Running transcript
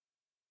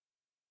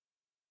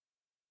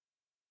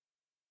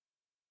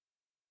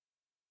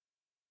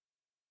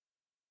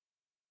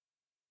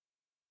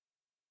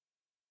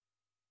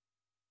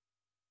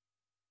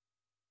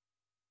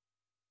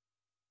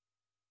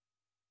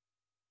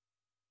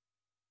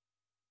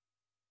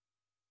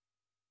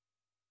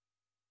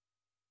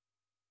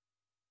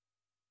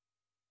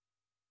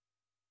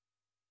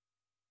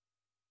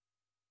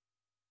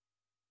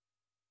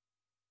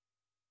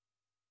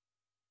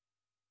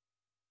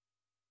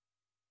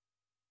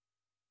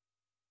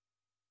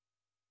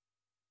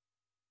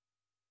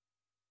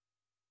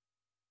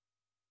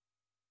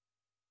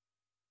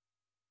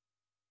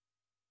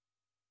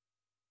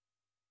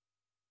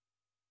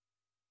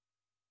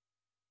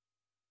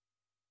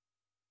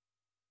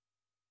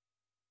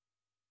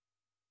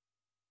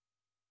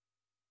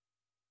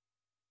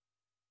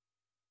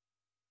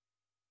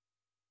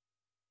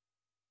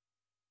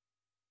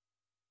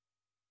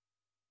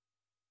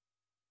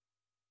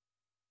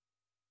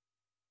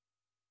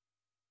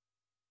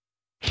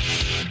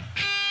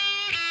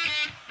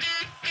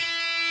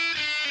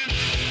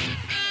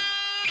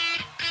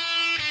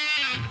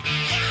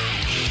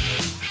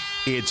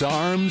It's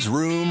Arms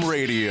Room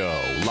Radio,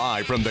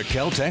 live from the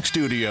Keltec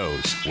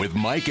studios, with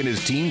Mike and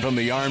his team from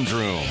the Arms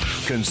Room.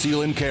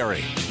 Conceal and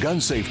carry,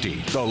 gun safety,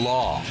 the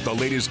law, the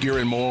latest gear,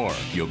 and more.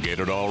 You'll get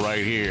it all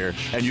right here,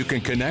 and you can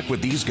connect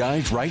with these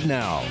guys right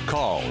now.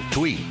 Call,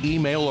 tweet,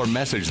 email, or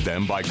message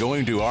them by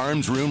going to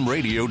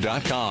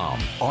armsroomradio.com.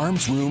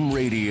 Arms Room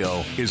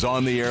Radio is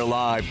on the air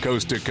live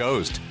coast to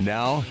coast.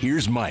 Now,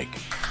 here's Mike.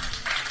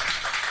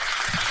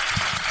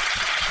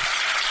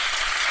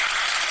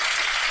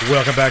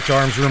 Welcome back to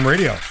Arms Room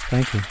Radio.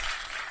 Thank you.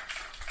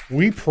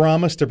 We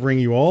promise to bring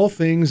you all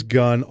things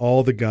gun,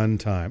 all the gun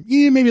time.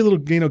 Yeah, maybe a little,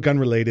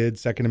 gun-related,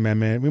 Second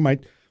Amendment. We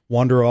might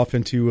wander off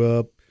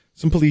into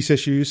some police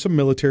issues, some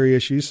military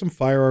issues, some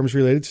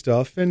firearms-related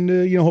stuff, and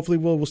hopefully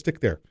we'll stick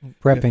there.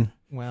 Prepping.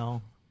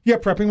 Yeah,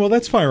 prepping. Well,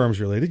 that's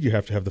firearms-related. You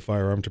have to have the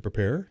firearm to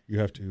prepare. You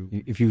have to.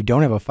 If you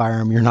don't have a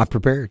firearm, you're not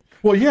prepared.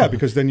 Well, yeah,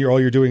 because then all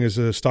you're doing is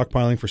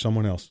stockpiling for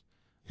someone else.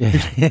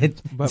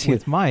 But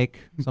with Mike,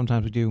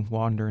 sometimes we do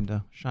wander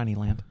into Shiny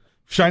Land.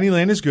 Shiny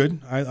Land is good.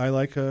 I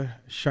like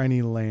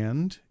Shiny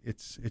Land.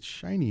 It's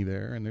shiny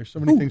there, and there's so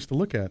many things to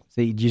look at.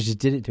 So you just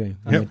did it to him.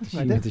 Yep.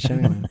 I did the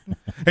Shiny Land.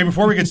 Hey,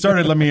 before we get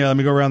started, let me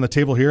go around the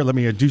table here. Let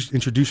me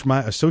introduce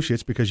my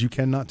associates, because you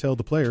cannot tell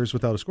the players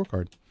without a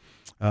scorecard.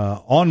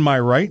 On my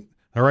right,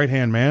 the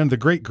right-hand man, the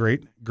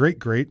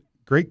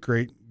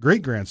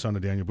great-great-great-great-great-great-grandson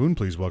of Daniel Boone.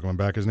 Please welcome him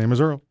back. His name is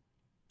Earl.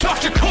 Talk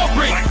to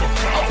corporate,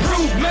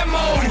 approve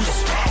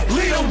memos,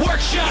 lead a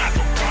workshop,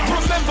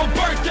 remember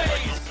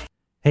birthdays.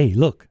 Hey,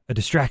 look, a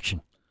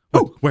distraction.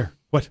 Oh, where?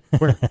 What?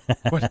 Where?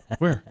 What?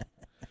 Where?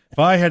 If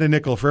I had a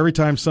nickel for every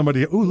time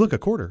somebody, look, a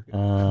quarter.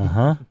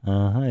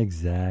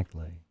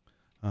 Exactly.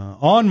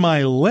 On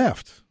my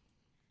left,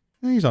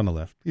 he's on the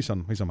left. He's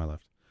on my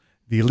left.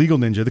 The illegal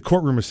ninja, the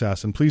courtroom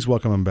assassin. Please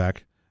welcome him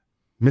back,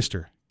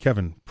 Mr.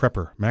 Kevin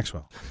Prepper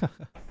Maxwell.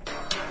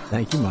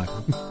 Thank you,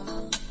 Michael.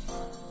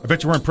 I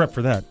bet you weren't prepped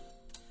for that.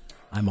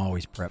 I'm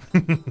always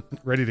prepped.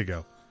 Ready to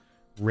go.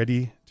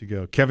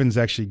 Kevin's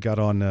actually got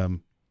on a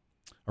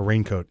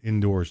raincoat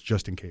indoors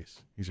just in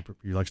case. He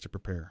likes to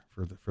prepare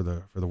for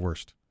the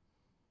worst.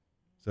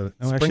 So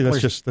actually that's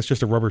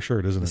just a rubber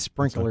shirt, isn't it? The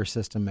sprinkler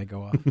system may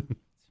go off.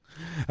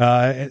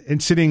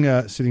 And sitting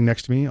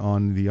next to me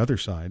on the other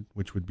side,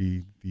 which would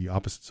be the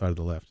opposite side of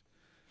the left,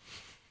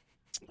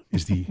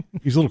 he's a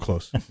little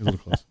close.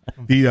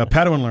 The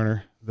Padawan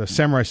learner, the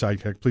samurai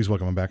sidekick. Please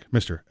welcome him back,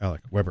 Mr.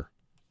 Alec Weber.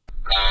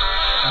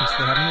 Thanks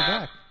for having me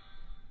back.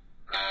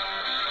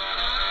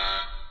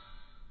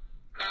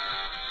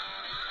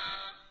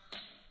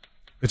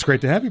 It's great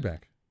to have you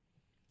back.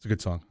 It's a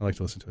good song. I like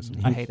to listen to it.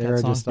 I hate that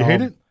song. You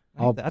hate it?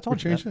 I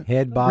told you that.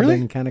 Head bobbing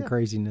Really? kind of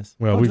craziness.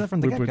 Well, Told you that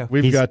from the get-go.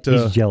 we've got.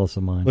 He's jealous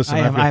of mine. Listen,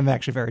 I'm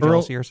actually very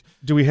jealous of yours.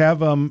 Do we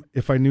have?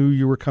 If I knew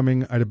you were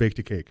coming, I'd have baked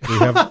a cake. Do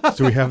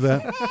we have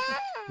that?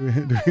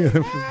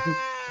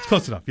 It's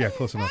close enough. Yeah,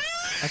 close enough.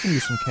 I can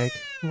use some cake.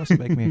 Who wants to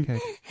make me a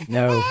cake?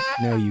 No,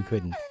 you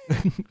couldn't.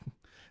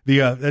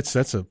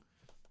 That's a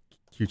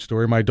cute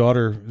story. My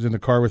daughter is in the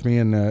car with me,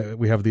 and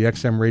we have the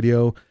XM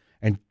radio.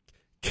 And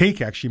Cake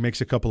actually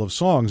makes a couple of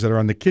songs that are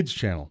on the kids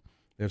channel.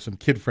 They have some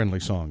kid-friendly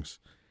songs,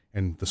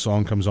 and the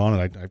song comes on,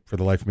 and I for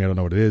the life of me, I don't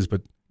know what it is,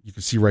 but you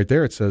can see right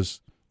there it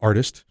says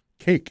artist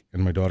Cake,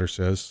 and my daughter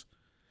says,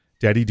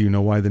 "Daddy, do you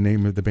know why the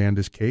name of the band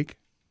is Cake?"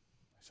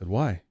 I said,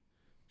 "Why?"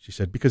 She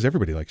said, "Because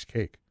everybody likes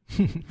cake."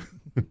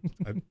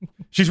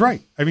 She's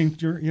right. I mean,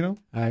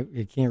 I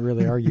can't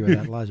really argue with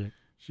that logic.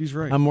 She's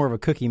right. I'm more of a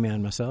cookie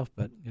man myself,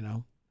 but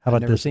How I've about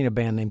never this? seen a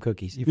band named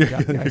Cookies. You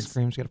forgot the ice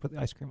cream. You got to put the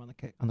ice cream on the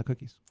cake, on the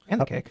cookies, and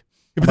the cake.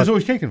 Yeah, but there's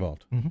always cake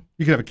involved. Mm-hmm.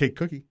 You could have a cake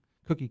cookie.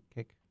 Cookie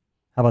cake.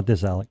 How about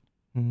this, Alec?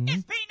 Mm-hmm.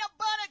 It's peanut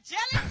butter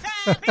jelly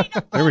time, peanut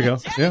butter There we go.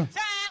 jelly Yeah.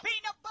 time,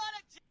 peanut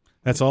butter jelly.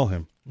 That's all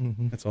him.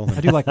 Mm-hmm. That's all him.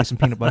 I do like me some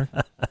peanut butter.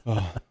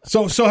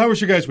 So how was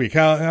your guys' week?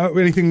 How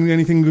anything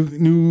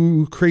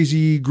new,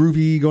 crazy,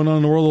 groovy going on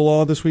in the world of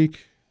law this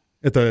week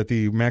at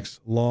the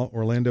Max Law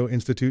Orlando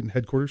Institute and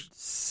headquarters?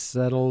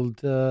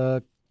 Settled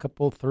a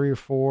couple, 3 or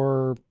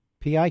 4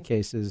 PI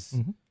cases,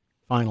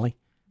 finally.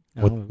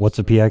 What's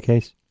a PI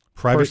case?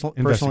 Private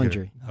personal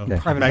injury. Okay.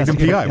 Private Magnum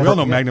investigator. PI. We all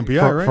know Magnum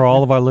PI, right? For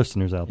all of our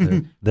listeners out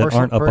there that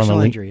aren't up on the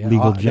injury.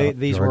 legal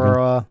These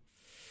were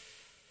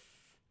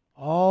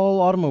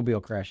all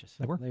automobile crashes.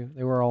 They were?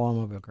 They were all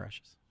automobile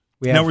crashes.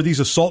 Now, were these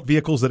assault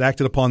vehicles that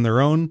acted upon their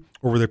own,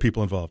 or were there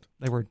people involved?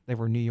 They were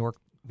New York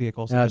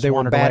vehicles. that just they were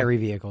wandered away. battery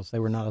vehicles. They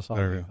were not assault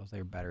There we go. vehicles. They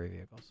were battery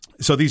vehicles.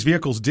 So these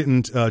vehicles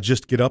didn't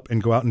just get up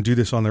and go out and do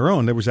this on their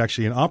own. There was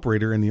actually an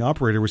operator, and the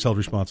operator was held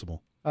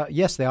responsible.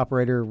 Yes, the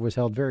operator was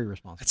held very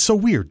responsible. That's so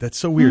weird.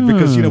 Because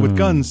with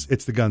guns,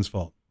 it's the gun's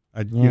fault.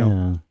 It's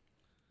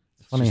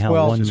funny how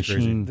well, one it's just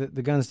machine.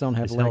 The guns don't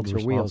have Is held legs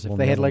or wheels. If responsible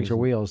they and had the legs or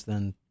other wheels,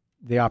 then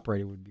the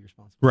operator would be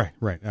responsible.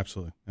 Right.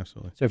 Absolutely.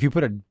 So if you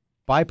put a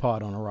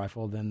bipod on a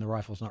rifle, then the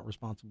rifle's not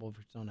responsible for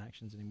its own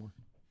actions anymore.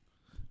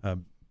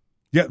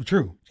 Yeah,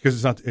 true. Because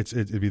it's not.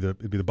 It'd be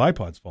the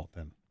bipod's fault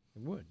then.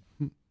 It would.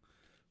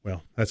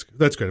 Well, that's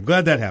good. I'm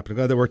glad that happened. I'm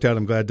glad that worked out.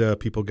 I'm glad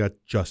people got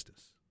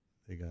justice.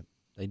 They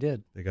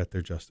did. They got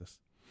their justice.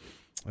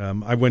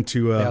 I went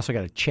to. They also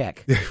got a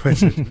check.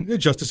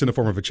 Justice in the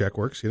form of a check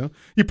works.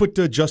 You put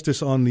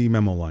justice on the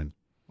memo line.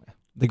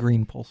 The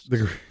green pulse.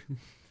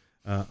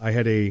 I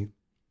had a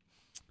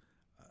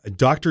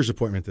doctor's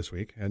appointment this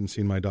week. I hadn't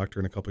seen my doctor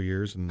in a couple of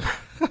years, and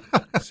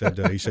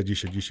he said you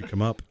should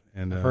come up.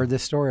 And I've heard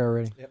this story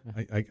already. Yep.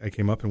 I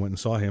came up and went and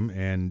saw him,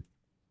 and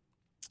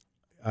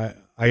I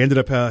ended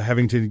up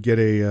having to get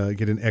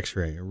an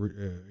X-ray,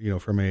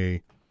 from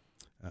an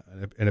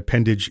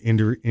appendage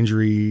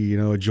injury,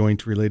 a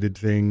joint related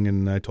thing.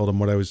 And I told him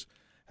what I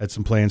had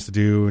some plans to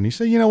do, and he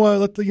said,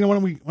 why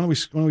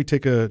don't we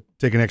take an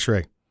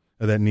X-ray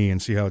of that knee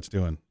and see how it's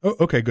doing? Oh,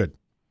 okay, good.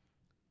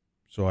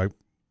 So I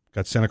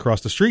got sent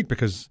across the street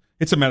because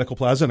it's a medical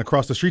plaza, and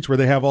across the street's where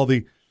they have all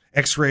the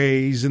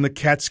X-rays and the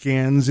CAT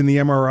scans and the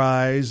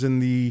MRIs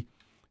and the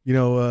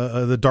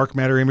the dark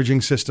matter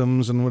imaging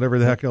systems and whatever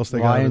the heck else they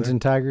got. Lions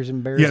and tigers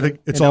and bears. Yeah,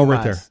 it's all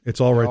right there.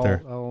 It's all right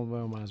there. All the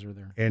OMIs are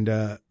there. And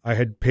I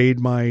had paid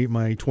my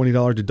 $20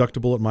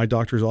 deductible at my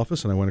doctor's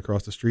office, and I went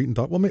across the street and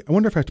thought, well, I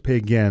wonder if I have to pay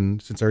again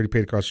since I already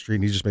paid across the street,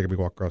 and he's just making me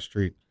walk across the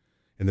street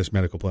in this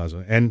medical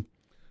plaza. And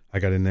I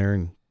got in there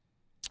and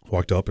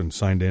walked up and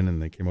signed in,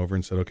 and they came over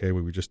and said, okay,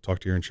 we just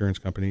talked to your insurance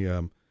company.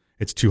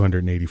 It's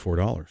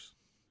 $284. I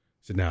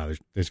said, no,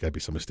 there's got to be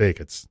some mistake.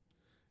 It's,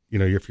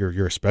 if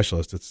you're a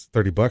specialist, it's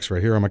 $30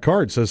 right here on my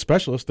card. It says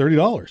specialist,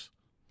 $30.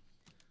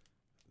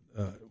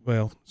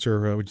 Well,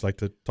 sir, would you like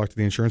to talk to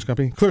the insurance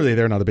company? Clearly,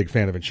 they're not a big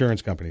fan of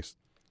insurance companies.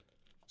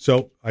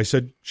 So I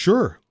said,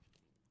 sure.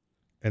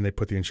 And they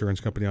put the insurance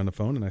company on the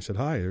phone, and I said,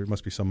 hi, there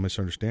must be some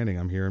misunderstanding.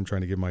 I'm here. I'm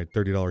trying to give my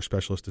 $30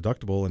 specialist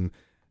deductible, and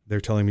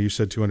they're telling me you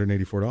said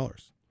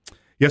 $284.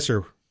 Yes,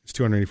 sir, it's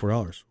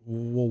 $284.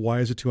 Well, why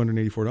is it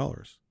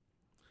 $284?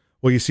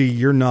 Well, you see,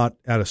 you're not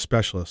at a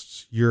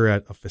specialist's. You're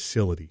at a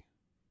facility.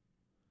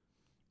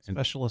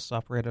 Specialists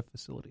operate at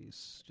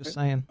facilities. Just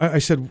saying. I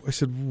said,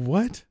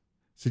 what?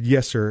 I said,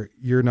 yes, sir,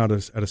 you're not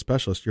at a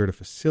specialist. You're at a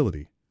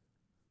facility.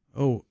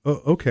 Oh,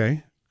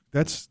 okay.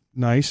 That's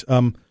nice.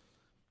 You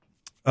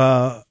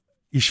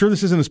sure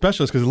this isn't a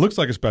specialist? Because it looks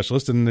like a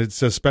specialist, and it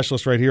says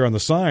specialist right here on the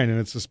sign, and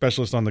it's a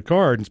specialist on the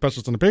card and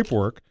specialist on the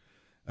paperwork.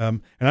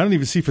 And I don't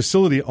even see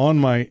facility on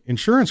my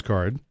insurance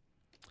card.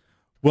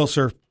 Well,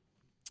 sir,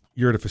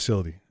 you're at a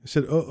facility. I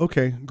said, oh,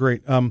 okay,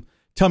 great.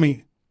 Tell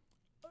me,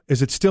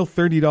 is it still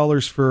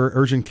 $30 for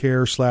urgent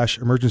care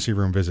 / emergency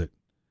room visit?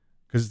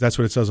 Because that's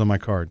what it says on my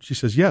card. She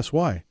says, yes,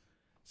 why? I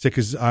said,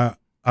 because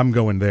I'm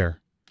going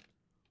there.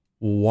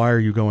 Why are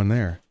you going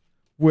there?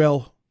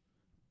 Well,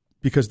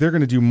 because they're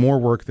going to do more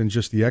work than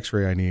just the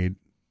X-ray I need,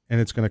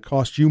 and it's going to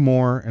cost you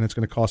more, and it's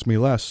going to cost me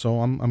less, so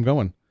I'm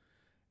going.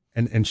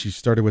 And she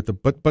started with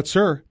but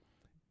sir,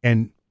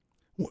 and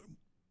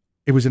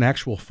it was an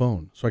actual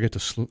phone, so I get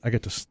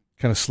to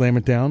kind of slam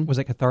it down. Was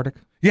it cathartic?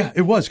 Yeah,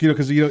 it was.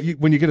 Because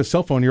when you get a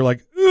cell phone, you're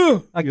like,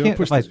 ugh. I can't.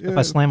 If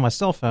I slam my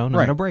cell phone, I'm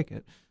going to break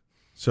it.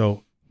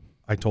 So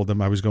I told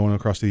them I was going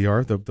across the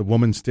ER. The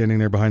woman standing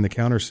there behind the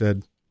counter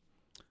said,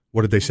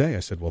 "What did they say?" I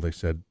said, "Well, they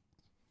said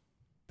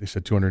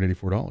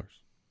 $284."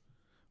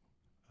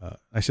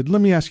 I said,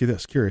 "Let me ask you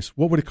this. Curious,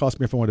 what would it cost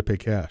me if I wanted to pay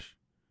cash?"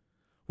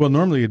 Well,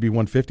 normally it'd be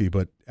 $150,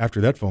 but after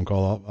that phone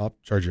call, I'll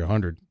charge you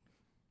 $100.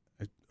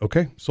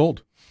 Okay,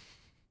 sold.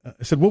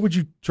 I said, what would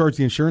you charge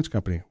the insurance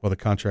company? Well, the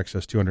contract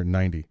says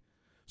 $290.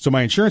 So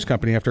my insurance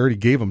company, after I already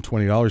gave them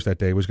 $20 that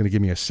day, was going to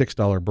give me a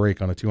 $6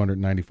 break on a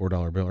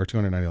 $294 bill or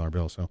 $290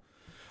 bill. So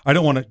I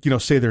don't want to,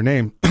 say their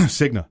name,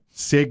 Cigna,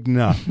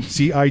 Cigna,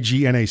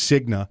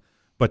 Cigna,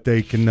 but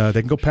they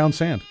can go pound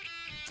sand.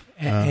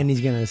 And he's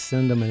going to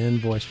send them an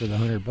invoice for the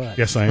 $100.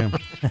 Yes, I am.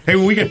 Hey,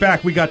 when we get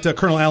back, we got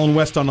Colonel Alan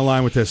West on the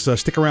line with us.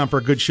 Stick around for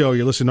a good show.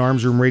 You're listening to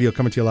Arms Room Radio,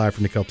 coming to you live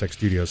from the Kel-Tec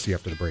studios. See you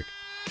after the break.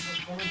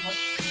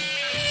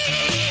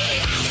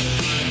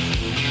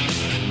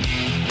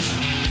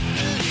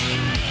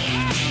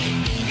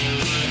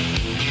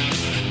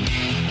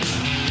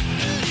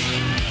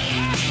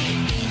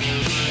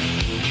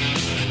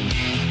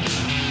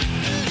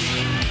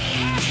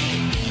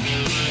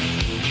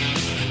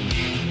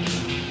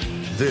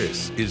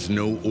 This is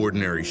no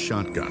ordinary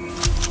shotgun.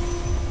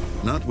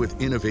 Not with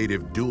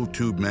innovative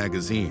dual-tube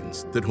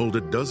magazines that hold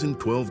a dozen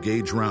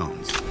 12-gauge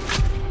rounds,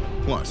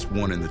 plus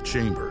one in the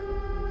chamber.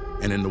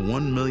 And in the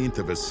 1/1,000,000th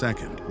of a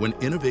second, when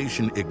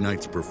innovation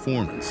ignites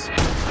performance,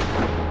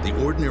 the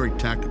ordinary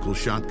tactical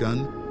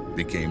shotgun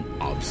became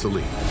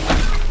obsolete.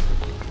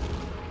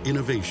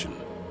 Innovation,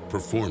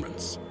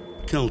 performance,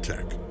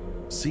 Kel-Tec.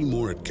 See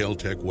more at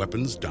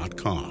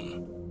keltecweapons.com.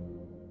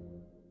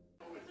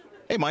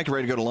 Hey, Mike,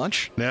 ready to go to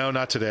lunch? No,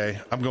 not today.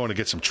 I'm going to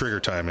get some trigger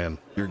time in.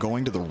 You're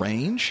going to the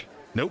range?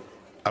 Nope.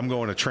 I'm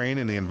going to train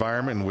in the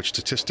environment in which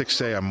statistics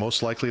say I'm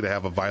most likely to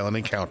have a violent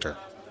encounter.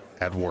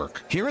 At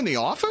work. Here in the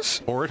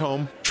office? Or at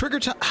home. Trigger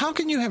time? How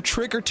can you have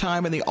trigger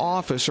time in the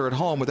office or at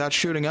home without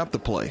shooting up the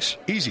place?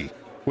 Easy.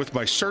 With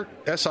my CERT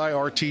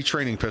SIRT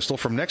training pistol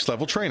from Next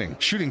Level Training.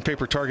 Shooting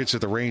paper targets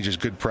at the range is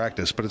good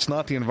practice, but it's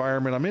not the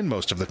environment I'm in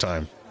most of the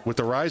time. With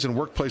the rise in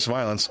workplace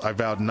violence, I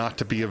vowed not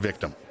to be a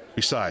victim.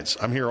 Besides,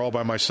 I'm here all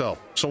by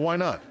myself, so why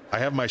not? I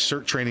have my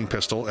CERT training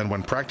pistol, and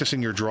when practicing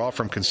your draw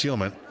from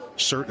concealment,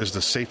 CERT is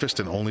the safest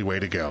and only way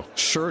to go.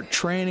 CERT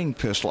training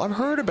pistol. I've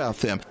heard about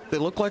them. They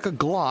look like a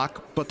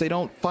Glock, but they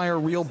don't fire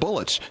real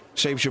bullets.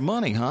 Saves you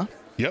money, huh?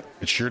 Yep,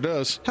 it sure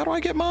does. How do I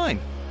get mine?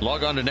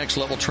 Log on to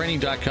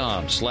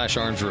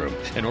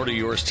nextleveltraining.com/armsroom and order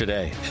yours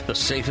today. The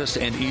safest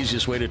and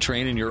easiest way to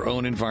train in your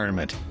own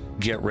environment.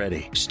 Get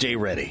ready. Stay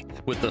ready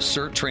with the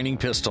CERT training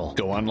pistol.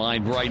 Go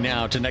online right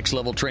now to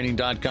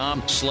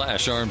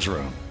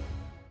nextleveltraining.com/armsroom.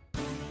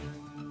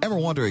 Ever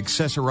want to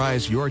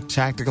accessorize your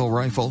tactical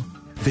rifle?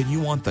 Then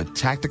you want the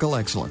tactical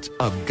excellence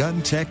of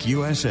GunTech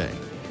USA.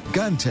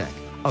 GunTech,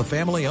 a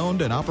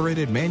family-owned and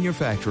operated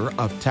manufacturer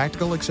of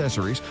tactical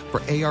accessories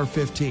for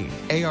AR-15,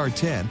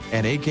 AR-10,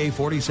 and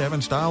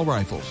AK-47 style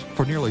rifles.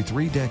 For nearly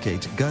 3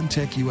 decades,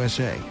 GunTech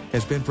USA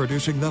has been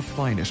producing the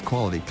finest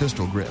quality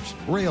pistol grips,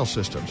 rail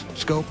systems,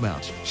 scope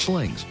mounts,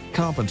 slings,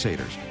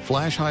 compensators,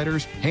 flash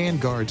hiders,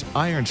 hand guards,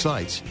 iron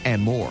sights,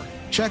 and more.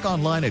 Check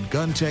online at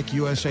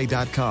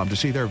GunTechUSA.com to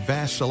see their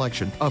vast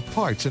selection of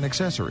parts and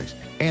accessories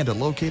and to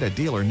locate a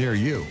dealer near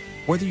you.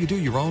 Whether you do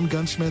your own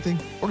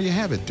gunsmithing or you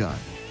have it done,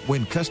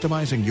 when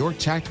customizing your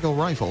tactical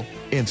rifle,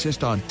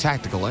 insist on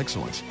tactical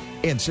excellence.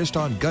 Insist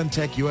on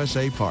GunTech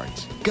USA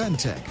parts.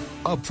 GunTech,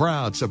 a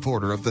proud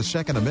supporter of the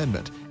Second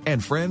Amendment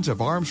and friends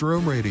of Arms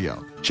Room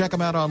Radio. Check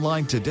them out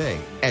online today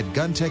at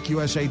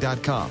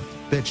GunTechUSA.com.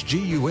 That's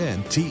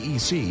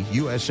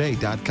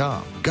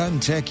GUNTECUSA.com.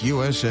 GunTech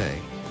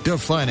USA.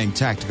 Defining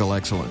tactical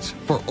excellence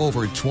for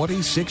over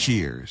 26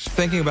 years.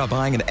 Thinking about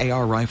buying an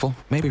AR rifle?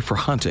 Maybe for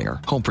hunting or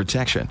home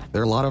protection.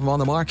 There are a lot of them on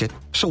the market.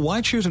 So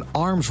why choose an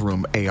Arms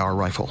Room AR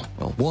rifle?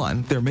 Well,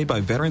 1, they're made by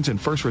veterans and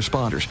first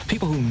responders,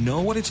 people who know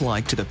what it's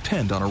like to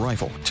depend on a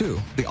rifle. 2,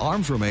 the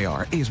Arms Room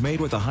AR is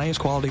made with the highest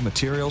quality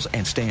materials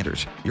and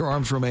standards. Your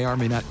Arms Room AR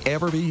may not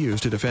ever be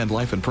used to defend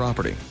life and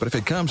property, but if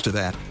it comes to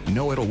that,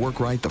 know it'll work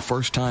right the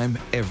first time,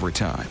 every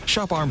time.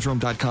 Shop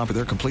armsroom.com for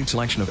their complete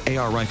selection of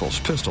AR rifles,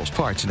 pistols,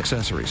 parts, and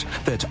accessories.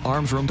 That's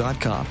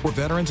armsroom.com, where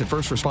veterans and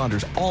first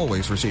responders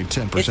always receive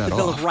 10% off. It's the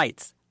Bill of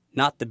Rights,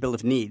 not the Bill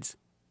of Needs.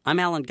 I'm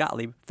Alan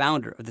Gottlieb,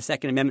 founder of the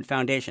Second Amendment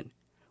Foundation.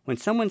 When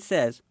someone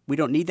says we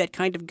don't need that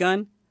kind of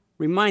gun,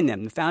 remind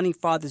them the Founding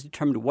Fathers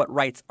determined what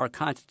rights our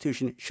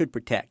Constitution should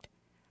protect.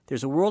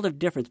 There's a world of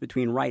difference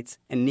between rights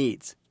and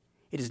needs.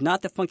 It is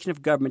not the function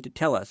of government to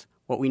tell us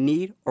what we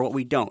need or what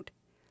we don't.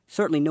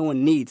 Certainly no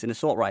one needs an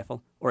assault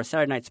rifle or a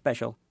Saturday Night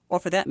Special, or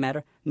for that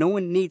matter, no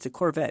one needs a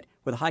Corvette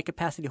with a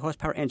high-capacity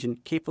horsepower engine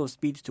capable of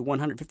speeds to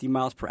 150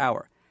 miles per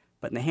hour.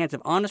 But in the hands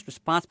of honest,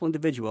 responsible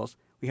individuals,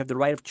 we have the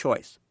right of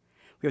choice.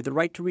 We have the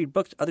right to read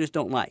books others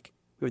don't like.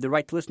 We have the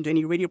right to listen to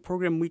any radio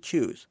program we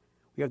choose.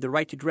 We have the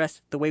right to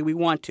dress the way we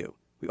want to.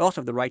 We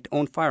also have the right to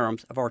own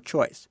firearms of our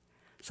choice.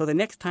 So the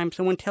next time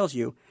someone tells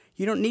you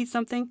you don't need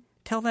something,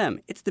 tell them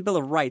it's the Bill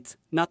of Rights,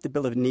 not the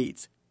Bill of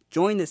Needs.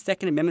 Join the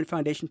Second Amendment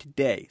Foundation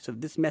today so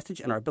that this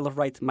message and our Bill of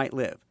Rights might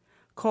live.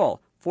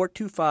 Call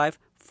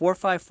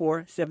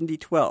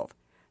 425-454-7012.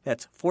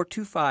 That's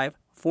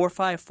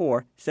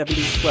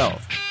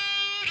 425-454-7012.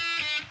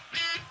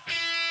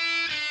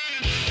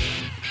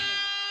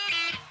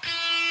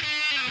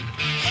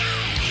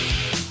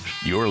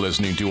 You're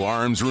listening to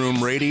Arms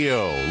Room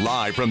Radio,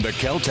 live from the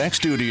Keltec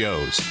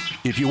studios.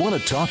 If you want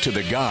to talk to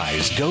the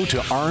guys, go to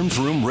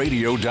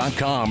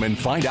armsroomradio.com and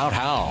find out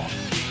how.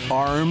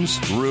 Arms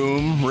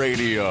Room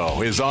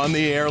Radio is on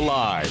the air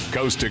live,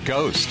 coast to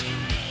coast.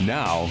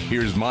 Now,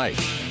 here's Mike.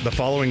 The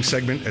following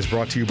segment is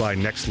brought to you by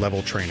Next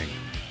Level Training.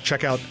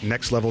 Check out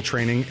Next Level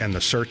Training and the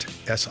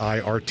CERT,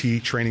 S-I-R-T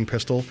training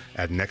pistol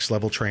at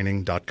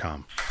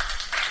nextleveltraining.com.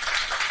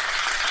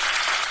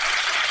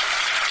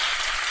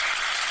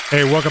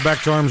 Hey, welcome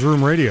back to Arms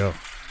Room Radio.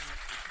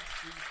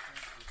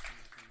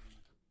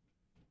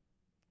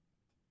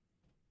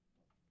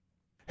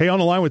 Hey, on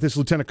the line with this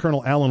Lieutenant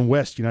Colonel Alan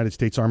West, United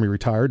States Army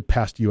retired,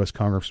 past U.S.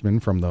 Congressman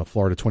from the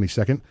Florida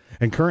 22nd,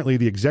 and currently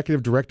the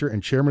Executive Director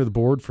and Chairman of the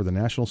Board for the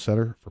National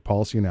Center for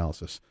Policy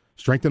Analysis.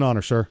 Strength and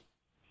honor, sir.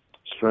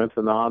 Strength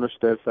and honor,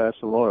 steadfast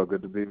and loyal.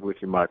 Good to be with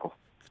you, Michael.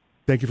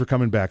 Thank you for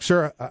coming back.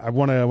 Sir, I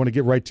want to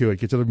get right to it,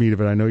 get to the meat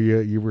of it. I know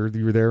you were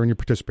there and you're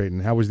participating.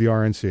 How was the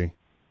RNC?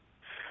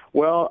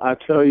 Well, I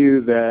tell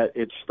you that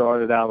it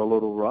started out a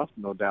little rough,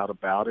 no doubt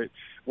about it.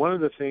 One of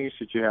the things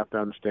that you have to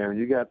understand,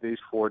 you got these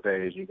 4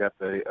 days, you got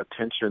the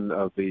attention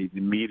of the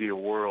media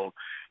world,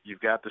 you've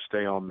got to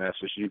stay on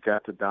message, you've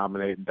got to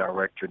dominate and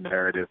direct your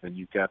narrative, and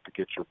you've got to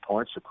get your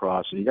points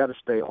across, and you got to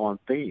stay on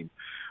theme.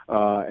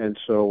 And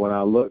so when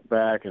I look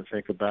back and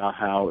think about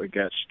how it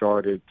got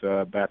started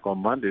back on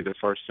Monday, the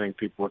first thing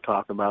people were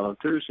talking about on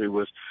Tuesday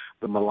was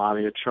the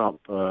Melania Trump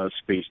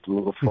speech, the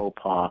little faux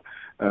pas.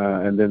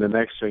 And then the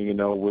next thing you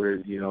know,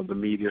 the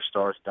media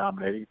starts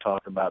dominating,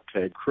 talking about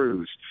Ted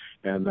Cruz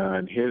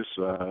and his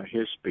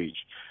speech.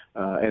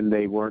 And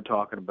they weren't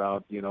talking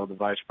about, the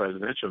vice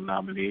presidential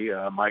nominee,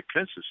 Mike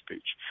Pence's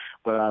speech.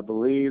 But I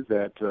believe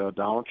that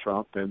Donald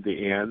Trump, in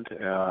the end,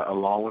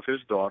 along with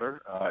his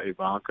daughter,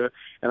 Ivanka,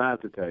 and I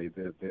have to tell you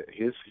that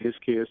his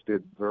kids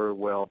did very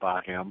well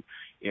by him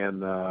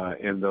in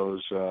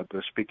those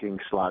the speaking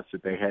slots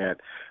that they had.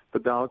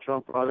 But Donald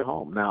Trump brought it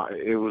home. Now,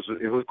 it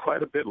was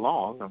quite a bit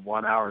long,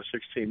 1 hour and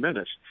 16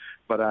 minutes,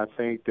 but I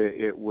think that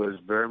it was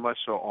very much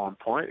so on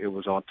point. It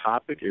was on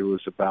topic. It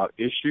was about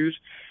issues.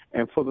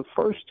 And for the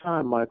first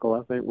time, Michael,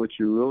 I think what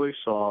you really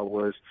saw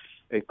was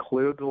a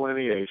clear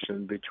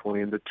delineation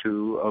between the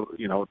two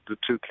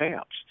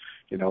camps.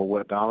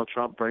 What Donald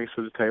Trump brings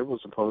to the table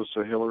as opposed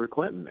to Hillary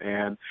Clinton.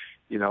 And,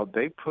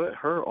 they put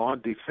her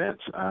on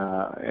defense.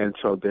 And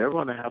so they're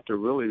going to have to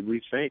really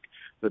rethink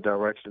the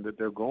direction that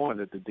they're going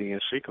at the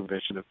DNC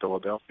convention in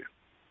Philadelphia.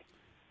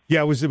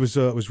 Yeah, it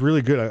was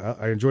really good.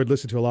 I enjoyed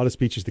listening to a lot of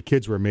speeches. The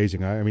kids were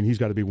amazing. I mean, he's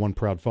got to be one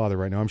proud father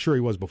right now. I'm sure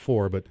he was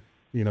before, but,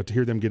 to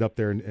hear them get up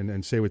there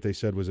and say what they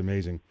said was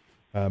amazing.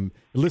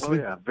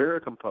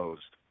 Very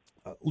composed.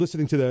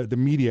 Listening to the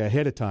media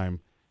ahead of time,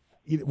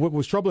 what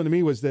was troubling to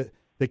me was that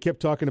they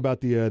kept talking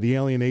about the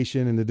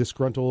alienation and the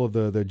disgruntle of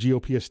the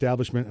GOP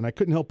establishment, and I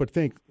couldn't help but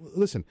think,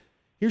 listen,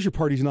 here's your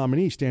party's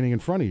nominee standing in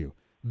front of you.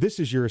 This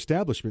is your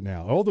establishment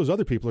now. All those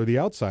other people are the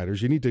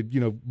outsiders. You need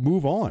to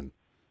move on.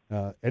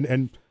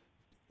 And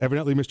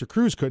evidently Mr.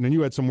 Cruz couldn't, and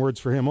you had some words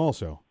for him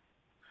also.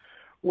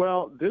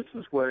 Well, this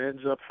is what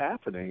ends up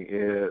happening.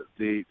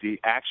 The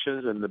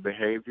actions and the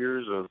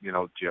behaviors of,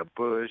 Jeb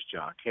Bush,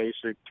 John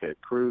Kasich,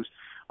 Ted Cruz,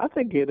 I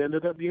think it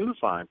ended up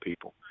unifying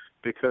people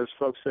because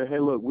folks say, hey,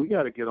 look, we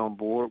got to get on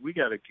board. We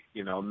got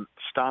to,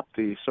 stop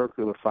the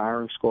circular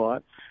firing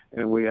squad,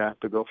 and we have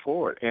to go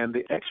forward. And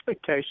the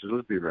expectations,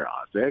 let's be very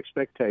honest, the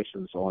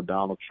expectations on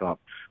Donald Trump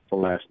for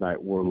last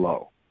night were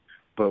low.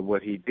 But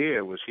what he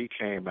did was he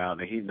came out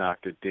and he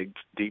knocked it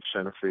deep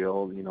center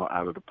field,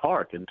 out of the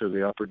park into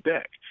the upper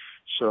deck.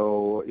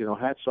 So,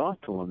 hats off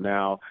to him.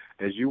 Now,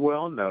 as you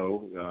well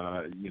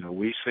know,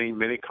 we've seen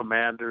many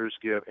commanders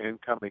give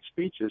incoming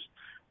speeches,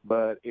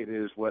 but it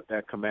is what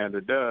that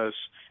commander does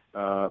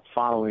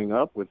following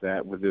up with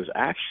that with his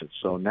actions.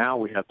 So now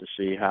we have to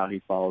see how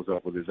he follows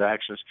up with his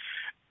actions.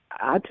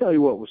 I tell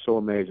you what was so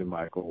amazing,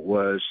 Michael,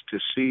 was to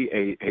see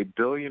a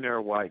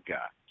billionaire white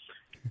guy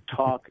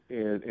talk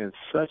in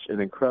such an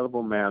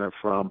incredible manner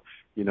from,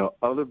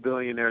 other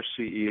billionaire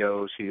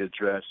CEOs he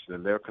addressed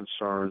and their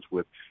concerns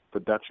with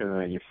production and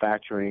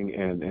manufacturing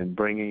and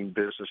bringing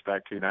business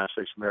back to the United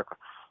States of America,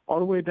 all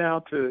the way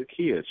down to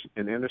kids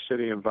in inner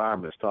city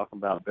environments, talking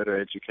about better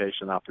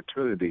education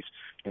opportunities,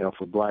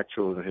 for black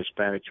children,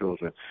 Hispanic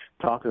children,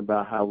 talking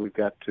about how we've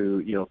got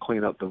to,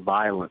 clean up the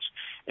violence.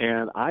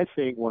 And I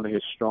think one of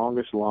his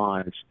strongest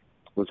lines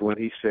was when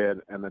he said,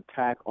 an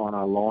attack on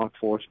our law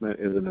enforcement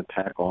is an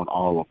attack on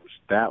all of us.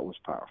 That was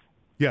powerful.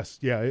 Yes,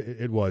 yeah,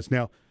 it was.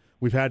 Now,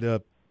 we've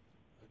had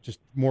just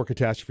more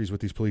catastrophes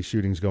with these police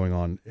shootings going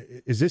on.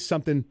 Is this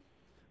something,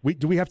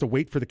 do we have to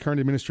wait for the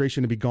current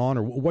administration to be gone,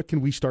 or what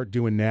can we start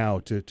doing now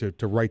to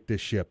right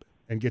this ship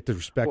and get the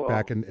respect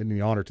back and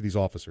the honor to these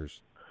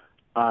officers?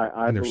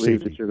 I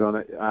believe that you're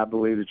going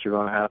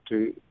to have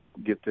to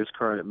get this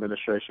current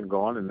administration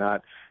going and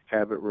not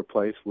have it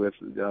replaced with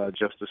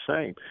just the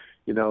same.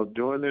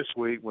 During this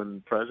week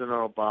when President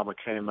Obama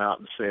came out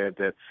and said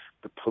that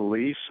the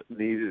police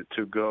needed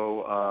to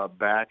go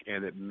back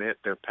and admit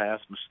their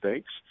past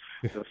mistakes,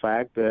 the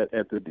fact that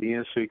at the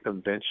DNC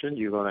convention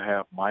you're going to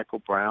have Michael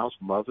Brown's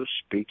mother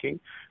speaking,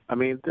 I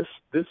mean, this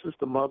is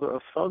the mother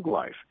of thug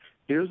life.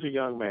 Here's a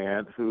young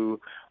man who,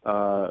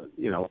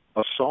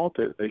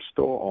 assaulted a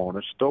store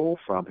owner, stole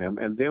from him,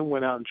 and then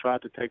went out and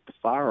tried to take the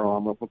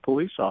firearm of a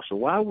police officer.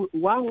 Why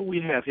would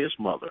we have his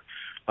mother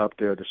up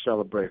there to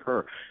celebrate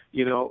her?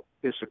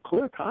 It's a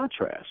clear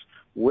contrast.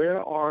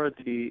 Where are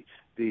the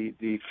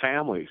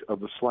families of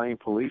the slain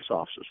police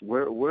officers?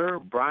 Where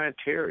Brian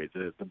Terry,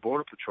 the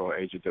Border Patrol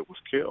agent that was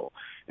killed?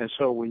 And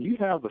so when you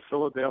have the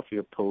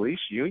Philadelphia Police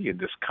Union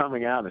that's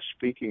coming out and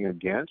speaking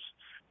against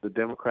the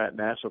Democrat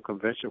National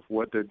Convention for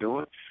what they're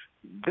doing,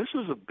 this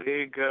is a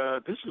big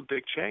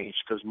change,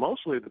 because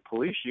mostly the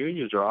police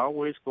unions are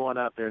always going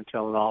out there and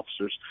telling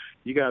officers,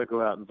 you got to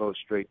go out and vote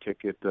straight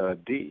ticket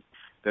D.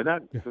 They're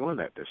not doing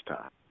that this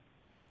time.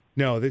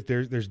 No,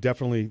 there's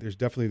definitely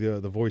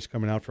the voice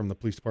coming out from the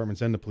police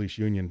departments and the police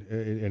union,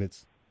 and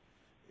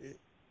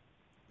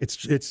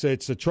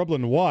it's a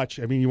troubling to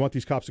watch. I mean, you want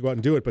these cops to go out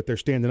and do it, but they're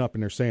standing up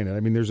and they're saying it. I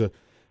mean, there's a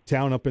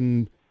town up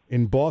in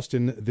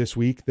Boston this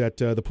week that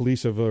the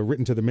police have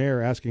written to the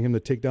mayor asking him to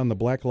take down the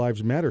Black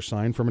Lives Matter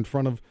sign from in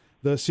front of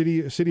the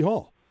city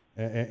hall,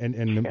 and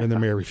the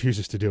mayor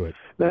refuses to do it.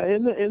 Now,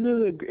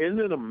 isn't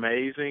it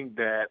amazing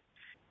that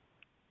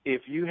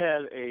if you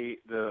had a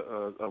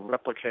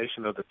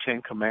replication of the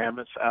Ten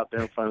Commandments out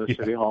there in front of the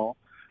city hall,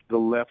 the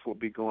left would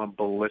be going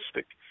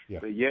ballistic. Yeah.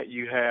 But yet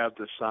you have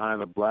the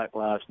sign of Black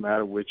Lives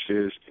Matter, which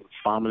is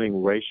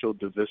fomenting racial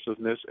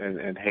divisiveness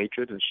and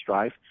hatred and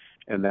strife,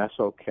 and that's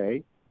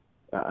okay.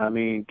 I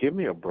mean, give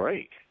me a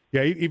break.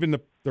 Yeah, even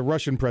the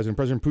Russian President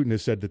Putin,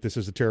 has said that this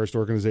is a terrorist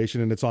organization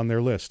and it's on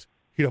their list.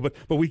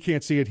 But we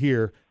can't see it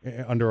here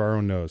under our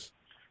own nose.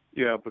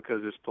 Yeah,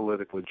 because it's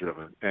politically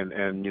driven,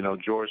 and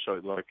George,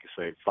 like you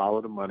say,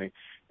 follow the money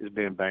is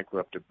being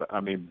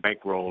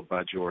bankrolled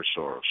by George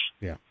Soros.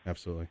 Yeah,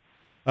 absolutely.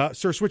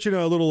 Sir, switching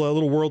to a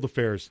little world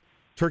affairs.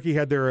 Turkey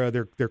had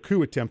their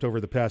coup attempt over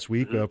the past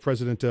week. Mm-hmm.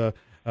 President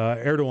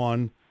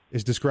Erdogan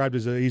is described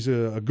as he's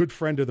a good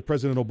friend of the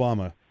President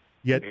Obama.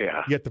 Yet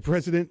the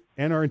president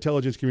and our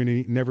intelligence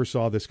community never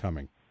saw this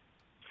coming.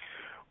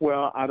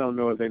 Well, I don't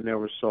know if they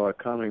never saw it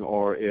coming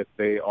or if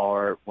they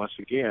are, once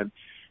again,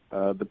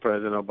 the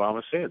President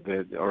Obama said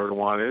that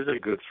Erdogan is a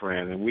good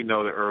friend, and we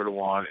know that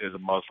Erdogan is a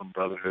Muslim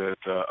Brotherhood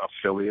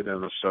affiliate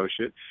and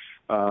associate.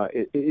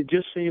 It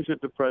just seems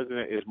that the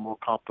president is more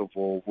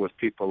comfortable with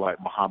people like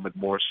Mohamed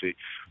Morsi,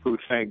 who,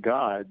 thank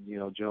God,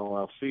 General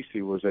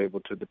al-Sisi was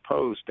able to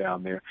depose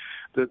down there.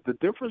 The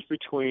difference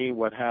between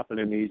what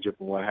happened in Egypt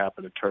and what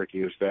happened in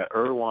Turkey is that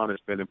Erdogan has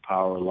been in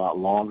power a lot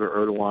longer.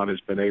 Erdogan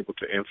has been able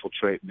to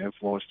infiltrate and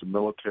influence the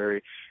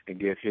military and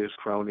get his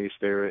cronies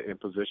there in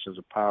positions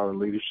of power and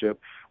leadership.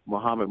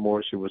 Mohamed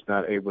Morsi was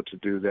not able to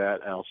do that.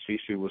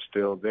 Al-Sisi was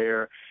still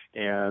there,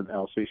 and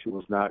Al-Sisi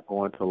was not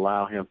going to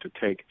allow him to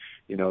take,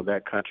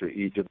 that country,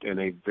 Egypt, in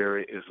a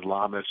very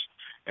Islamist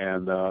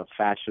and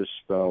fascist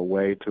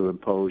way to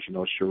impose,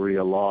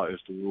 Sharia law as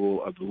the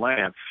rule of the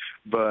land.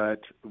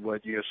 But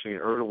what you're seeing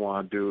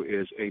Erdogan do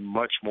is a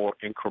much more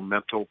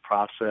incremental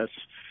process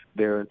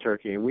there in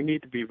Turkey, and we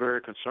need to be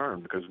very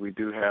concerned because we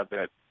do have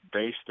that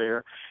base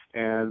there,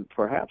 and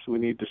perhaps we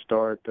need to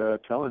start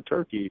telling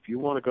Turkey, if you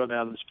want to go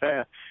down this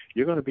path,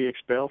 you're going to be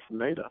expelled from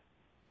NATO.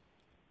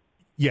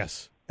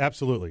 Yes,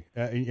 absolutely,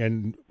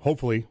 and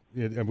hopefully,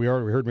 and we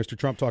heard Mr.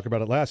 Trump talk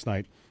about it last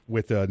night,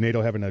 with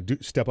NATO having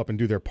to step up and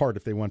do their part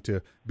if they want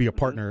to be a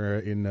partner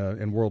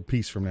in world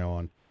peace from now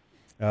on.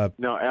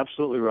 No,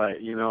 absolutely right.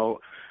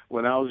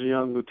 When I was a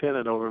young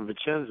lieutenant over in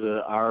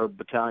Vicenza, our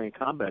battalion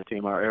combat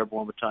team, our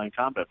airborne battalion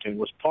combat team,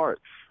 was part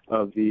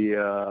of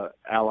the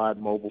Allied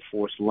Mobile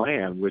Force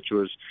Land, which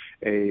was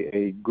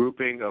a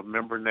grouping of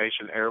member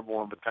nation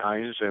airborne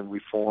battalions, and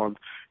we formed,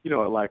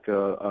 like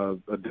a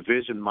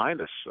division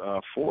minus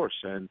force.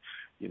 And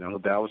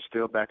that was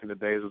still back in the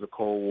days of the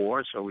Cold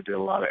War, so we did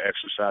a lot of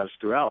exercises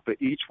throughout.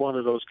 But each one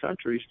of those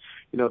countries,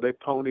 they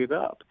ponied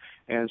up.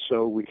 And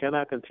so we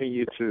cannot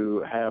continue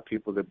to have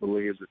people that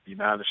believe that the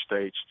United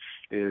States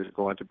is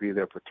going to be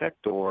their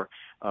protector.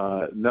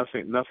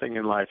 Nothing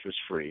in life is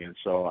free. And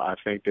so I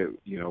think that,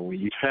 when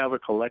you have a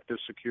collective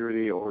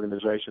security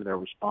organization, there are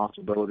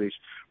responsibilities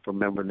for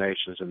member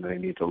nations, and they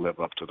need to live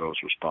up to those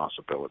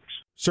responsibilities.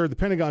 Sir, the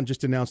Pentagon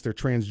just announced their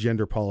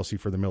transgender policy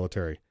for the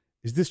military.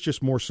 Is this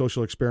just more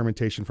social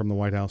experimentation from the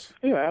White House?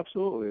 Yeah,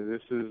 absolutely.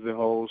 This is the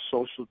whole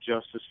social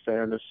justice,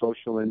 fairness,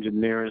 social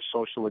engineering,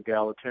 social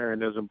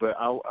egalitarianism. But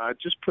I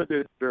just put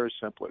it very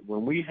simply.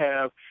 When we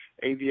have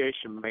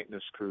aviation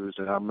maintenance crews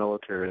in our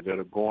military that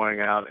are going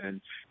out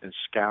and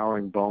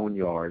scouring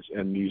boneyards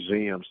and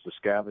museums to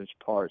scavenge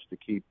parts to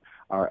keep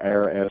our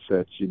air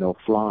assets,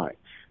 flying.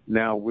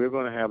 Now, we're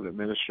going to have an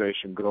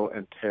administration go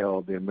and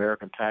tell the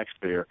American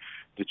taxpayer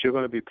that you're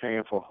going to be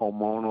paying for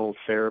hormonal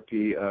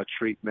therapy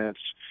treatments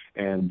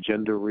and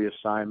gender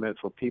reassignment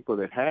for people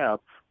that have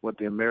what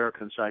the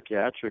American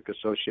Psychiatric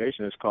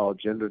Association has called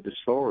gender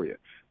dysphoria.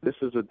 This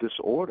is a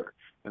disorder,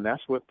 and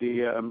that's what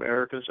the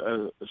American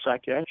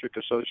Psychiatric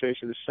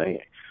Association is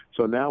saying.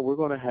 So now we're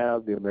going to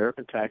have the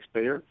American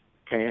taxpayer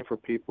paying for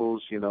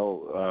people's,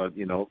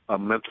 a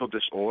mental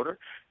disorder,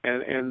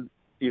 and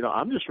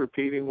I'm just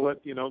repeating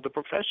what, the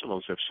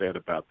professionals have said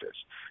about this.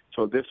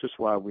 So this is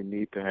why we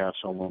need to have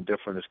someone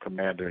different as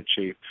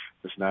commander-in-chief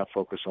that's not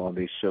focused on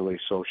these silly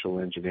social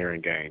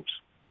engineering games.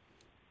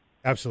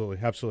 Absolutely.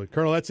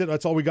 Colonel, that's it.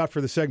 That's all we got for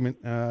the segment.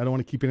 I don't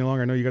want to keep any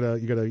longer. I know you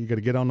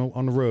gotta get on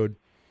the road.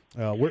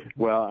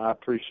 Well, I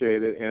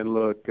appreciate it. And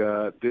look,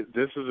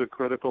 this is a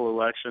critical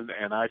election,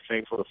 and I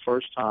think for the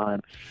first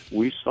time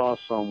we saw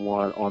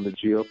someone on the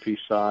GOP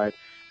side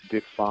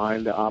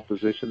define the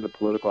opposition, the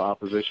political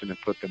opposition, and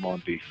put them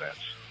on defense.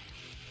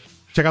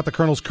 Check out the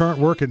Colonel's current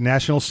work at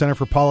National Center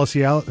for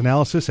Policy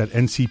Analysis at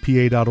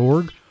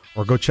ncpa.org,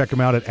 or go check him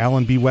out at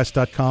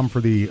alanbwest.com for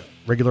the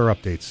regular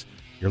updates.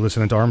 You're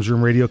listening to Arms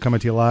Room Radio,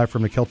 coming to you live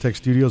from the Keltec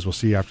studios. We'll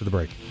see you after the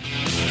break.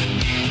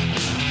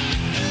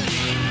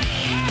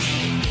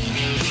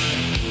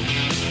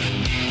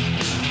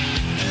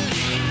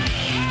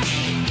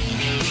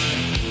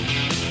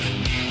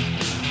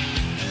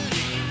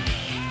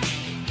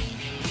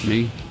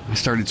 Me, I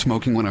started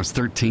smoking when I was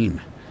 13.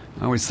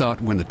 I always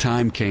thought when the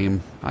time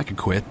came, I could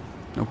quit.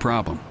 No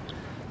problem.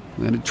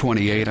 Then at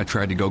 28, I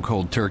tried to go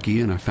cold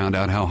turkey, and I found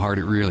out how hard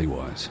it really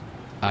was.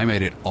 I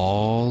made it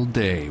all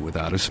day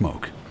without a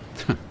smoke.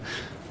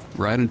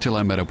 Right until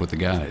I met up with the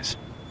guys.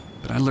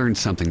 But I learned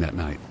something that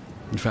night.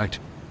 In fact,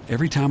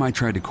 every time I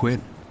tried to quit,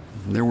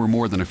 there were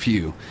more than a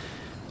few,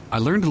 I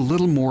learned a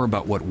little more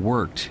about what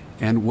worked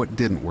and what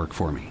didn't work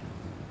for me.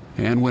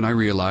 And when I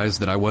realized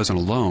that I wasn't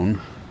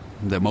alone,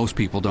 that most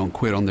people don't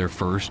quit on their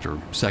first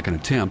or second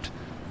attempt,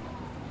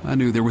 I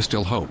knew there was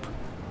still hope.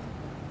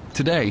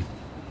 Today,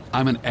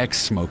 I'm an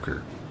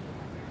ex-smoker.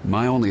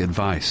 My only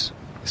advice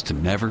is to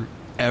never,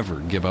 ever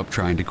give up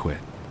trying to quit.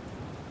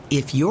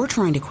 If you're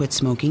trying to quit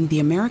smoking, the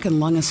American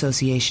Lung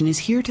Association is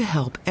here to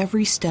help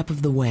every step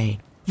of the way.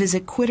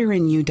 Visit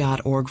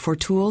quitterinyou.org for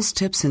tools,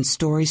 tips, and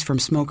stories from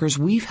smokers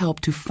we've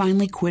helped to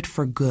finally quit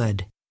for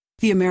good.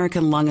 The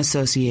American Lung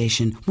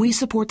Association. We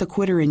support the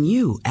quitter in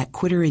you at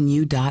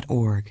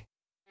quitterinyou.org.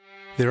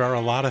 There are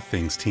a lot of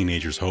things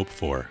teenagers hope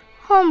for.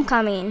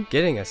 Homecoming.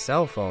 Getting a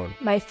cell phone.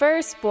 My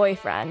first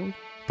boyfriend.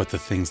 But the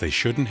things they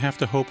shouldn't have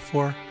to hope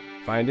for?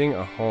 Finding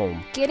a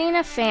home. Getting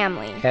a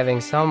family. Having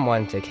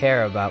someone to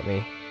care about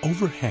me.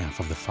 Over half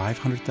of the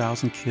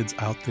 500,000 kids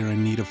out there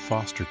in need of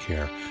foster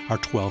care are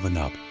 12 and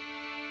up.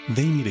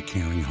 They need a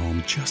caring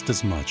home just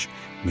as much,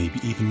 maybe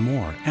even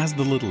more, as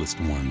the littlest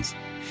ones.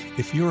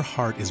 If your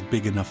heart is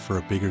big enough for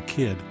a bigger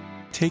kid,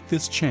 take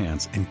this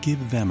chance and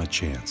give them a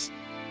chance.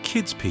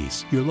 Kids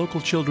Peace, your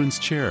local children's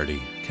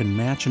charity, can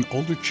match an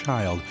older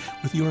child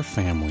with your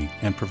family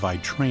and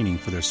provide training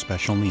for their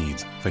special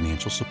needs,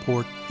 financial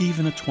support,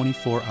 even a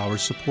 24-hour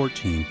support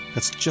team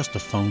that's just a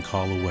phone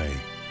call away.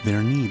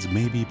 Their needs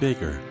may be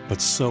bigger, but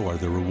so are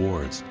the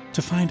rewards.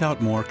 To find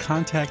out more,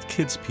 contact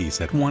Kids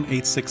Peace at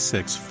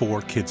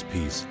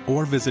 1-866-4-KIDS-PEACE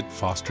or visit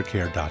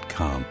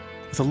fostercare.com.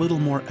 With a little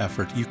more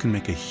effort, you can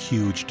make a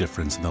huge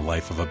difference in the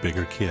life of a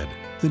bigger kid.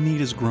 The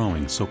need is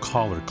growing, so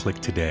call or click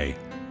today.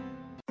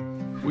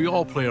 We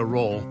all play a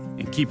role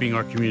in keeping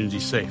our community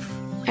safe.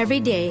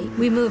 Every day,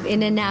 we move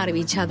in and out of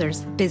each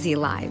other's busy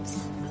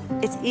lives.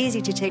 It's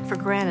easy to take for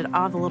granted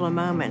all the little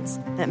moments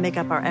that make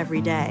up our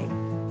everyday.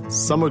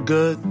 Some are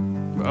good,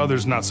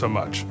 others not so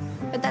much.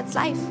 But that's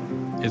life.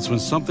 It's when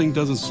something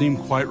doesn't seem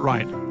quite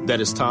right that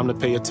it's time to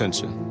pay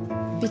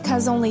attention.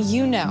 Because only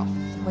you know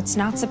what's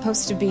not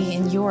supposed to be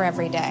in your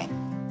everyday.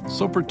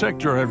 So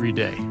protect your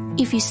everyday.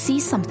 If you see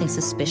something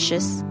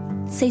suspicious,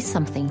 say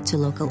something to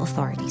local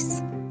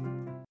authorities.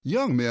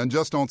 Young men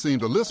just don't seem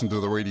to listen to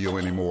the radio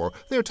anymore.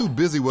 They're too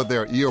busy with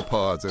their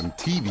earpods and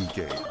TV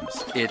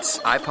games. It's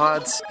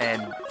iPods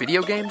and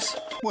video games?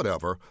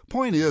 Whatever.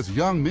 Point is,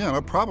 young men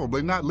are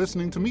probably not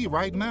listening to me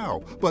right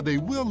now, but they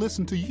will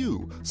listen to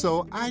you.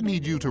 So I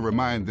need you to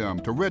remind them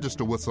to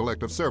register with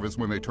Selective Service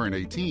when they turn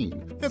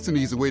 18. It's an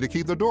easy way to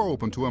keep the door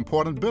open to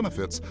important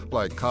benefits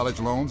like college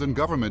loans and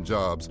government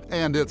jobs.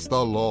 And it's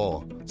the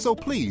law. So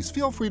please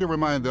feel free to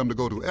remind them to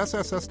go to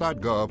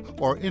sss.gov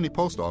or any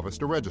post office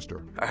to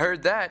register. I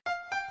heard that.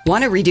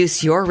 Want to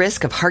reduce your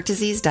risk of heart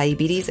disease,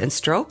 diabetes, and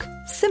stroke?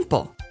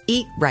 Simple.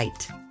 Eat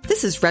right.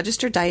 This is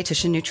registered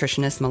dietitian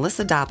nutritionist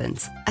Melissa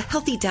Dobbins. A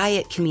healthy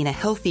diet can mean a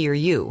healthier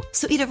you,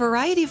 so eat a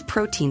variety of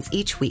proteins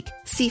each week.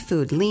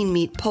 Seafood, lean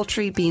meat,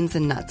 poultry, beans,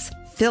 and nuts.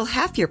 Fill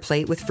half your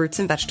plate with fruits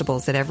and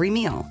vegetables at every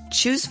meal.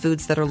 Choose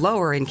foods that are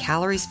lower in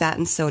calories, fat,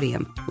 and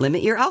sodium.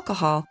 Limit your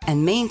alcohol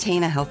and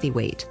maintain a healthy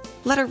weight.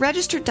 Let a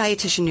registered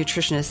dietitian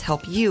nutritionist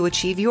help you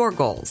achieve your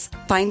goals.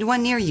 Find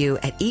one near you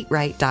at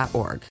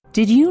eatright.org.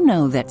 Did you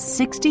know that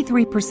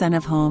 63%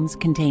 of homes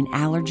contain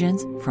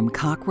allergens from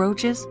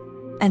cockroaches?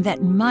 And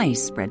that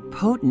mice spread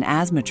potent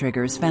asthma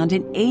triggers found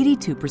in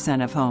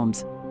 82% of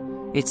homes?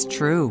 It's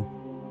true.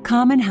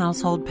 Common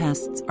household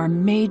pests are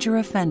major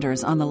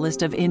offenders on the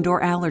list of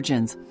indoor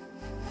allergens.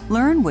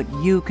 Learn what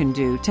you can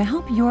do to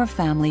help your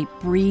family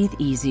breathe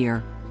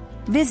easier.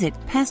 Visit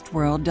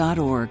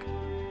pestworld.org.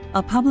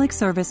 A public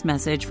service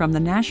message from the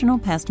National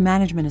Pest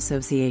Management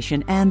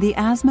Association and the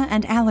Asthma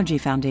and Allergy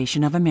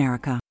Foundation of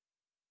America.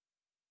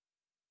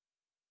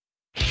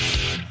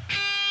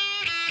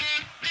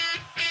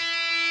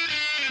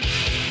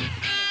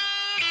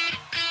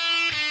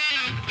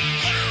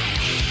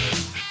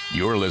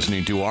 You're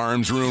listening to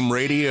Arms Room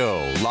Radio,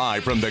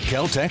 live from the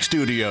Keltec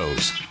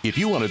studios. If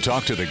you want to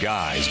talk to the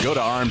guys, go to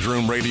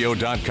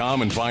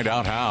armsroomradio.com and find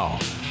out how.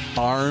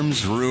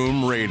 Arms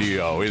Room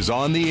Radio is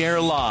on the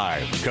air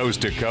live,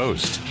 coast to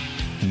coast.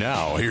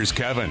 Now, here's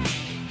Kevin.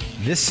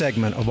 This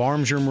segment of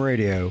Arms Room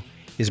Radio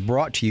is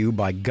brought to you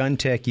by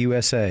GunTech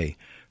USA.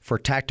 For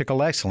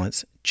tactical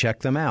excellence, check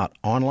them out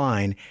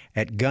online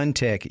at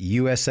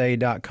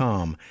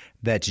GunTechUSA.com.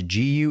 That's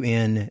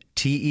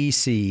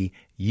GUNTEC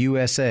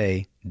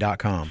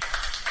USA.com.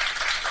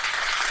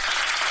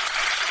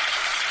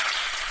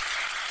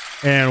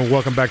 And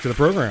welcome back to the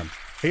program.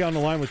 Hey, on the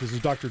line with us is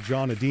Dr.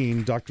 John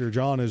Adine. Dr.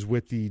 John is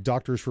with the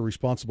Doctors for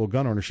Responsible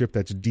Gun Ownership.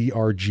 That's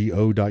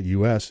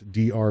drgo.us,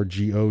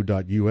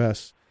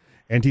 drgo.us.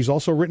 And he's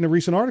also written a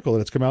recent article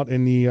that's come out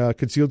in the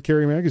Concealed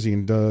Carry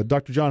magazine.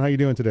 Dr. John, how are you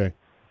doing today?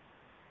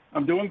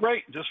 I'm doing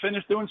great. Just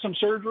finished doing some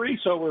surgery,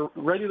 so we're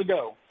ready to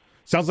go.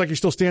 Sounds like you're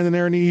still standing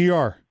there in the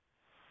ER.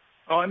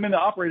 Oh, I'm in the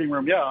operating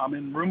room. Yeah, I'm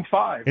in room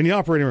 5. In the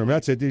operating room.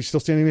 That's it. You're still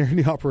standing there in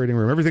the operating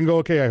room. Everything go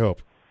okay, I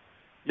hope?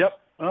 Yep.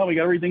 Well, we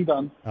got everything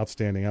done.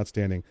 Outstanding.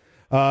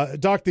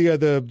 Doc,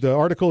 the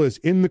article is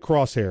In the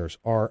Crosshairs.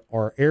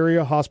 Are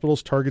area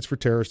hospitals targets for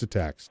terrorist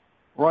attacks?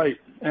 Right.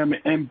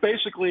 And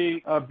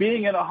basically,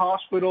 being in a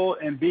hospital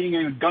and being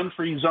in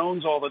gun-free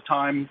zones all the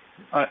time,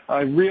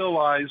 I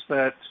realized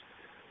that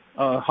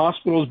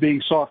hospitals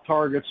being soft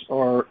targets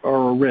are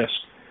a risk.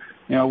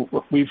 You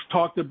know, we've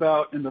talked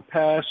about in the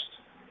past,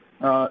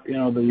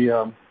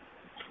 the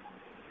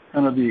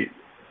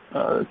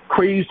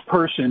crazed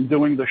person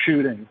doing the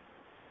shooting,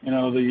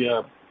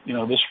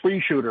 the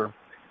spree shooter.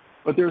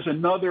 But there's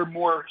another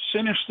more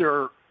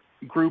sinister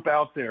group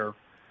out there,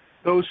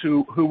 those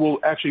who will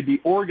actually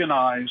be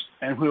organized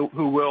and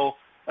who will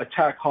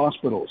attack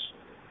hospitals.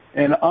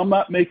 And I'm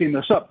not making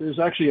this up. There's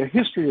actually a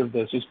history of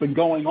this. It's been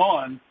going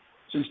on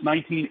since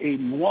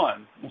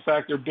 1981. In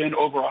fact, there have been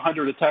over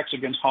 100 attacks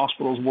against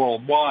hospitals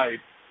worldwide,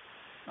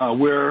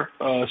 where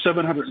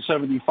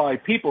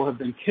 775 people have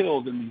been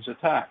killed in these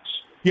attacks.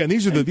 Yeah, and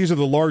these are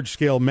the large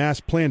scale mass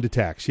planned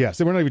attacks.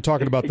 Yes, we're not even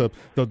talking about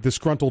the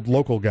disgruntled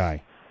local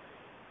guy.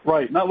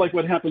 Right, not like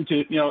what happened to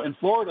in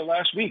Florida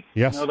last week.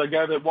 Yes, the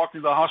guy that walked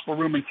into the hospital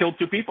room and killed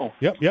 2 people.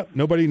 Yep.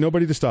 Nobody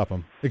to stop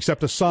him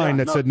except a sign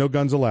that said "No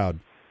guns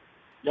allowed."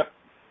 Yep.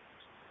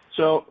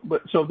 So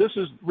this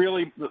is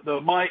really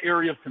my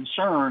area of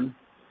concern,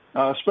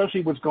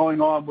 especially what's going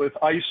on with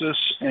ISIS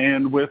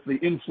and with the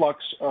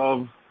influx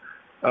of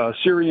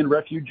Syrian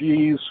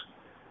refugees,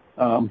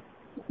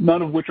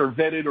 none of which are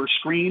vetted or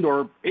screened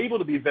or able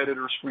to be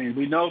vetted or screened.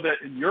 We know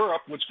that in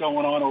Europe, what's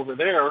going on over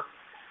there.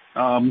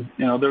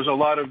 There's a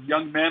lot of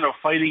young men of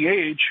fighting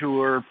age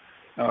who are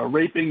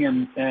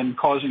raping and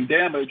causing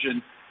damage,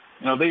 and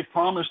they've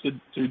promised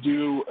to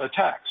do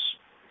attacks.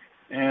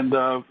 And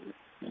the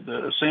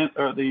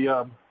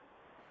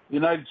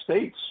United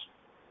States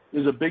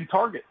is a big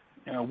target.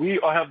 We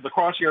have the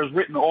crosshairs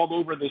written all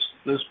over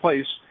this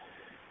place,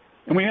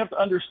 and we have to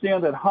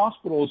understand that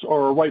hospitals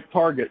are a ripe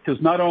target because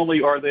not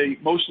only are they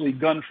mostly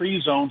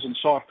gun-free zones and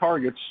soft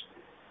targets,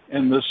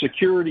 and the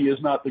security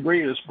is not the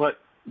greatest, but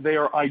they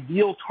are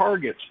ideal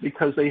targets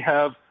because they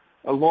have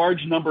a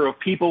large number of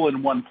people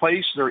in one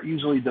place. They're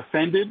easily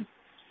defended.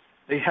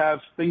 They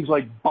have things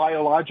like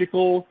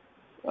potential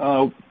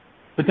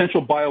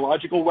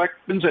biological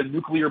weapons and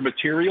nuclear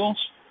materials.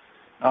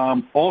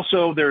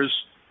 Also, there's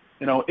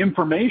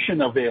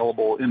information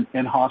available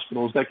in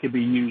hospitals that could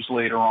be used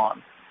later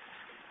on.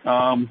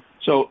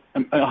 So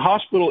a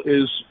hospital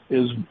is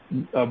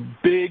a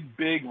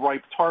big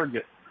ripe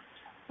target.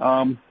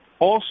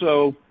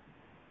 Also,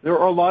 there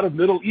are a lot of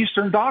Middle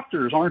Eastern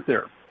doctors, aren't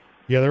there?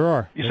 Yeah, there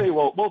are. You say,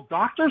 well,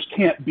 doctors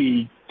can't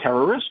be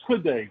terrorists,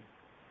 could they?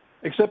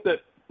 Except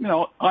that,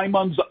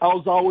 Ayman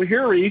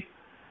al-Zawahiri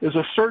is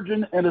a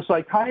surgeon and a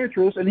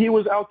psychiatrist, and he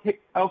was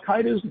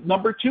Al-Qaeda's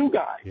number 2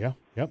 guy. Yeah,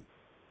 yep.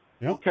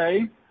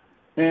 Okay,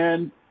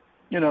 and,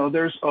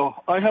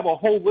 I have a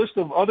whole list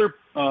of other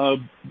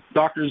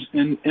doctors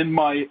in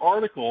my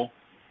article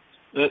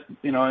that,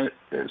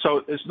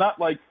 so it's not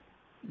like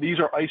these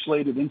are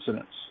isolated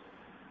incidents.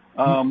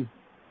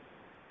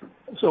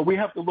 So we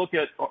have to look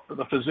at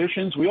the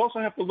physicians. We also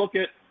have to look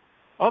at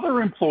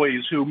other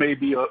employees who may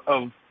be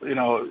who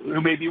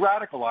may be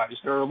radicalized.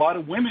 There are a lot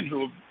of women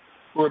who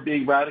are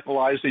being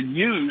radicalized and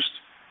used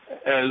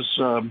as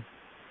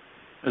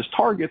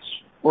targets,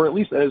 or at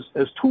least as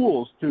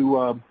tools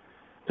to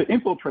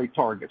infiltrate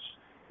targets,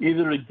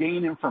 either to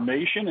gain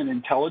information and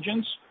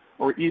intelligence,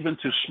 or even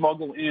to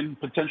smuggle in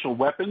potential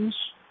weapons,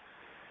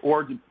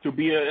 or to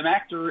be an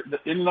actor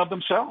in and of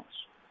themselves.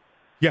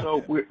 Yeah.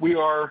 So we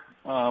are.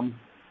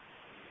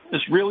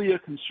 It's really a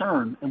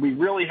concern, and we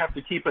really have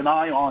to keep an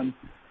eye on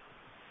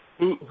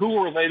who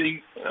are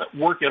letting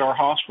work at our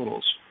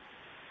hospitals.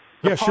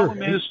 The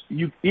problem is,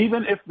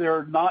 even if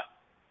they're not,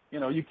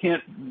 you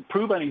can't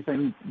prove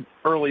anything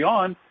early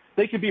on,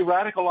 they could be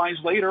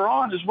radicalized later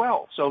on as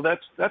well. So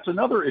that's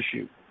another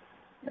issue.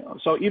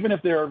 So even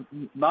if they're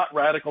not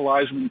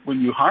radicalized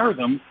when you hire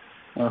them,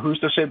 who's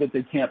to say that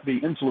they can't be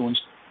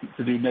influenced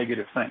to do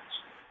negative things?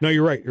 No,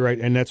 you're right. You're right,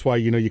 and that's why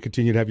you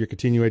continue to have your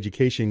continuing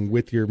education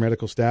with your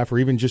medical staff, or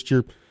even just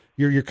your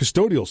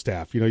custodial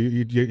staff.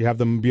 You have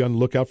them be on the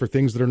lookout for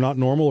things that are not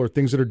normal or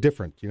things that are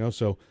different.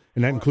 So,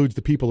 and that includes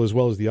the people as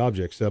well as the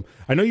objects.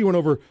 I know you went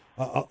over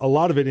a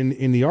lot of it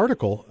in the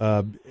article,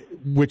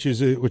 which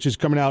is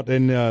coming out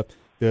in the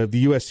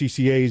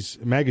USCCA's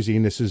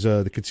magazine. This is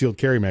the Concealed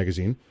Carry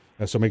magazine.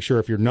 So make sure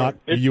if you're not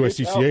a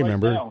USCCA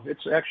member. Now.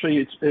 It's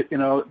actually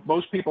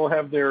most people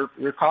have their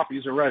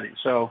copies already.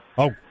 So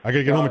I got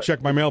to get home and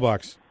check my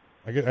mailbox.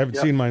 I haven't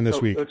seen mine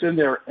this week. It's in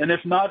there, and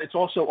if not, it's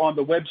also on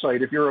the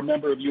website. If you're a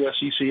member of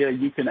USCCA,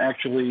 you can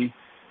actually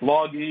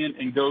log in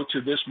and go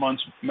to this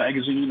month's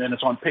magazine, and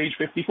it's on page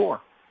 54.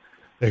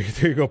 There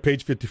you go,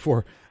 page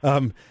 54.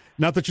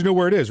 Not that you know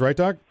where it is, right,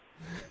 Doc?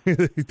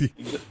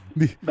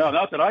 No,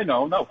 not that I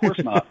know. No, of course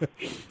not.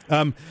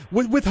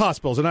 With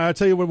hospitals, and I'll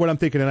tell you what I'm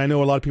thinking, and I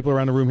know a lot of people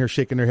around the room here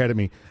shaking their head at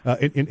me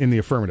in the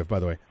affirmative. By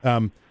the way,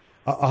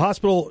 a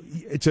hospital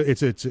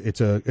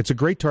it's a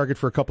great target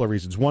for a couple of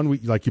reasons. One,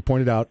 like you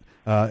pointed out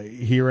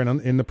here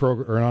in the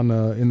program or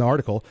in the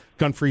article,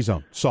 gun-free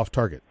zone, soft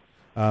target.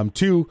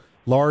 Two,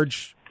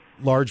 large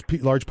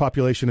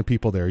population of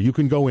people there. You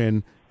can go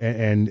in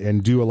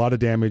and do a lot of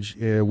damage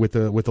with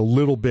a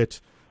little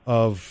bit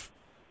of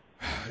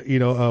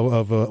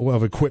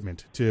of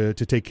equipment to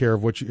take care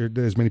of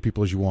as many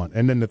people as you want.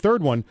 And then the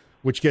third one,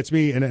 which gets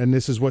me, and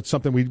this is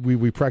something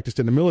we practiced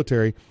in the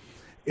military,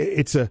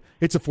 it's a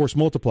force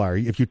multiplier.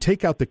 If you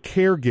take out the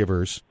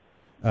caregivers,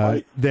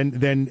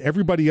 then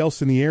everybody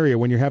else in the area,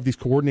 when you have these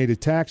coordinated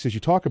attacks, as you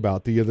talk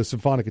about, the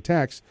symphonic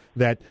attacks,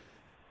 that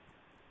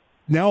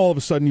now all of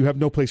a sudden you have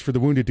no place for the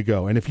wounded to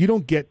go. And if you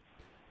don't get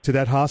to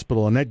that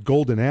hospital in that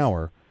golden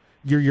hour,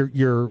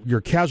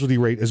 your casualty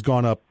rate has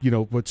gone up,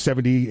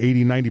 70,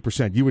 80,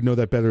 90%. You would know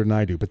that better than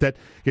I do. But that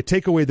you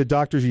take away the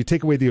doctors, you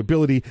take away the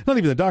ability, not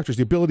even the doctors,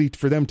 the ability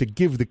for them to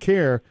give the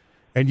care,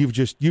 and you've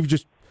just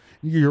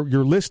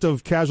your list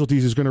of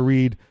casualties is going to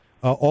read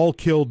all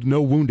killed,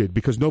 no wounded,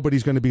 because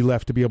nobody's going to be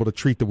left to be able to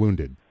treat the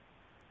wounded.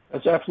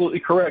 That's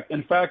absolutely correct.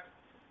 In fact,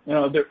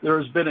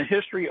 there's been a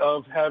history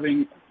of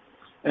having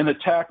an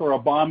attack or a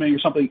bombing or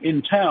something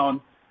in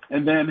town,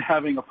 and then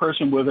having a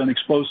person with an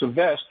explosive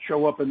vest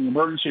show up in the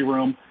emergency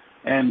room,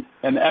 and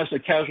as the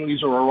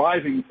casualties are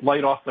arriving,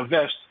 light off the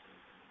vest.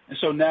 And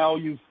so now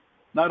you've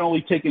not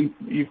only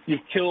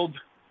you've killed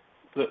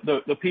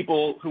the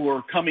people who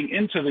are coming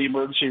into the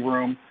emergency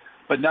room,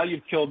 but now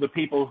you've killed the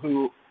people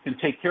who can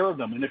take care of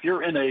them. And if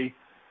you're in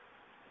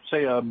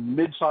a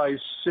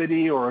mid-sized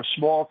city or a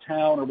small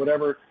town or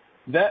whatever,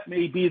 that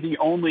may be the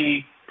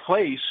only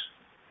place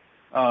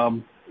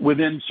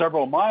within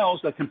several miles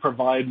that can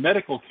provide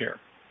medical care.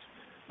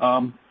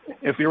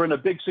 If you're in a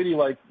big city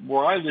like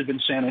where I live in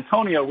San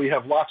Antonio, we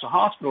have lots of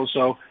hospitals,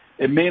 so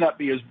it may not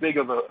be as big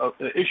of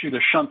an issue to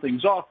shunt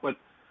things off, but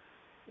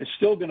it's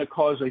still going to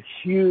cause a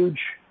huge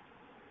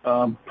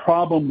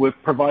problem with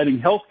providing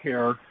health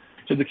care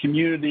to the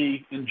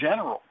community in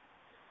general.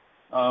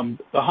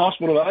 The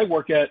hospital that I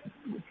work at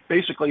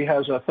basically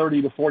has a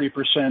 30 to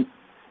 40%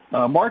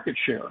 market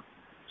share.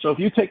 So if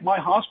you take my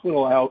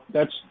hospital out,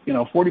 that's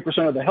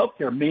 40% of the health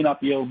care may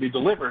not be able to be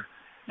delivered.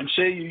 And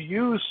say you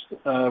use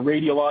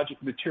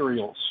radiologic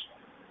materials.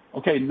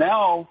 Okay,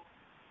 now,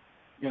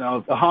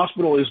 the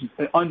hospital is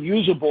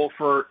unusable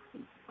for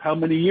how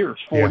many years?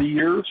 40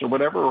 years or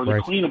whatever, or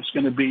the cleanup's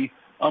going to be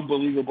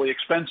unbelievably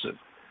expensive.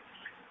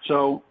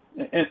 So,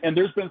 and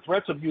there's been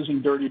threats of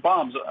using dirty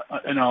bombs.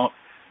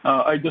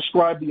 I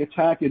described the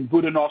attack in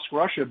Budenovsk,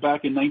 Russia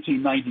back in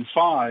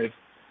 1995,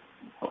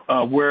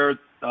 where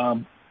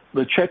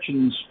the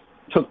Chechens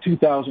took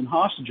 2,000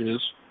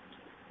 hostages,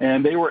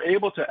 and they were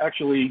able to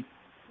actually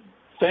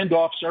fend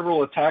off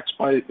several attacks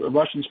by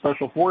Russian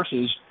special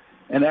forces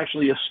and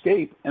actually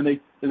escape. And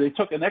they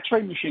took an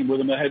X-ray machine with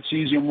them that had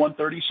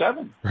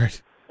cesium-137.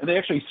 Right. And they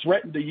actually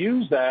threatened to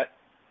use that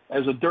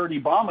as a dirty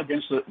bomb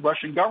against the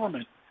Russian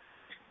government.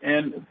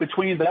 And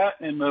between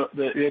that and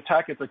the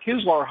attack at the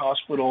Kislar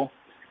hospital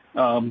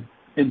in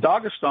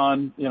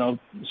Dagestan,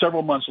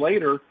 several months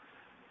later,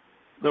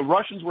 the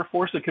Russians were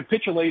forced to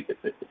capitulate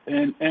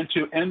and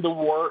to end the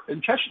war in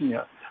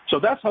Chechnya. So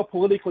that's how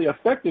politically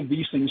effective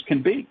these things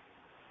can be.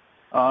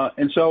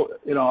 And so,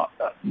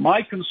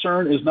 my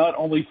concern is not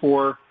only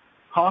for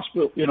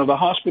the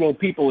hospital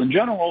people in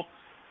general,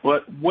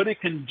 but what it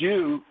can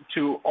do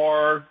to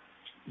our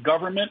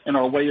government and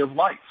our way of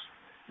life.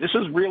 This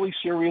is really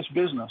serious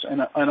business,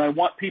 and I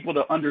want people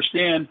to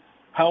understand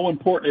how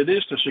important it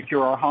is to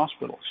secure our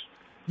hospitals.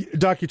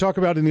 Doc, you talk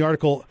about in the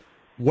article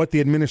what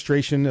the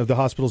administration of the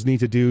hospitals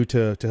need to do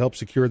to help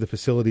secure the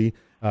facility.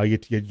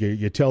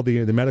 You tell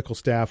the medical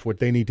staff what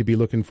they need to be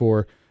looking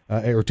for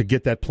or to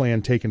get that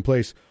plan taken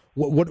place.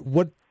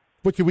 What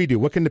can we do?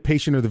 What can the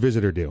patient or the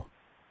visitor do?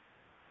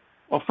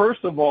 Well,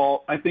 first of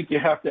all, I think you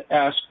have to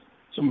ask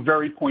some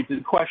very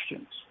pointed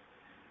questions.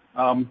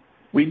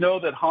 We know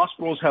that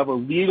hospitals have a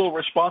legal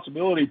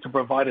responsibility to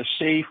provide a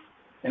safe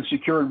and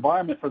secure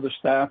environment for the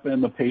staff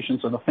and the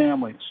patients and the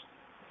families.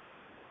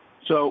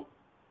 So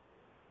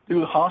do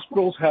the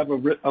hospitals have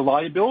a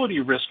liability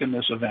risk in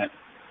this event?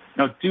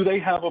 Now, do they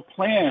have a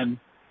plan?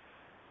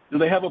 Do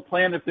they have a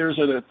plan if there's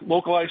a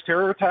localized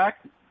terror attack?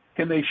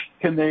 Can they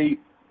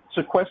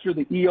sequester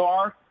the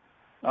ER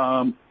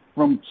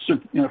from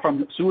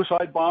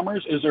suicide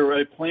bombers? Is there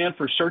a plan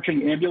for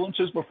searching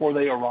ambulances before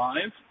they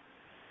arrive?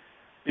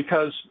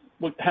 Because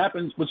what's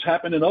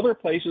happened in other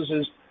places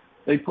is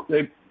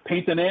they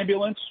paint an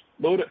ambulance,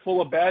 load it full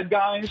of bad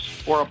guys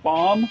or a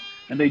bomb,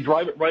 and they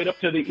drive it right up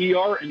to the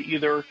ER and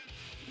either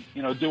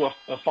do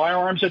a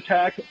firearms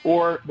attack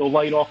or they'll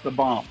light off the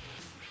bomb.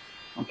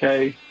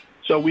 Okay,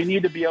 so we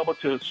need to be able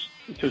to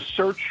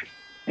search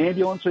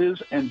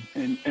ambulances and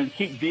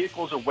keep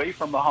vehicles away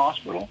from the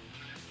hospital.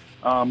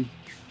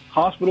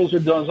 Hospitals are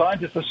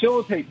designed to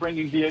facilitate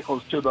bringing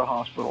vehicles to the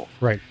hospital.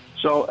 Right.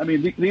 So,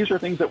 these are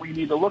things that we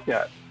need to look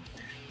at.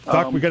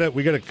 Doc, we got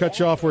to cut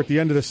you off. We're at the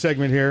end of the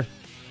segment here.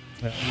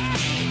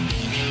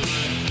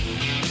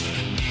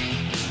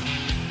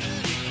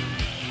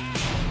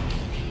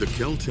 The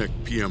Kel-Tec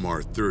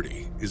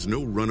PMR-30 is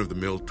no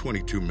run-of-the-mill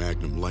 .22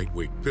 Magnum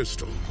lightweight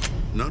pistol,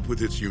 not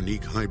with its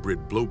unique hybrid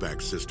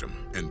blowback system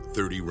and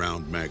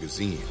 30-round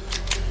magazine.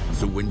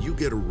 So when you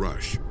get a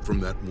rush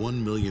from that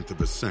 1/1,000,000th of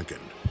a second,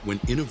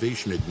 when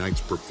innovation ignites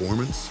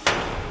performance,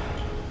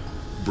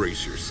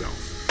 brace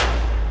yourself.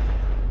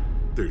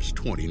 There's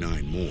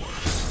 29 more.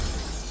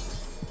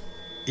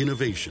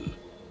 Innovation,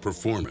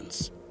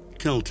 performance,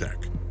 Kel-Tec.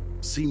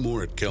 See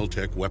more at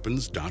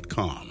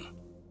keltecweapons.com.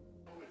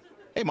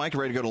 Hey, Mike,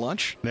 ready to go to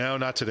lunch? No,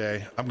 not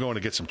today. I'm going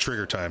to get some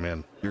trigger time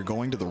in. You're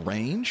going to the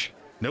range?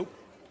 Nope.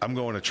 I'm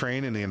going to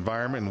train in the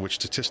environment in which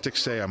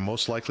statistics say I'm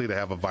most likely to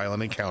have a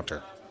violent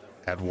encounter.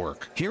 At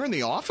work. Here in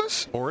the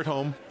office? Or at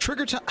home.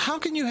 Trigger time? How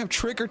can you have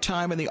trigger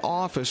time in the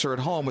office or at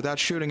home without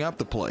shooting up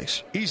the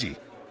place? Easy.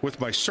 With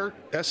my SIRT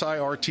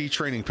SIRT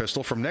training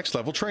pistol from Next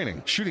Level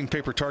Training. Shooting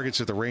paper targets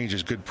at the range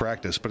is good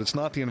practice, but it's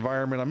not the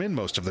environment I'm in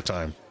most of the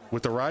time.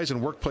 With the rise in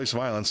workplace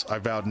violence, I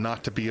vowed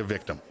not to be a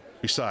victim.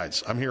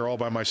 Besides, I'm here all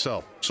by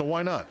myself, so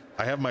why not?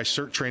 I have my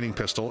SIRT training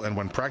pistol, and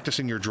when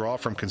practicing your draw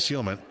from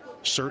concealment,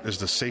 SIRT is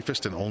the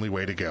safest and only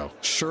way to go.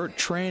 SIRT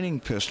training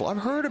pistol. I've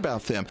heard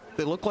about them.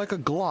 They look like a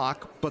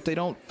Glock, but they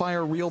don't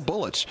fire real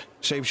bullets.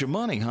 Saves you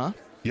money, huh?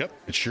 Yep,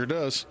 it sure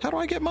does. How do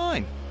I get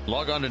mine?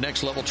 Log on to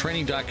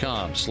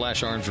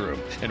nextleveltraining.com/armsroom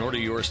and order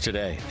yours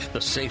today.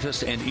 The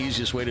safest and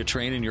easiest way to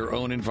train in your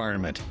own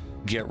environment.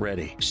 Get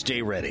ready.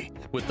 Stay ready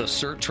with the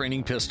SIRT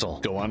training pistol.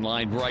 Go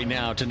online right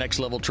now to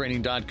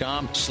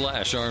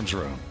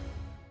nextleveltraining.com/armsroom.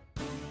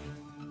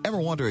 Ever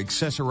want to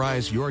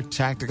accessorize your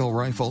tactical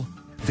rifle?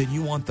 Then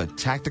you want the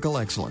tactical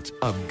excellence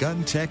of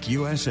GunTech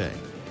USA.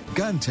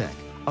 GunTech,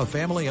 a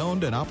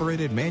family-owned and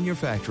operated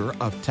manufacturer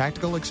of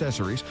tactical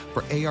accessories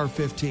for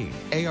AR-15,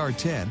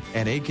 AR-10,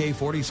 and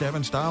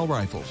AK-47 style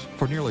rifles.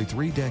 For nearly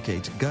 3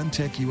 decades,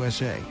 GunTech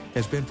USA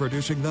has been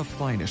producing the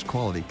finest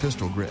quality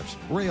pistol grips,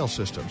 rail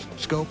systems,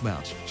 scope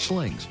mounts,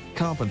 slings,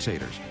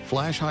 compensators,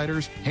 flash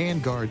hiders,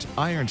 hand guards,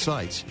 iron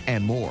sights,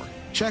 and more.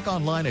 Check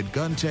online at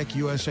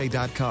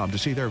GunTechUSA.com to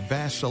see their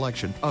vast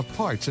selection of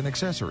parts and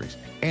accessories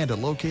and to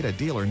locate a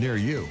dealer near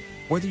you.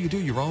 Whether you do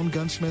your own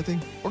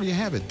gunsmithing or you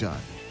have it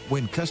done,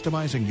 when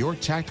customizing your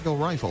tactical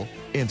rifle,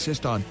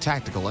 insist on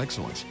tactical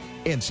excellence.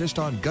 Insist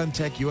on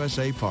GunTech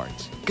USA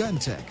parts.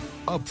 GunTech,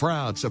 a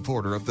proud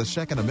supporter of the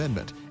Second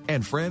Amendment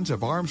and friends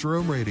of Arms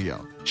Room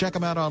Radio. Check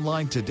them out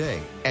online today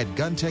at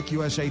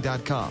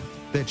GunTechUSA.com.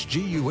 That's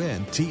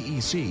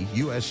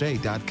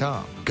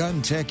GUNTECUSA.com.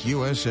 GunTech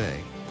USA.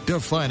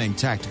 Defining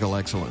tactical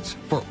excellence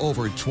for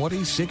over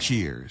 26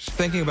 years.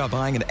 Thinking about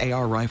buying an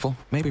AR rifle?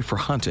 Maybe for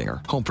hunting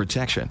or home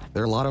protection.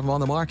 There are a lot of them on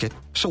the market.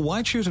 So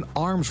why choose an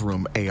Arms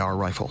Room AR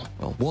rifle?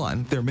 Well,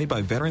 1, they're made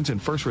by veterans and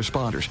first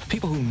responders,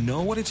 people who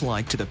know what it's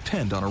like to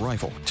depend on a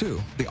rifle.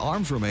 2, the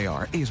Arms Room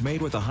AR is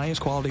made with the highest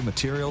quality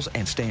materials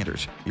and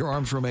standards. Your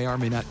Arms Room AR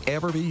may not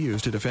ever be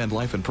used to defend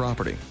life and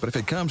property, but if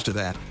it comes to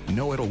that,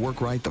 know it'll work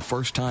right the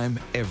first time,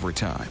 every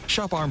time.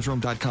 Shop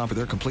armsroom.com for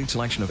their complete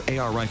selection of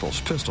AR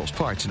rifles, pistols,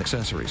 parts, and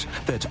accessories.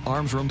 That's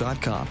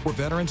armsroom.com, where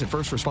veterans and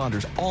first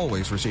responders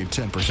always receive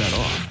 10%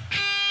 off.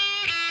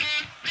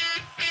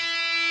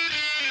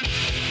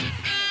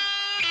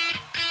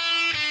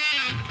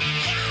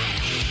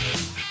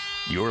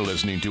 You're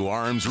listening to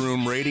Arms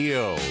Room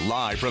Radio,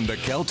 live from the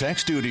Kel-Tec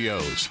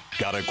studios.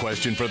 Got a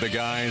question for the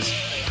guys?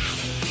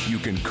 You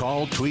can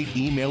call, tweet,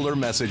 email, or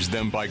message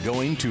them by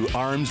going to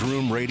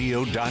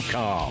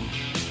armsroomradio.com.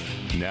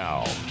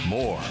 Now,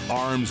 more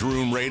Arms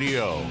Room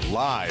Radio,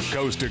 live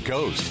coast to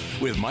coast,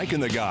 with Mike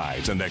and the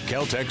guys in the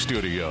Kel-Tec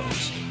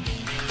studios.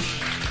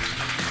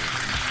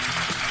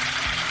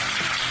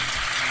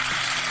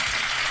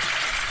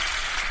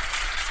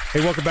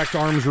 Hey, welcome back to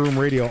Arms Room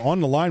Radio. On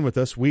the line with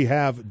us, we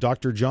have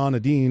Dr. John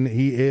Adine.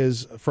 He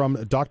is from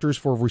Doctors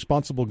for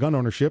Responsible Gun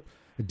Ownership,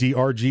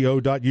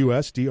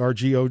 drgo.us,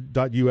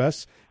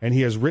 and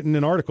he has written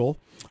an article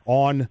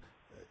on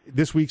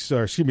this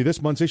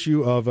month's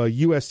issue of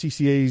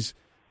USCCA's,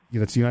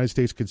 it's the United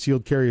States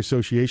Concealed Carry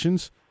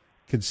Association's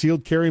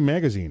Concealed Carry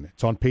Magazine.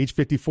 It's on page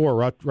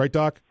 54, right,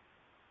 Doc?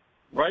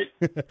 Right.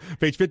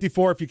 Page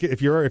 54.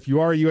 If you are a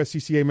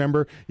USCCA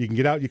member, you can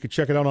get out. You can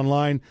check it out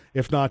online.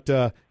 If not,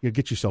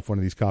 get yourself one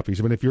of these copies.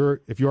 I mean, if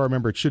you are a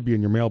member, it should be in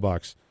your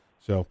mailbox.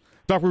 So,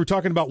 Doc, we were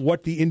talking about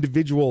what the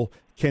individual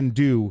can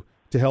do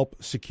to help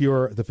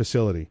secure the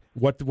facility.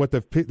 What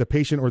the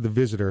patient or the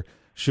visitor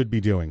should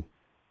be doing.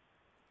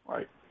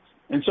 Right.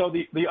 And so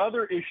the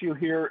other issue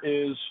here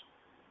is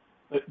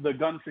the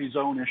gun-free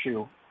zone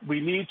issue. We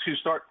need to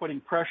start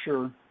putting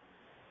pressure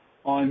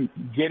on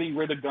getting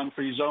rid of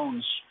gun-free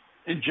zones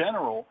in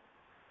general,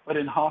 but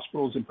in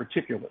hospitals in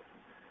particular.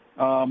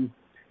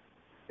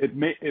 It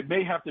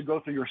may have to go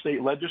through your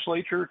state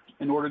legislature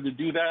in order to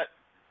do that,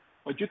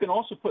 but you can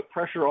also put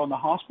pressure on the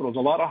hospitals. A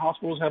lot of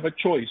hospitals have a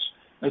choice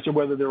as to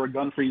whether they're a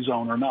gun-free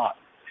zone or not.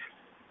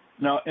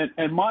 Now,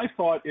 and my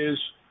thought is,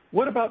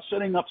 what about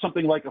setting up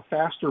something like a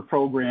FASTER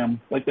program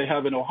like they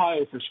have in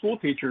Ohio for school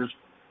teachers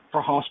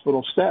for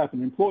hospital staff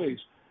and employees?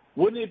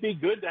 Wouldn't it be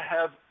good to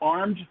have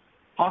armed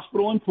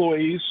hospital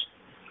employees,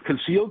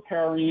 concealed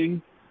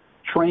carrying,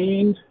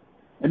 trained,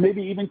 and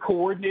maybe even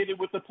coordinated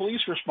with the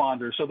police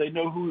responders so they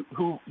know who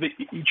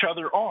each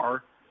other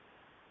are,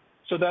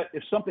 so that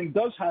if something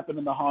does happen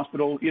in the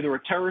hospital, either a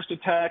terrorist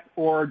attack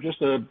or just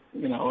a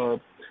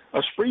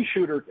spree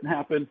shooter can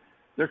happen,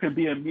 there can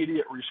be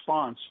immediate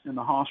response in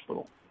the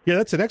hospital. Yeah,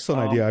 that's an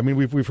excellent idea. I mean,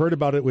 we've heard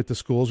about it with the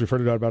schools. We've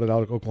heard about it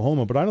out of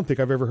Oklahoma, but I don't think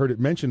I've ever heard it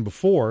mentioned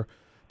before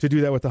to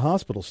do that with the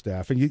hospital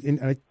staff. And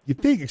you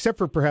think, except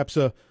for perhaps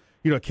a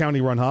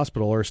county-run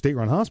hospital or a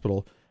state-run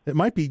hospital, it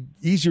might be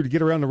easier to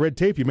get around the red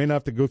tape. You may not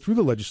have to go through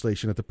the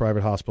legislation at the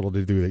private hospital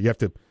to do that. You have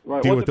to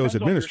deal with those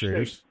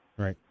administrators.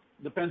 Right.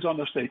 Depends on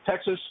the state.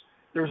 Texas,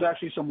 there's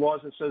actually some laws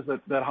that says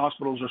that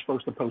hospitals are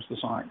supposed to post the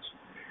signs.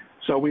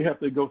 So we have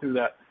to go through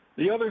that.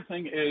 The other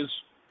thing is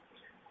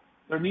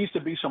there needs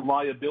to be some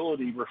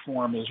liability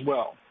reform as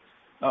well.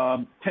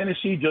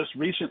 Tennessee just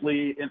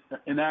recently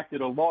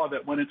enacted a law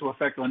that went into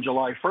effect on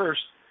July 1st,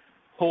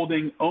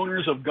 holding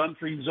owners of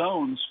gun-free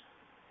zones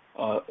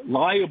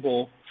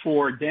liable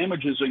for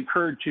damages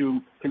incurred to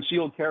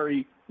concealed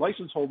carry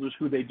license holders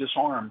who they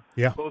disarm,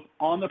 both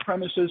on the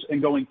premises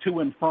and going to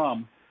and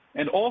from,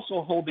 and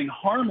also holding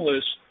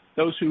harmless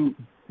those who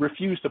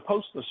refuse to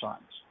post the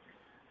signs.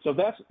 So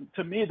that's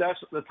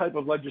the type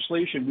of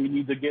legislation we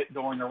need to get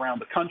going around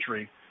the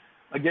country.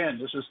 Again,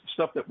 this is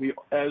stuff that we,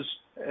 as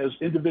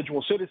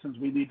individual citizens,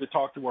 we need to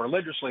talk to our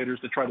legislators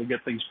to try to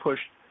get things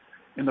pushed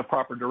in the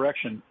proper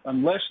direction.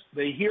 Unless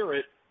they hear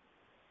it,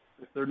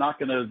 they're not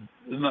going to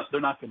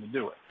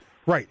do it.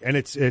 Right, and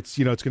it's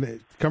going to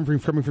come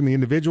from the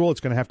individual. It's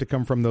going to have to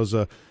come from those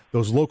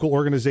local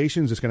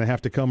organizations. It's going to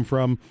have to come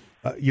from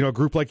a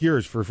group like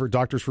yours for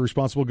Doctors for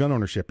Responsible Gun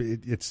Ownership.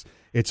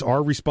 It's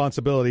our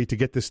responsibility to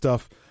get this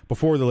stuff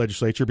before the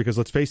legislature, because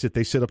let's face it,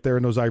 they sit up there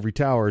in those ivory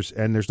towers,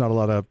 and there's not a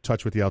lot of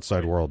touch with the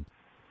outside world.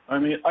 I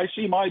mean, I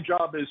see my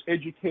job as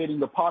educating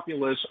the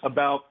populace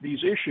about these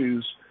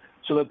issues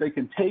so that they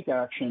can take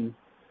action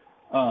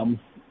and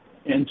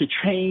to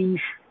change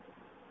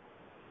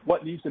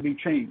what needs to be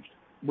changed.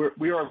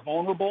 We are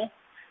vulnerable.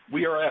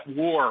 We are at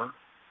war,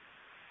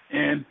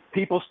 and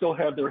people still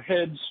have their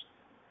heads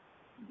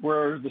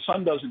where the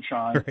sun doesn't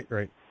shine.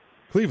 Right.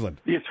 Cleveland.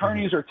 The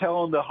attorneys are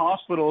telling the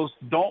hospitals,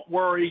 "Don't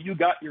worry, you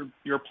got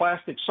your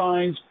plastic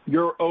signs.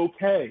 You're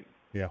okay.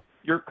 Yeah,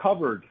 you're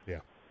covered." Yeah.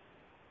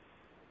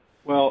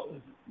 Well,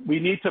 we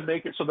need to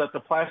make it so that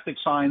the plastic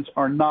signs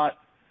are not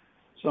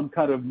some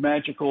kind of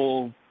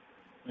magical,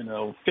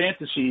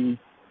 fantasy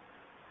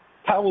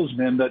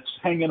talisman that's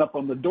hanging up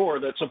on the door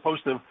that's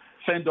supposed to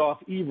fend off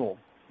evil.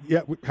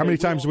 Yeah, how many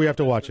times do we have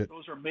to watch it?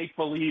 Those are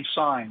make-believe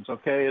signs,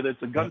 okay? That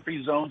the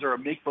gun-free zones are a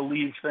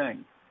make-believe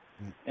thing.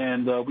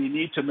 And we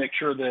need to make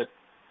sure that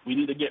we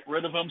need to get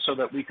rid of them so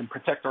that we can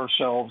protect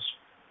ourselves,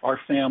 our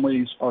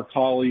families, our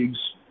colleagues.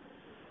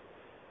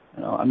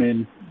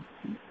 And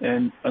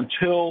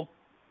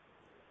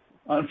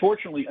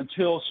unfortunately,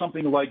 until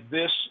something like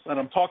this that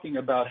I'm talking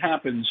about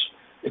happens,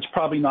 it's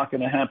probably not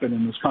going to happen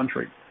in this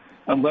country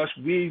unless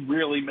we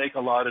really make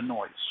a lot of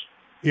noise.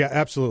 Yeah,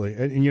 absolutely.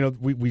 And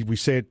we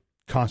say it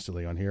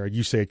constantly on here.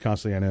 You say it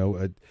constantly. I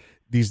know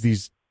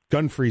these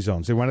gun-free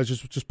zones. They want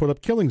to just put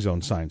up killing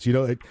zone signs.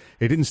 It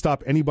didn't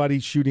stop anybody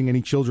shooting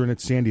any children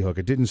at Sandy Hook.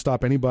 It didn't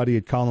stop anybody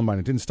at Columbine.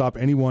 It didn't stop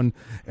anyone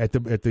at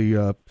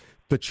the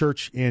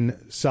church in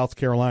South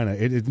Carolina.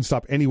 It didn't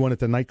stop anyone at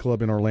the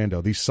nightclub in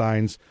Orlando. These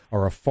signs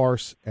are a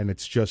farce, and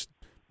it's just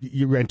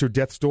you enter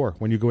death's door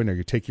when you go in there.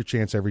 You take your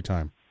chance every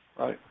time.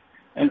 Right.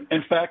 And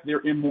in fact,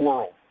 they're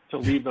immoral to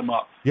leave them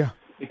up. Yeah.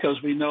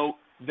 Because we know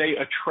they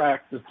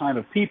attract the kind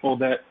of people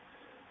that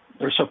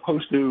they're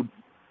supposed to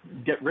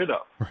get rid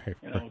of. Right.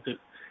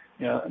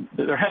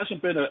 There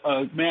hasn't been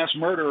a mass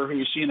murderer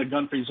who's seen a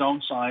gun-free zone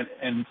sign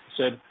and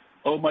said,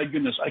 "Oh my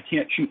goodness, I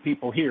can't shoot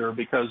people here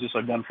because it's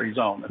a gun-free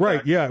zone." Right?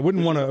 Fact, I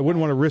wouldn't want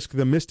to risk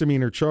the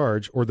misdemeanor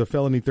charge or the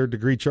felony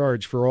third-degree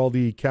charge for all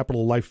the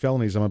capital life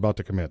felonies I'm about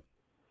to commit.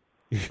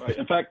 Right.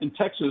 In fact, in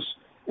Texas,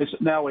 it's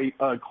now a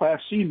Class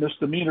C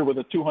misdemeanor with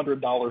a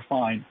 $200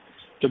 fine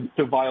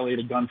to violate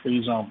a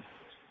gun-free zone.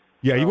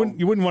 Yeah, you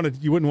wouldn't want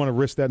to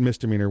risk that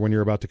misdemeanor when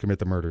you're about to commit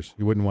the murders.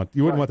 You wouldn't want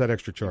that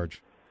extra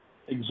charge.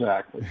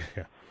 Exactly.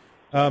 Yeah.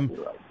 Right.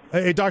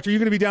 Hey, Doctor, are you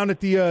going to be down at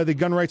the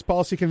Gun Rights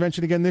Policy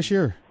Convention again this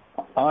year?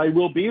 I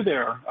will be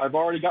there. I've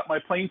already got my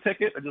plane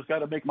ticket. I just got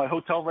to make my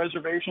hotel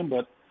reservation.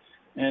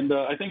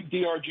 I think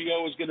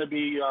DRGO is going to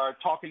be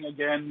talking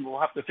again. We'll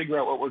have to figure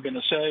out what we're going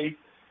to say,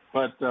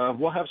 but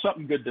we'll have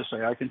something good to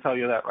say. I can tell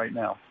you that right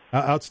now.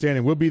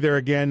 Outstanding. We'll be there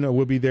again.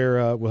 We'll be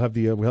there. We'll have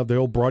the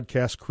old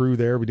broadcast crew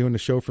there. We're doing the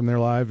show from there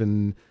live,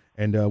 and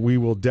we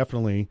will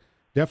definitely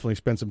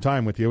spend some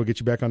time with you. We'll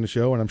get you back on the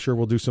show, and I'm sure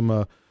we'll do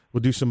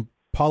some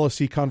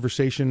policy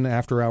conversation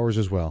after hours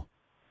as well.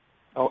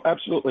 Oh,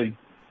 absolutely.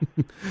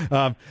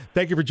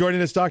 Thank you for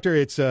joining us, Doctor.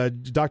 It's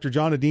Dr.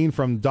 John Adine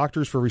from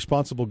Doctors for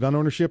Responsible Gun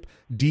Ownership,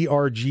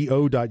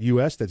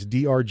 drgo.us. That's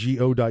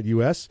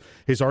drgo.us.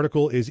 His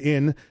article is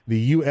in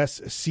the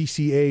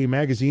USCCA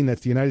magazine.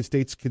 That's the United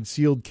States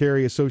Concealed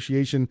Carry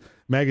Association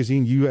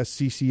magazine,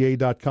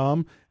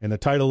 uscca.com. And the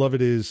title of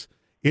it is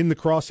In the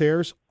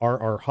Crosshairs, Are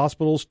Our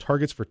Hospitals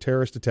Targets for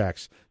Terrorist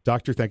Attacks?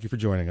 Doctor, thank you for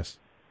joining us.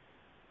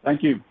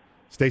 Thank you.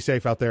 Stay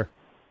safe out there.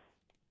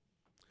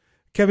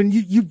 Kevin,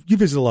 you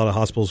visit a lot of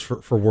hospitals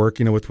for work,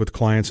 with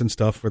clients and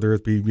stuff, whether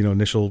it be,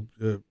 initial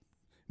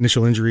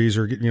injuries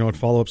or,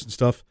 follow-ups and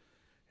stuff.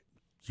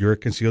 You're a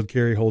concealed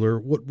carry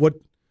holder.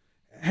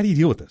 How do you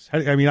deal with this?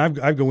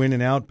 I go in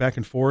and out, back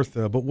and forth,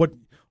 but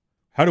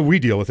how do we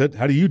deal with it?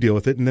 How do you deal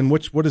with it? And then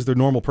what does the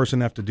normal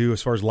person have to do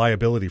as far as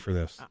liability for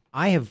this?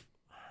 I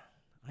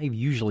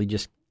usually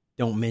just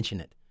don't mention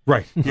it.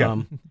 Right.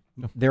 Yeah.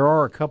 There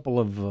are a couple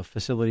of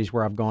facilities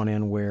where I've gone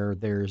in where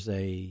there's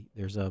a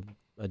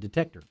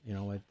detector.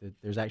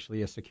 There's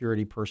actually a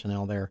security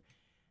personnel there,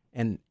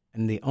 and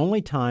the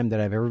only time that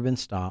I've ever been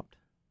stopped,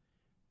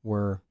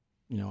 where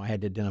I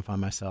had to identify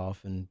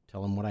myself and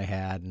tell them what I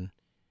had, and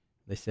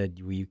they said,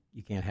 well, you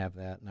can't have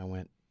that, and I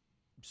went,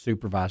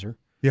 supervisor.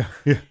 Yeah.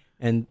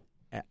 And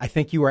I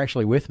think you were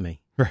actually with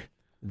me. Right.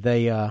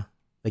 They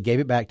gave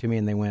it back to me,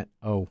 and they went,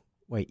 oh,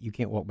 wait, you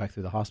can't walk back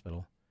through the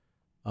hospital.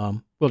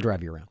 We'll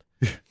drive you around.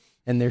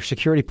 And their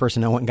security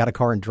personnel went and got a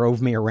car and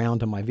drove me around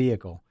to my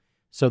vehicle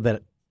so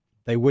that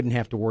they wouldn't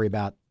have to worry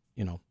about,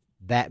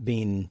 that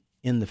being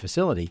in the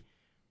facility.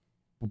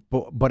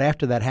 But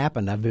after that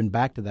happened, I've been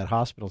back to that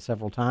hospital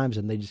several times,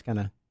 and they just kind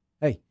of,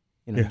 hey,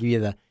 give you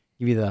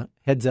the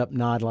heads up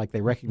nod like they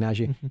recognize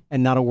you,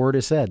 and not a word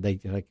is said. They're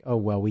like, oh,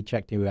 well, we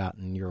checked you out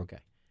and you're okay.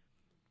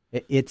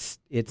 It's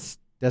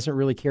doesn't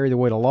really carry the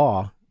weight of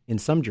law in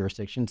some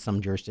jurisdictions.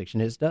 Some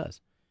jurisdictions it does.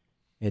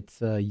 It's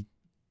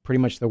pretty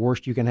much the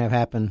worst you can have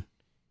happen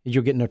is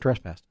you'll get no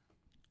trespass.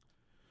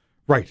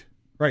 Right.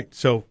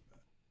 So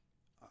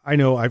I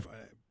know I've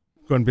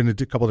been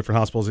to a couple different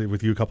hospitals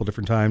with you a couple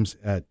different times.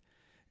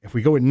 If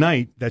we go at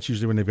night, that's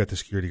usually when they've got the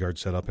security guard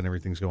set up and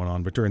everything's going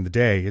on. But during the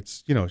day,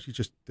 it's you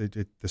just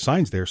the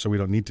sign's there, so we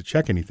don't need to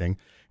check anything.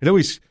 It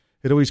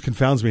always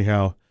confounds me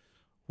how,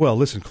 well,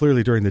 listen,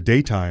 clearly during the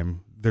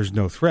daytime there's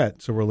no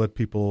threat, so we'll let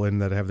people in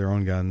that have their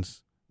own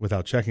guns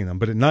without checking them.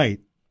 But at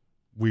night,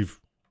 we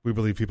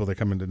believe people that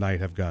come in at night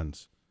have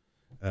guns.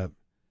 And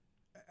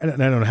I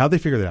don't know how they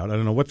figure that out. I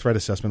don't know what threat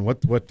assessment,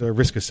 what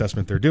risk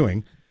assessment they're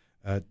doing,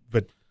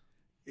 but.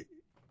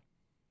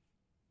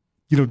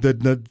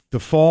 The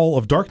fall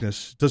of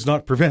darkness does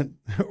not prevent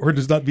or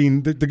does not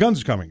mean the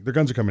guns are coming. The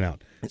guns are coming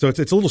out. So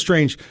it's a little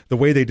strange the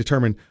way they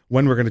determine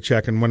when we're going to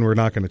check and when we're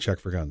not going to check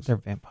for guns. They're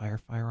vampire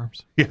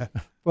firearms. Yeah.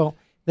 Well,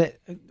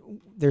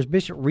 there's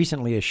been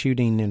recently a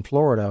shooting in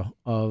Florida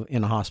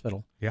in a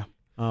hospital. Yeah.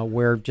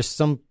 Where just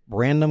some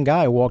random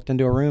guy walked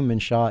into a room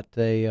and shot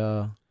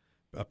a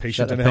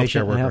patient and a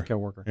healthcare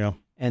worker. Yeah.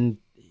 And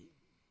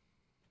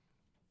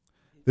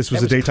this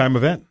was a daytime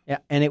event. Yeah,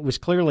 and it was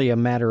clearly a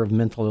matter of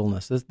mental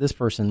illness. This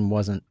person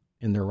wasn't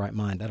in their right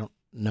mind. I don't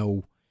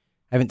know.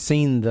 I haven't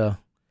seen the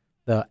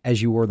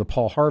As You Were the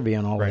Paul Harvey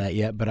and all of that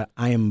yet, but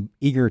I am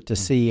eager to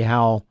see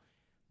how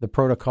the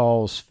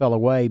protocols fell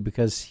away,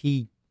 because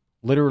he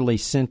literally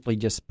simply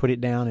just put it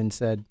down and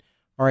said,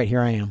 all right,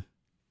 here I am.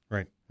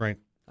 Right.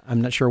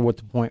 I'm not sure what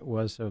the point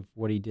was of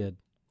what he did.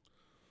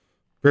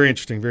 Very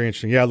interesting.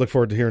 Yeah, I look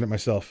forward to hearing it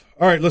myself.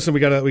 All right, listen, we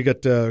got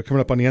coming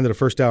up on the end of the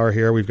first hour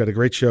here. We've got a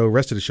great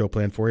rest of the show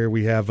planned for you.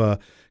 We have got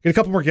a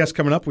couple more guests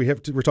coming up.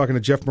 We're talking to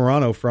Jeff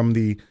Morano from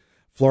the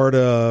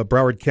Florida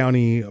Broward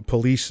County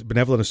Police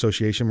Benevolent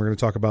Association. We're going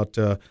to talk about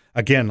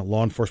again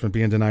law enforcement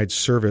being denied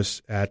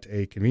service at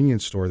a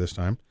convenience store this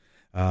time.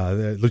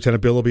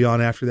 Lieutenant Bill will be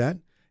on after that,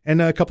 and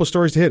a couple of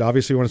stories to hit.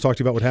 Obviously, we want to talk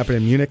to you about what happened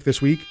in Munich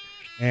this week,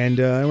 and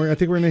I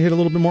think we're going to hit a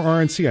little bit more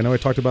RNC. I know I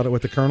talked about it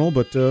with the Colonel,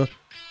 but.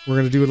 We're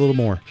going to do it a little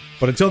more.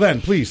 But until then,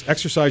 please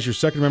exercise your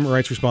Second Amendment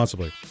rights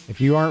responsibly. If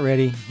you aren't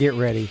ready, get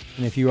ready.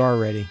 And if you are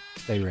ready,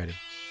 stay ready.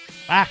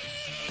 Ah!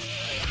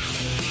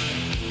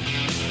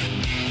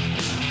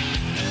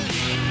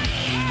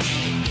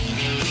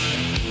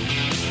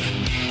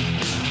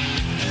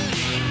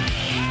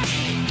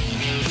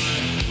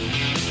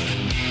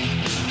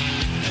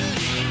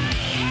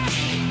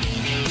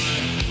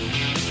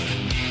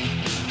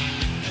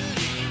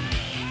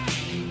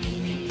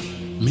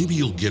 Maybe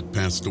you'll get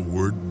past the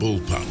word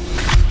bullpup.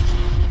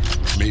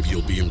 Maybe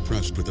you'll be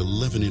impressed with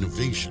 11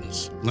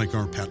 innovations, like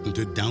our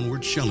patented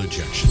downward shell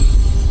ejection.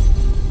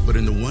 But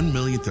in the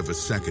 1/1,000,000th of a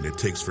second it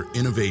takes for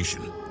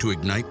innovation to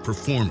ignite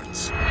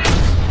performance,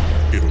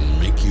 it'll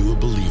make you a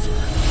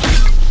believer.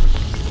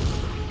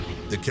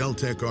 The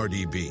Kel-Tec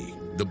RDB,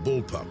 the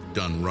bullpup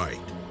done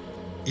right.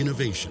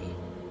 Innovation,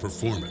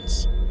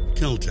 performance,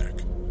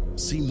 Kel-Tec.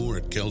 See more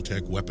at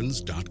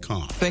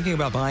keltecweapons.com. Thinking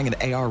about buying an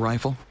AR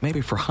rifle?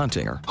 Maybe for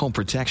hunting or home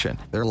protection.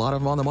 There are a lot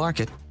of them on the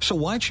market. So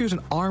why choose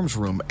an Arms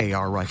Room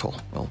AR rifle?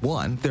 Well,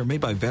 one, they're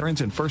made by veterans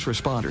and first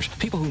responders,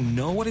 people who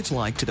know what it's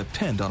like to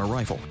depend on a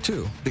rifle.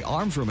 Two, the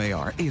Arms Room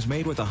AR is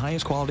made with the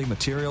highest quality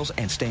materials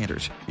and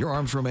standards. Your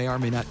Arms Room AR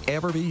may not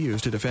ever be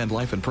used to defend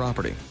life and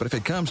property, but if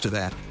it comes to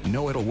that,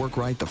 know it'll work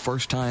right the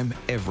first time,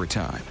 every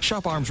time.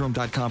 Shop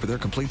armsroom.com for their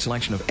complete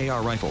selection of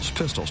AR rifles,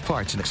 pistols,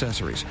 parts, and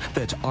accessories.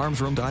 That's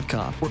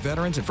armsroom.com, where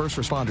veterans and first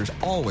responders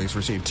always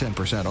receive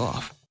 10%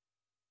 off.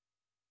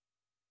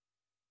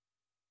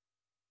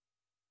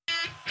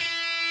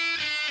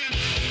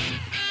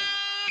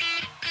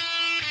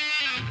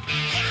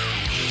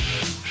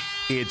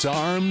 It's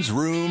Arms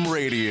Room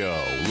Radio,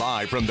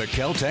 live from the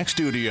Kel-Tec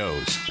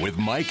Studios, with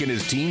Mike and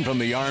his team from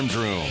the Arms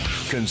Room.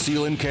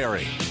 Conceal and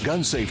carry,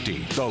 gun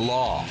safety, the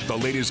law, the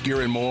latest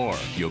gear and more.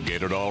 You'll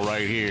get it all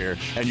right here,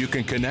 and you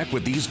can connect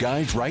with these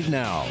guys right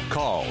now.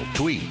 Call,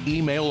 tweet,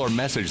 email, or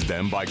message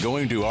them by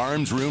going to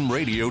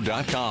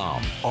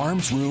armsroomradio.com.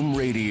 Arms Room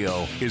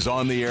Radio is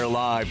on the air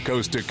live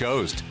coast to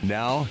coast.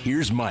 Now,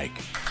 here's Mike.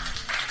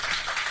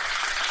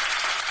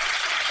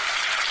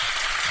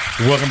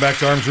 Welcome back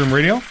to Arms Room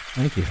Radio.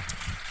 Thank you.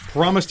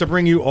 Promise to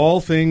bring you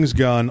all things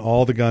gun,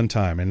 all the gun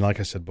time. And like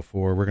I said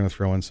before, we're going to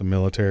throw in some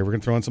military. We're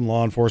going to throw in some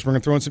law enforcement. We're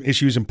going to throw in some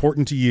issues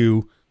important to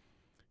you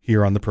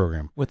here on the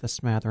program. With a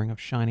smattering of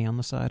shiny on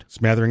the side.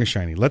 Smattering of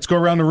shiny. Let's go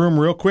around the room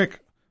real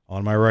quick.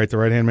 On my right, the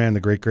right-hand man, the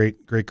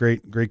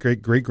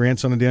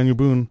great-great-great-great-great-great-grandson of Daniel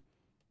Boone.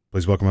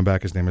 Please welcome him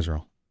back. His name is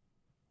Earl.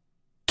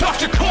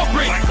 Dr.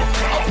 Corporate,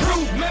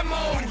 approved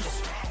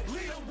memos.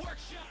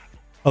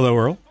 Hello,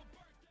 Earl.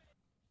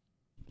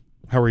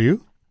 How are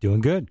you? Doing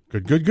good.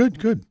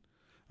 Good.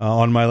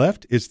 On my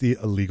left is the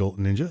illegal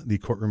ninja, the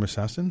courtroom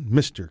assassin,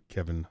 Mr.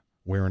 Kevin,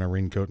 wearing a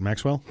raincoat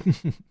Maxwell.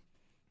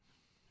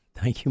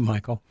 Thank you,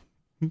 Michael.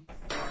 You're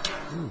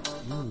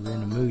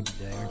in a mood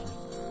today, aren't you?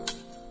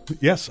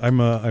 Yes, I'm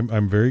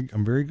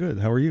very good.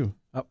 How are you?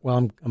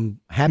 Well, I'm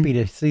happy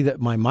to see that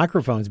my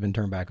microphone's been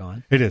turned back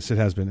on. It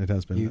has been.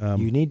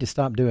 You need to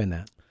stop doing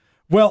that.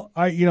 Well,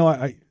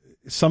 I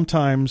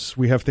sometimes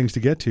we have things to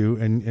get to,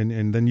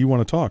 and then you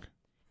want to talk.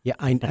 Yeah,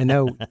 I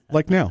know.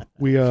 Like now,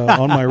 we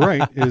on my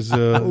right is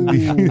the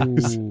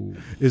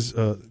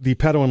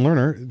Padawan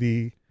learner,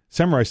 the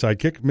samurai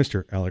sidekick,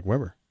 Mr. Alec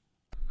Weber.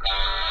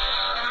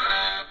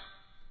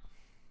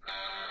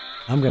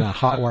 I'm going to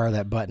hotwire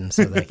that button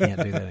so they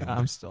can't do that anymore.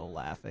 I'm still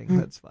laughing.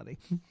 That's funny.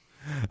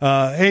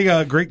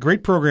 Hey,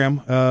 great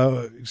program.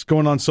 It's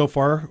going on so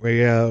far. We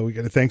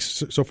got thanks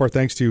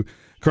to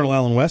Colonel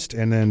Alan West,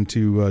 and then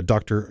to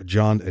Dr.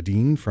 John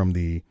Adine from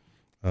the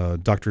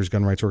Doctors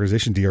Gun Rights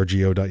Organization,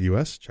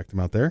 drgo.us. Check them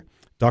out there.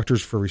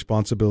 Doctors for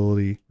Responsible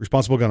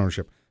Gun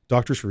Ownership.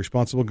 Doctors for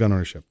Responsible Gun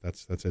Ownership.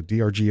 That's at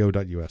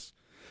drgo.us.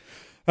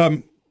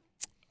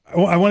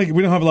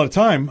 We don't have a lot of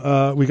time.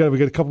 We got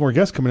a couple more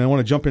guests coming in. I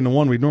want to jump into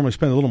one we'd normally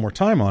spend a little more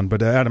time on,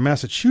 but out of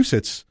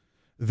Massachusetts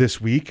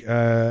this week,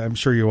 I'm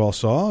sure you all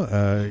saw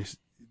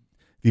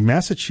the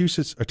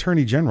Massachusetts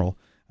Attorney General.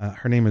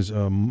 Her name is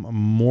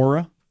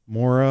Maura,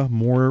 I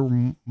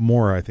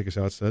think is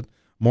how it's said.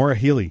 Maura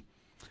Healey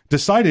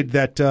decided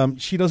that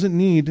she doesn't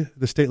need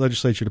the state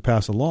legislature to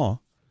pass a law.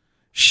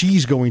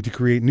 She's going to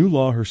create new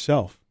law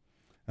herself.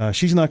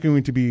 She's not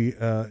going to be.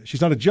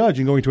 She's not a judge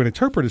and going to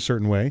interpret a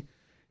certain way.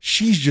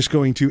 She's just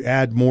going to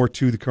add more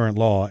to the current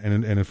law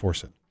and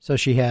enforce it. So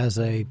she has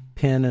a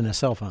pen and a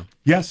cell phone.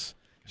 Yes,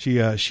 she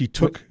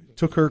took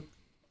her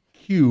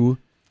cue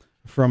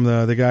from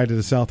the guy to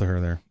the south of her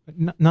there.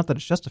 Not that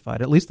it's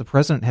justified. At least the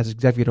president has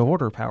executive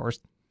order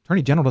powers.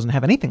 Attorney General doesn't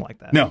have anything like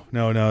that. No,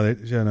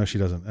 she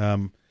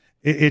doesn't.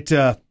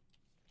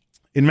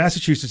 In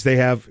Massachusetts, they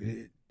have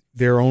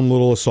their own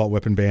little assault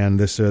weapon ban.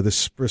 This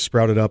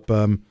sprouted up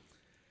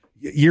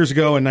years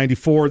ago in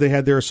 '94. They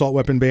had their assault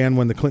weapon ban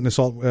when the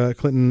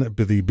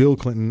the Bill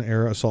Clinton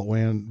era assault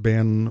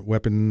ban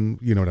weapon.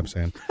 You know what I'm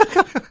saying?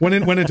 went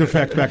into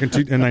effect back in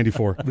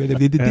 '94.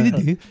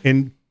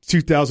 In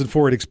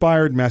 2004, it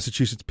expired.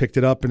 Massachusetts picked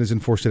it up and has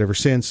enforced it ever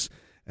since.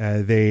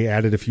 They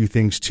added a few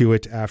things to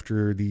it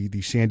after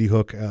the Sandy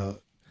Hook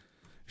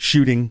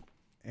shooting,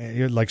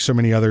 like so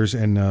many others,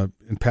 and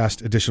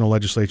passed additional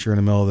legislature in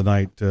the middle of the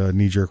night,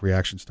 knee-jerk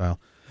reaction style.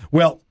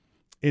 Well,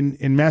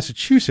 in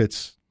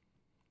Massachusetts,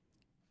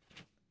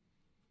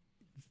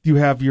 you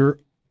have your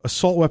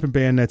assault weapon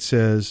ban that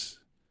says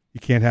you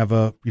can't have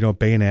a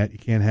bayonet, you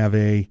can't have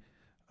a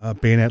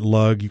bayonet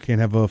lug, you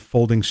can't have a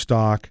folding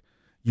stock,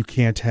 you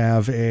can't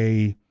have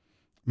a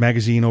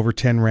magazine over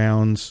 10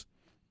 rounds,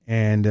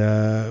 and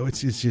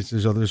it's just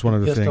there's one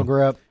other thing. Pistol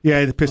grip.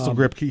 Yeah, the pistol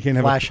grip. You can't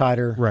have flash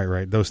hider.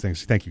 Right. Those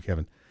things. Thank you,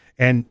 Kevin.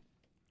 And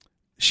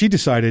she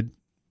decided,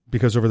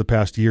 because over the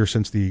past year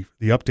since the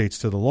updates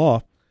to the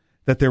law,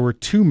 that there were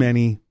too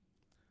many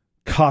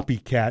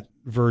copycat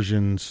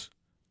versions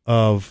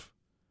of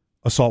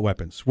assault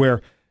weapons,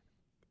 where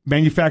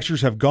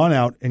manufacturers have gone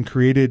out and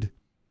created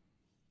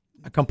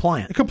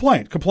compliant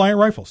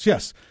rifles.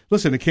 Yes.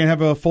 Listen, it can't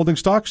have a folding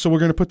stock, so we're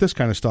going to put this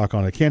kind of stock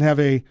on it. It can't have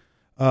a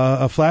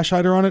flash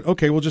hider on it.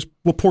 Okay,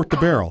 we'll port the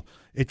barrel.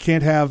 It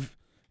can't have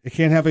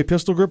a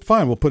pistol grip.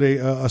 Fine, we'll put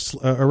a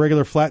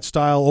regular flat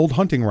style old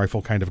hunting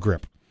rifle kind of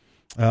grip.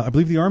 I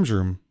believe the Arms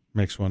Room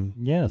makes one.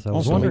 Yes, I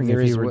was wondering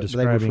if you were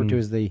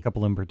describing a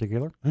couple in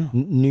particular. Yeah.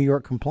 New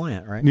York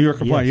compliant, right? New York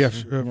compliant,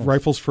 yes.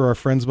 Rifles for our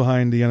friends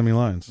behind the enemy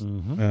lines,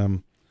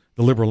 the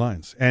liberal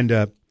lines.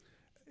 And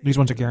these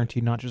ones are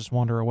guaranteed not just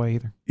wander away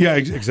either. Yeah,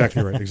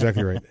 exactly right.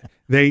 Exactly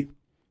right.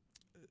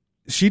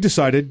 She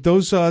decided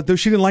those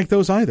she didn't like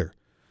those either.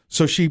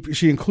 So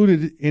she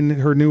included in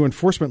her new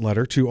enforcement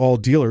letter to all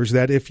dealers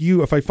that if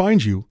I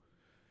find you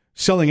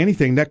selling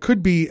anything that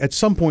could be at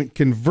some point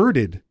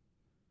converted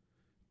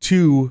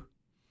to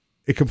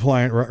a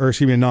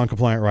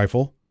non-compliant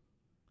rifle,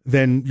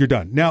 then you're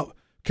done. Now,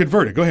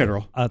 converted. Go ahead,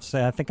 Earl. I'd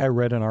say I think I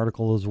read an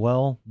article as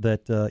well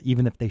that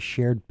even if they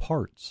shared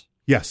parts.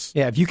 Yes.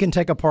 Yeah, if you can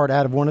take a part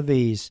out of one of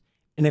these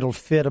and it'll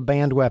fit a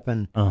banned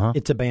weapon,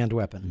 it's a banned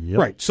weapon. Yep.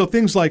 Right. So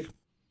things like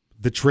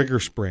the trigger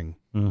spring,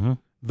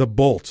 the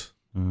bolt,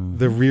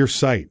 the rear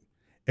sight.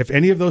 If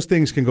any of those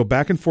things can go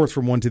back and forth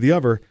from one to the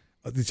other,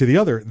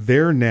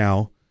 they're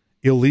now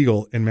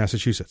illegal in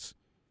Massachusetts.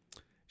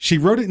 She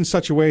wrote it in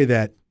such a way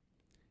that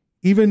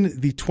even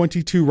the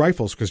 22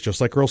 rifles, because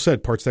just like Earl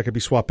said, parts that could be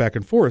swapped back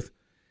and forth,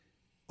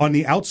 on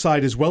the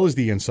outside as well as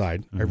the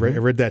inside. I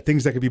read that,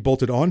 things that could be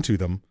bolted onto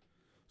them.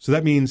 So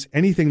that means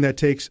anything that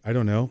takes, I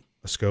don't know,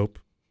 a scope,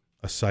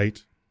 a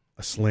sight,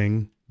 a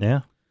sling.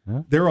 Yeah.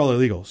 They're all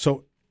illegal.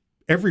 So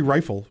every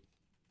rifle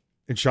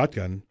and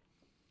shotgun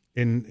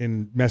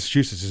in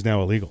Massachusetts is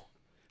now illegal.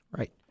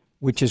 Right.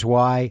 Which is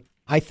why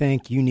I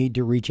think you need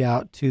to reach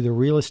out to the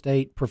real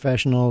estate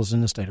professionals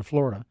in the state of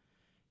Florida,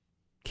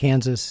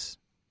 Kansas,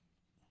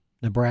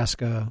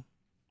 Nebraska,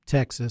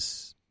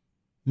 Texas,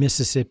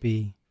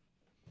 Mississippi,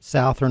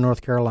 South or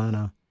North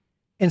Carolina,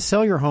 and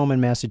sell your home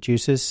in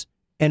Massachusetts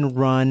and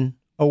run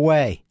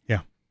away.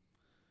 Yeah,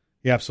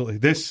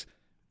 absolutely.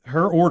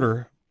 Her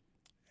order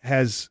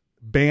has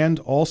banned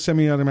all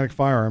semi-automatic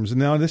firearms, and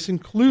now this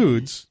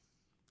includes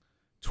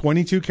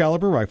 22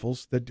 caliber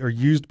rifles that are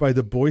used by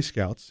the Boy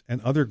Scouts and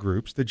other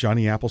groups, the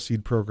Johnny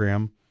Appleseed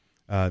program,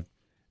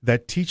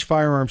 that teach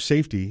firearm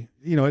safety,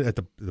 at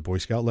the Boy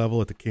Scout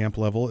level, at the camp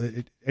level,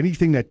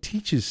 anything that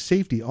teaches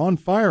safety on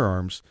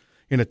firearms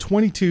in a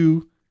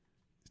 22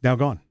 is now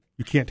gone.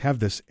 You can't have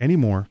this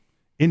anymore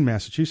in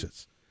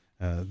Massachusetts.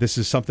 This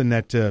is something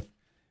that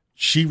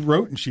she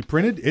wrote and she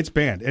printed. It's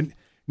banned. And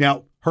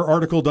now her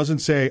article doesn't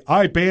say,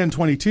 I ban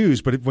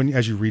 22s, but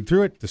as you read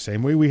through it, the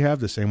same way we have,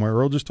 the same way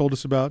Earl just told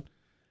us about,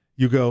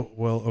 you go,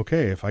 well,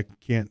 okay, if I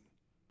can't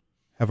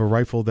have a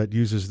rifle that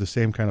uses the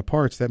same kind of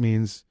parts, that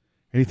means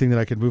anything that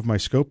I can move my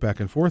scope back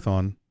and forth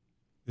on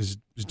is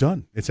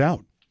done. It's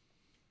out.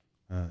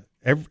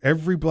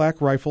 Every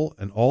black rifle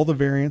and all the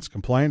variants,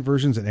 compliant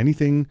versions, and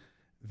anything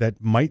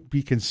that might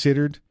be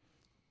considered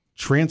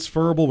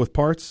transferable with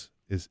parts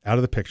is out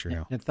of the picture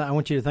now. I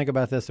want you to think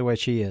about this the way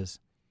she is.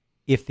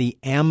 If the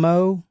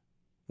ammo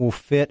will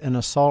fit an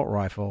assault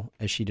rifle,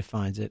 as she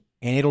defines it,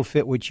 and it'll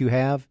fit what you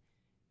have,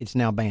 it's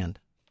now banned.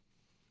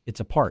 It's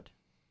a part.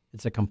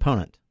 It's a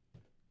component.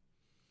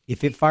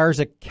 If it fires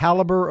a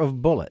caliber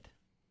of bullet,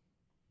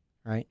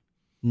 right,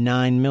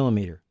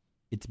 9mm,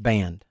 it's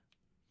banned.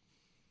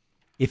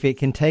 If it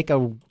can take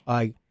a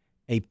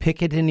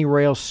Picatinny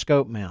rail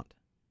scope mount,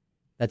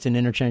 that's an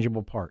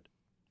interchangeable part.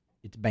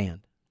 It's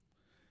banned.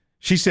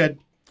 She said,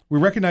 we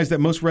recognize that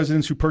most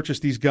residents who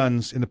purchased these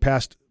guns in the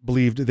past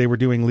believed they were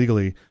doing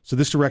legally, so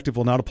this directive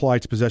will not apply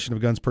to possession of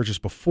guns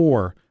purchased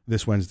before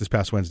this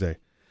past Wednesday.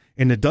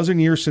 In the dozen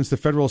years since the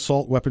federal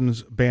assault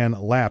weapons ban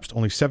lapsed,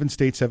 only 7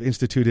 states have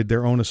instituted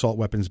their own assault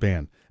weapons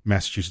ban,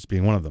 Massachusetts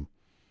being one of them.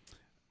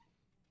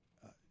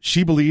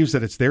 She believes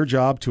that it's their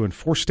job to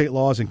enforce state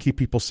laws and keep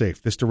people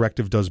safe. This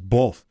directive does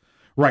both.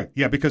 Right,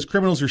 yeah, because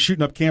criminals are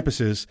shooting up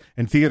campuses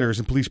and theaters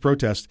and police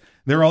protests.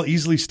 They're all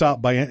easily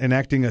stopped by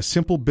enacting a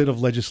simple bit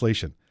of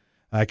legislation.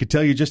 I could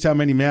tell you just how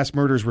many mass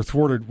murders were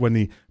thwarted when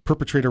the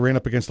perpetrator ran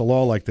up against a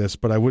law like this,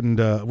 but I wouldn't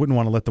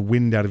want to let the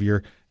wind out of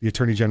the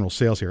Attorney General's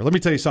sails here. Let me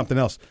tell you something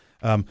else.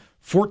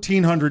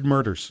 1,400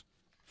 murders.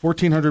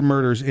 1,400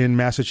 murders in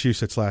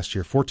Massachusetts last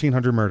year.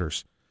 1,400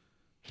 murders.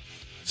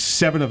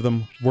 7 of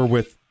them were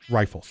with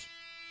rifles.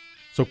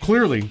 So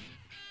clearly,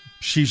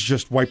 she's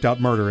just wiped out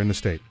murder in the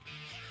state.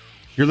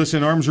 You're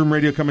listening to Arms Room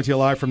Radio, coming to you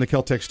live from the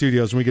Keltec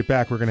studios. When we get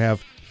back, we're going to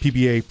have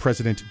PBA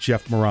President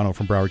Jeff Morano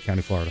from Broward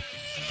County, Florida.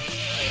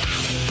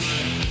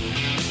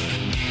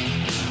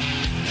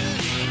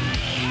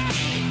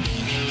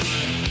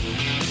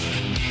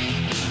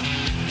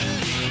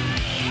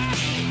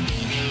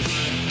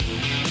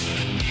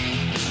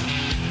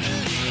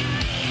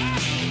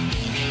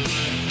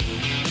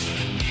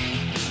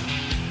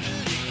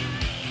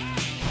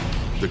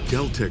 The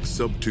Keltec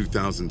Sub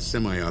 2000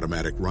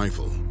 semi-automatic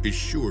rifle is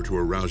sure to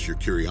arouse your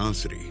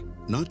curiosity,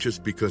 not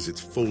just because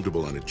it's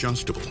foldable and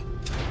adjustable,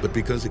 but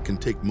because it can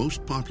take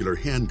most popular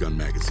handgun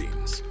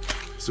magazines.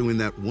 So in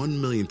that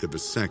 1/1,000,000th of a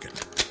second,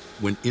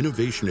 when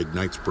innovation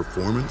ignites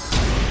performance,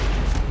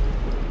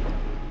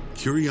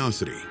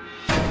 curiosity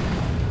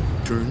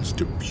turns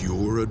to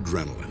pure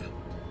adrenaline.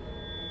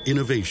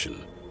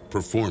 Innovation,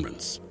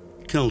 performance,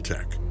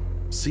 Keltec.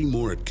 See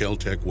more at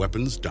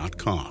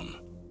keltecweapons.com.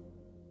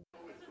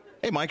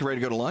 Hey, Mike, ready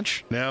to go to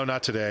lunch? No,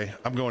 not today.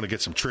 I'm going to get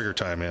some trigger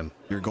time in.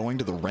 You're going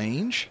to the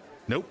range?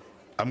 Nope.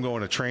 I'm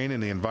going to train in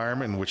the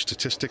environment in which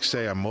statistics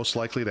say I'm most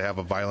likely to have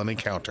a violent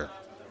encounter.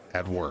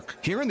 At work.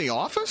 Here in the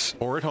office?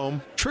 Or at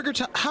home. Trigger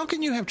time? How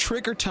can you have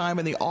trigger time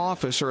in the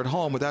office or at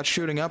home without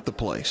shooting up the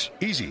place?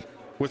 Easy.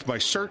 With my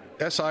SIRT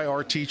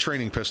SIRT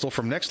training pistol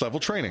from Next Level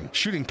Training.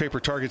 Shooting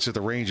paper targets at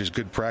the range is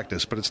good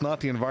practice, but it's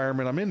not the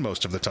environment I'm in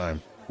most of the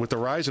time. With the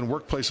rise in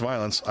workplace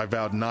violence, I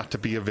vowed not to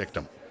be a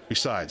victim.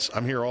 Besides,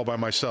 I'm here all by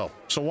myself,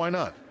 so why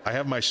not? I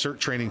have my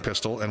SIRT training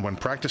pistol, and when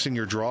practicing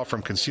your draw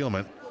from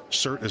concealment,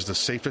 SIRT is the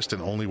safest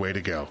and only way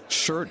to go.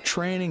 SIRT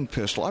training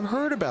pistol. I've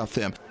heard about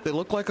them. They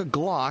look like a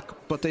Glock,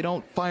 but they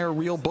don't fire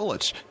real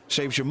bullets.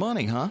 Saves you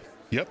money, huh?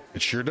 Yep,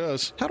 it sure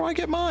does. How do I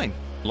get mine?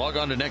 Log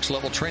on to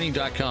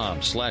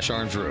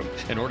nextleveltraining.com/armsroom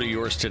and order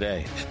yours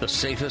today. The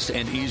safest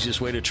and easiest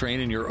way to train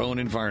in your own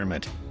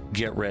environment.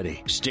 Get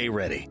ready. Stay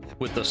ready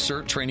with the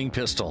SIRT training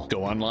pistol.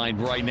 Go online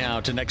right now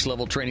to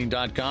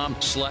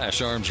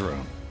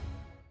nextleveltraining.com/armsroom.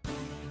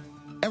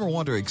 Ever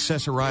want to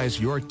accessorize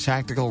your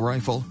tactical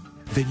rifle?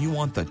 Then you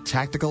want the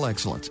tactical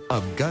excellence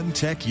of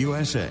GunTech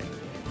USA.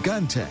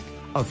 GunTech,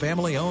 a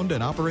family-owned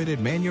and operated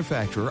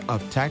manufacturer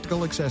of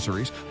tactical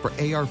accessories for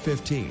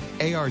AR-15,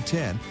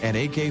 AR-10, and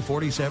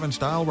AK-47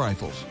 style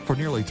rifles. For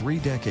nearly 3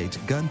 decades,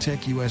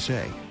 GunTech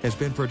USA has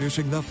been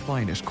producing the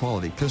finest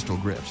quality pistol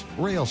grips,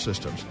 rail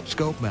systems,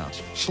 scope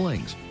mounts,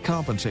 slings,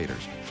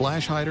 compensators,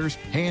 flash hiders,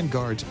 hand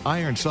guards,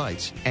 iron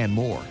sights, and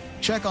more.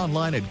 Check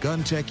online at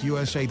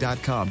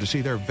GunTechUSA.com to see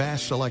their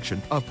vast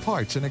selection of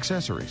parts and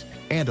accessories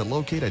and to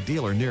locate a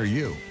dealer near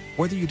you.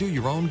 Whether you do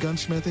your own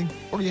gunsmithing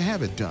or you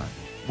have it done,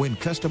 when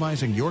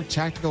customizing your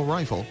tactical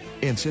rifle,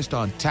 insist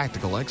on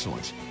tactical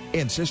excellence.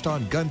 Insist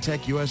on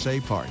GunTech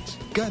USA parts.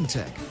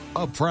 GunTech,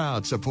 a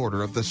proud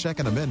supporter of the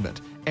Second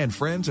Amendment and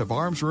friends of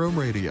Arms Room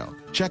Radio.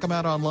 Check them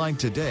out online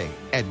today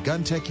at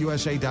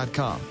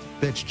GunTechUSA.com.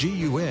 That's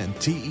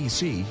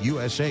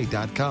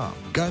GUNTECUSA.com.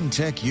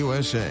 GunTech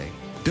USA,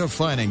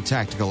 defining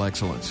tactical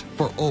excellence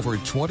for over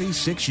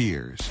 26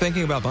 years.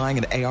 Thinking about buying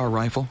an AR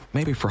rifle?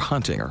 Maybe for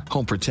hunting or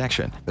home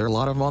protection. There are a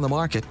lot of them on the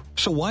market.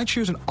 So why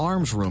choose an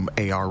Arms Room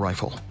AR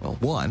rifle? Well,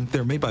 1,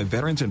 they're made by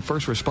veterans and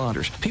first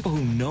responders, people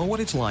who know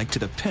what it's like to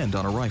depend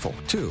on a rifle.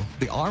 2,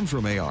 the Arms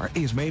Room AR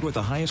is made with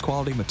the highest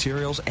quality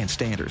materials and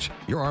standards.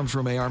 Your Arms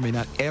Room AR may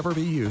not ever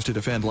be used to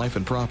defend life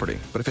and property,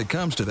 but if it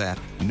comes to that,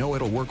 know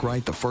it'll work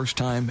right the first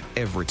time,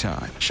 every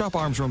time. Shop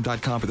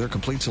armsroom.com for their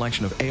complete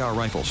selection of AR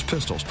rifles,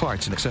 pistols,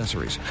 parts, and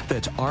accessories.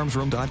 That's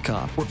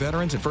armsroom.com, where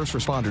veterans and first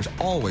responders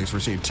always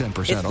receive 10%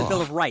 off. It's the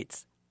Bill of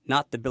Rights,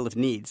 not the Bill of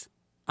Needs.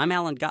 I'm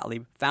Alan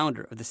Gottlieb,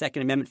 founder of the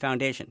Second Amendment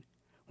Foundation.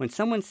 When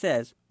someone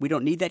says we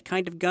don't need that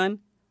kind of gun,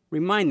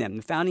 remind them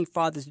the Founding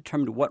Fathers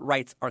determined what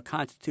rights our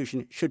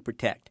Constitution should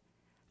protect.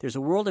 There's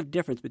a world of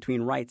difference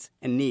between rights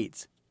and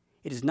needs.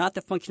 It is not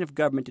the function of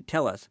government to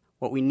tell us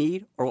what we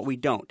need or what we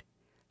don't.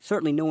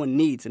 Certainly no one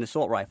needs an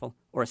assault rifle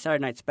or a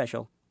Saturday Night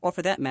Special, or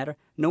for that matter,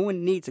 no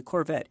one needs a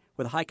Corvette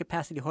with a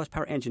high-capacity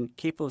horsepower engine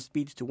capable of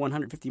speeds to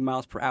 150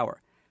 miles per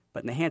hour.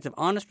 But in the hands of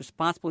honest,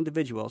 responsible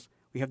individuals,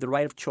 we have the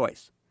right of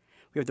choice.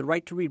 We have the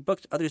right to read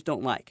books others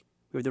don't like.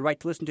 We have the right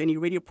to listen to any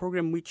radio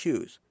program we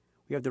choose.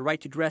 We have the right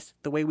to dress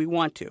the way we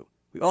want to.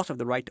 We also have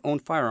the right to own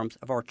firearms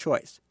of our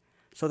choice.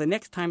 So the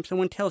next time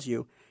someone tells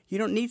you you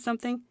don't need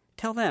something,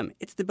 tell them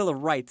it's the Bill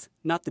of Rights,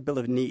 not the Bill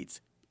of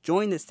Needs.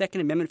 Join the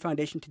Second Amendment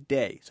Foundation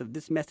today so that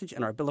this message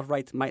and our Bill of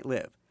Rights might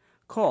live.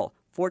 Call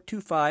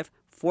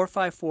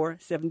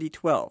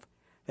 425-454-7012.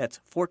 That's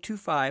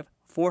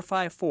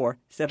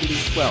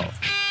 425-454-7012.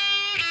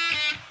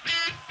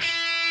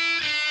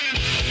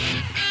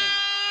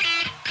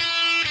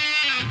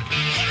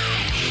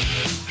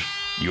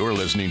 You're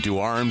listening to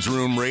Arms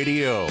Room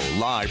Radio,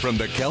 live from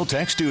the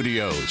Kel-Tec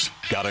Studios.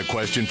 Got a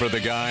question for the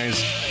guys?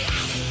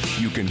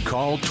 You can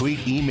call,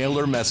 tweet, email,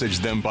 or message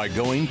them by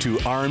going to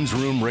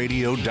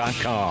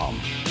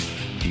armsroomradio.com.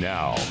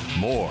 Now,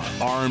 more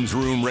Arms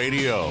Room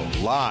Radio,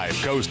 live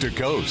coast to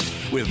coast,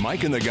 with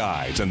Mike and the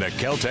guys in the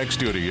Kel-Tec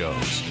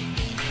Studios.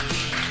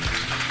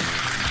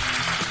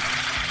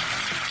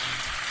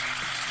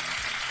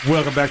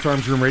 Welcome back to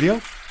Arms Room Radio.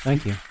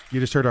 Thank you. You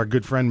just heard our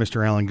good friend,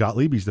 Mr. Alan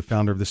Gottlieb. He's the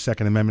founder of the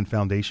Second Amendment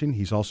Foundation.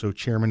 He's also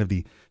chairman of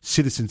the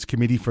Citizens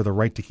Committee for the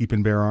Right to Keep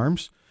and Bear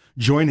Arms.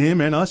 Join him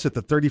and us at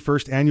the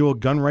 31st Annual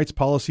Gun Rights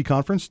Policy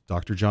Conference.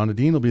 Dr. John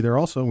Adine will be there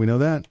also. We know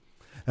that.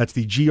 That's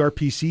the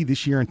GRPC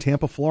this year in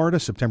Tampa, Florida,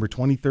 September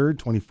 23rd,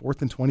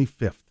 24th, and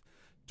 25th.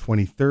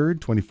 23rd,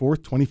 24th,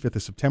 25th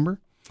of September.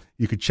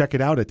 You could check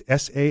it out at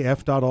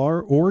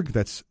saf.org.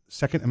 That's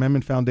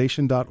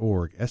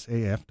secondamendmentfoundation.org,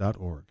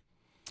 saf.org.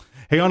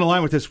 Hey, on the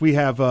line with us, we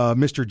have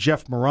Mr.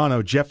 Jeff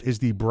Morano. Jeff is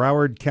the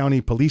Broward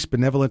County Police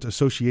Benevolent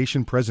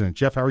Association president.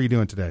 Jeff, how are you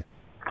doing today?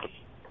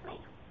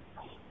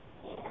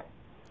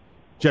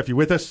 Jeff, you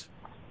with us?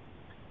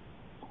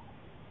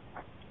 I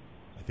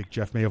think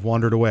Jeff may have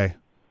wandered away.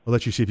 I'll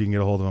let you see if you can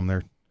get a hold of him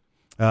there.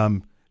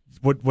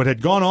 What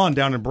had gone on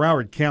down in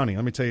Broward County?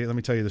 Let me tell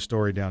you the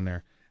story down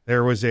there.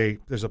 There's a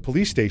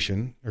police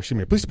station, or excuse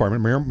me, a police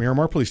department,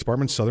 Miramar Police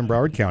Department, Southern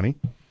Broward County.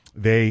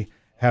 They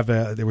have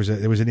there was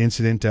an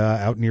incident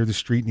out near the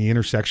street in the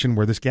intersection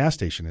where this gas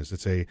station is.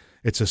 It's a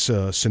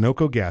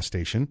Sunoco gas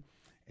station,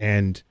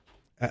 and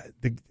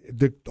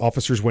the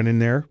officers went in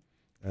there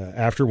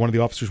after one of the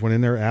officers went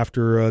in there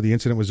after the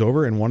incident was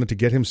over and wanted to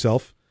get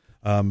himself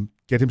a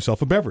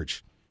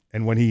beverage.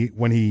 And when he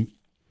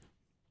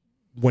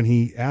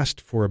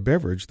asked for a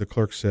beverage, the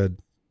clerk said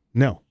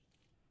no.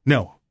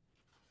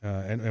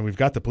 And we've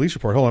got the police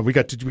report. Hold on, we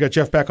got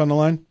Jeff back on the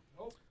line.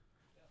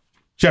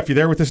 Jeff, you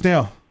there with us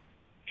now?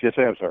 Yes,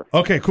 I am, sir.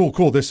 Okay,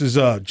 cool. This is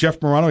Jeff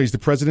Morano. He's the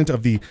president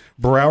of the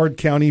Broward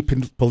County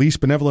Police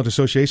Benevolent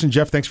Association.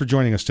 Jeff, thanks for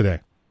joining us today.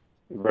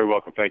 You're very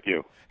welcome. Thank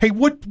you. Hey,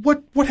 what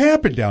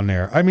happened down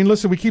there? I mean,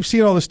 listen, we keep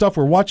seeing all this stuff.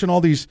 We're watching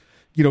all these,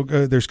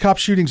 there's cop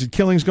shootings and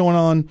killings going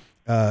on.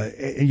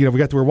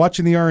 We're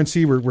watching the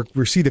RNC.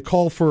 We see the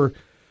call for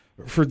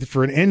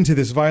an end to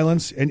this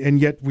violence, and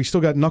yet we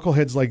still got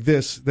knuckleheads like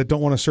this that don't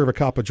want to serve a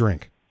cop a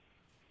drink.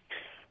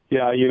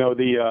 Yeah,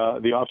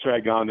 the officer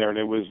had gone there, and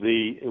it was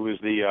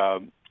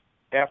the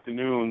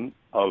afternoon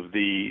of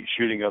the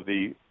shooting of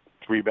the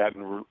 3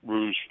 Baton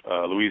Rouge,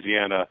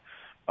 Louisiana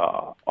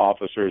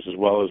officers, as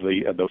well as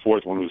the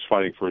fourth one who was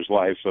fighting for his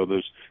life. So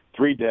there's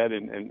 3 dead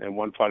and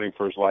 1 fighting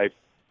for his life.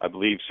 I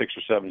believe 6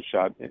 or 7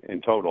 shot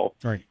in total.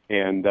 Right.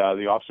 And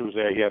the officer was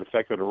there. He had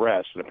effective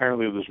arrest. And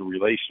apparently there's a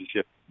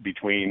relationship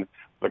between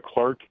the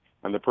clerk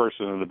and the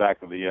person in the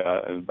back of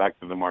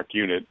the marked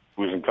unit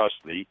who was in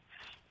custody.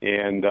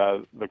 And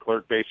the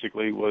clerk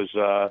basically was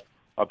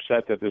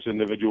upset that this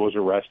individual was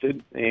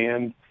arrested.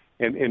 And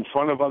in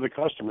front of other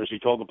customers, he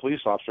told the police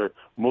officer,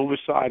 "Move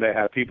aside. I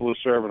have people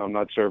to serve, and I'm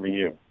not serving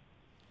you."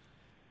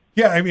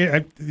 Yeah, I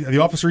mean, the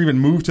officer even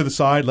moved to the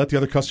side, let the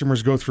other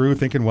customers go through,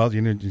 thinking, well,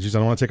 geez, I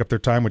don't want to take up their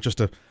time with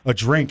just a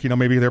drink.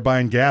 Maybe they're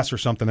buying gas or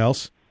something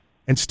else.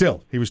 And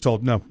still, he was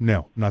told, no,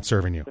 not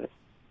serving you.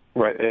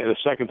 Right. And the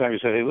second time he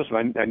said, "Hey, listen,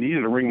 I need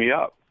you to ring me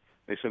up."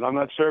 They said, "I'm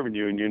not serving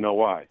you, and you know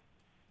why."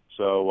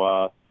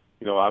 So,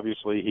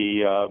 obviously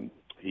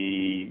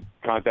he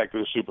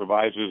contacted the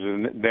supervisors,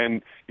 and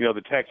then,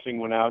 the texting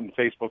went out and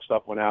Facebook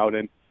stuff went out,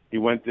 and he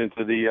went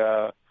into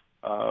the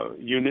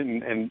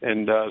unit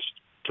and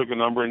took a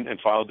number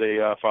and filed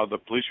the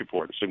police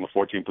report, a Signal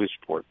 14 police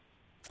report.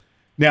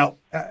 Now,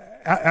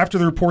 after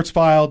the report's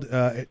filed,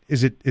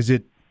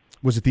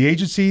 was it the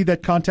agency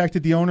that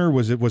contacted the owner?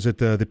 Was it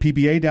the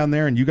PBA down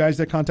there and you guys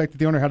that contacted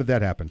the owner? How did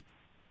that happen?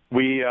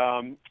 We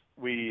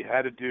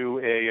had to do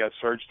a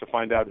search to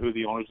find out who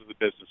the owners of the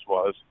business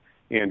was,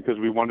 and because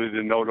we wanted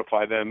to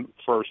notify them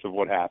first of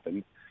what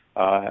happened.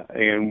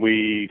 And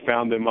we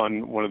found them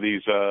on one of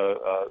these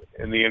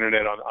in the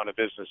internet on a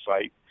business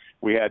site.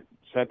 We had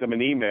sent them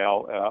an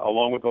email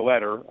along with a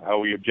letter how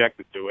we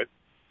objected to it,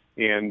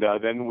 and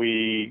then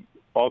we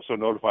also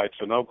notified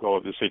Sunoco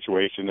of the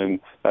situation,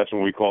 and that's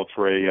when we called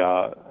for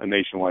a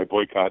nationwide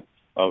boycott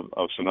of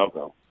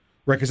Sunoco.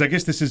 Right, because I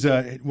guess this is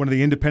one of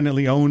the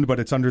independently owned, but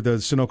it's under the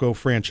Sunoco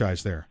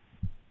franchise there.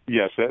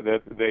 Yes,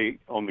 they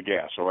own the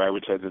gas, or I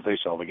would say that they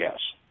sell the gas.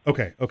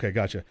 Okay,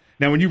 gotcha.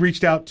 Now, when you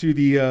reached out to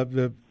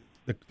the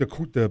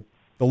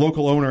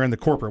local owner and the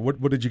corporate,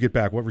 what did you get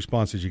back? What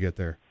response did you get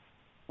there?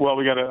 Well,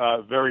 we got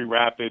a very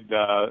rapid,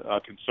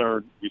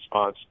 concerned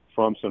response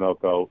from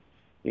Sunoco,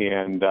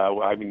 and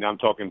I'm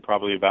talking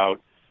probably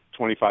about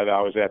 25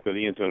 hours after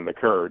the incident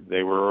occurred.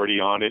 They were already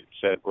on it,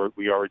 said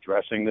we are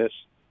addressing this.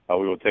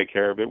 We will take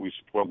care of it. We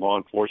support law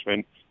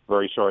enforcement.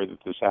 Very sorry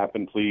that this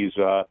happened. Please,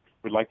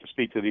 we'd like to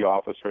speak to the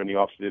officer, and the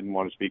officer didn't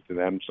want to speak to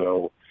them,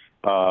 so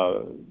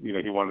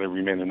he wanted to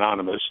remain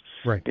anonymous.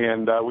 Right.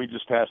 And we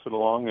just passed it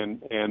along,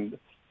 and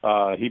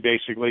he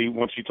basically,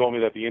 once he told me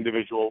that the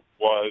individual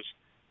was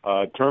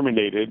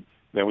terminated,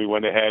 then we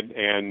went ahead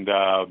and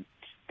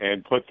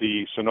put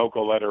the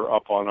Sunoco letter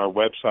up on our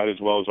website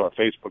as well as our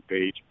Facebook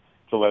page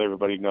to let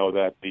everybody know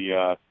that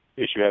the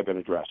issue had been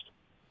addressed.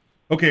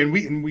 Okay, and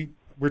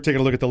we're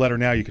taking a look at the letter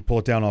now. You can pull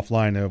it down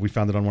offline. We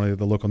found it on one of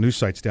the local news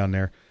sites down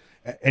there.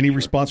 Any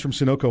response from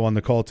Sunoco on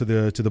the call to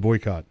the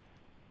boycott?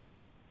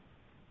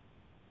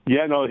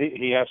 Yeah, no,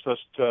 he asked us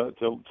to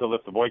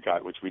lift the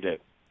boycott, which we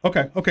did.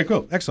 Okay,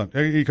 cool, excellent.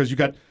 Because you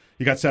got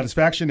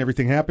satisfaction,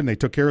 everything happened, they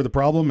took care of the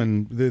problem,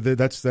 and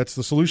that's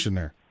the solution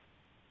there.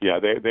 Yeah,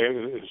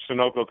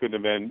 Sunoco couldn't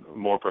have been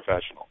more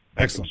professional.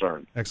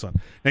 Excellent.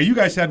 Now, you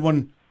guys had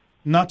one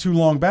not too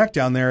long back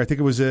down there. I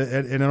think it was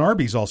in an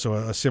Arby's also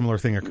a similar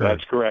thing occurred.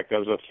 That's correct. That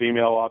was a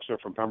female officer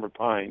from Pembroke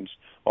Pines,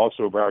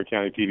 also a Broward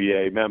County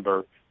PBA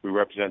member. We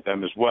represent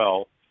them as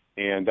well.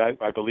 And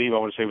I believe, I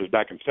want to say it was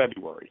back in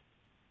February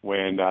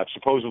when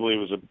supposedly it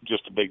was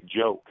just a big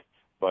joke.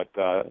 But,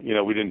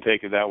 we didn't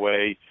take it that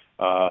way.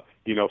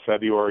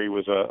 February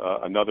was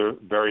another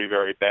very,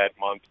 very bad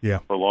month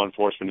for law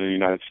enforcement in the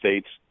United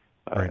States.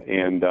 Right.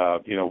 And,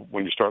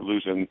 when you start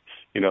losing,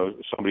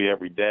 somebody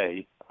every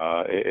day,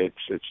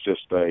 it's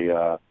just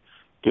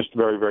just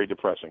very, very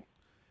depressing.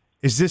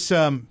 Is this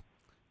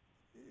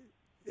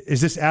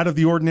out of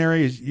the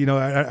ordinary?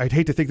 I'd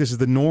hate to think this is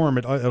the norm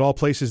at all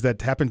places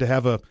that happen to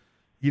have an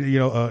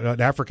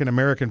African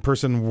American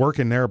person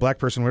working there, a black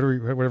person,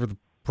 whatever the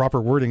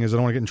proper wording is. I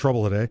don't want to get in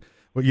trouble today.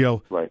 But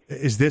right.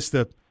 Is this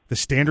the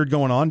standard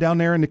going on down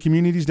there in the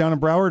communities down in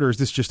Broward, or is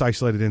this just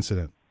isolated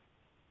incident?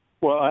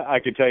 Well, I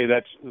can tell you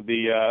that's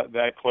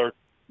that clerk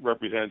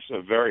represents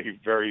a very,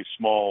 very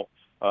small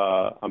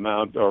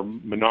amount or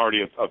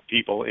minority of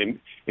people in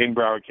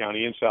Broward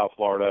County, in South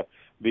Florida.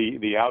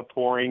 The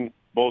outpouring,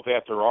 both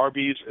after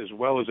Arby's as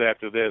well as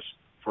after this,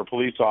 for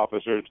police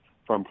officers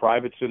from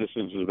private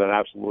citizens has been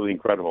absolutely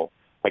incredible.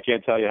 I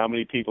can't tell you how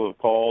many people have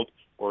called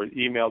or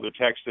emailed or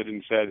texted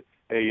and said,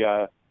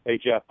 hey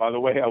Jeff, by the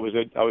way, I was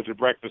at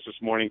breakfast this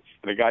morning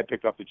and a guy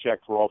picked up the check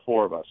for all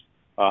 4 of us.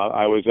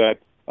 I was at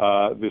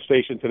the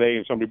station today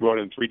and somebody brought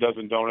in 3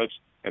 dozen donuts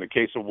and a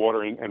case of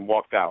water and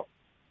walked out.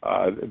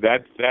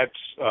 That's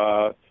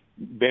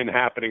been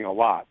happening a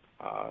lot,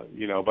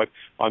 but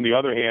on the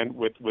other hand,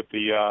 with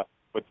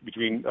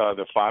between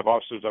the 5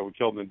 officers that were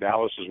killed in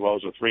Dallas as well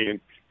as the 3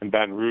 in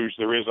Baton Rouge,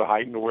 there is a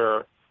heightened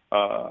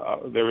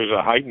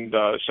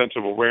sense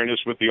of awareness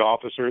with the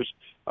officers.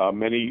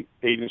 Many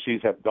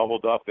agencies have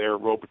doubled up their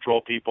road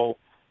patrol people,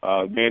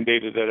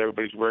 mandated that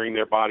everybody's wearing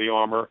their body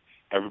armor,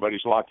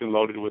 Everybody's locked and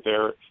loaded with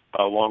their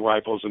long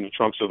rifles in the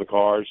trunks of the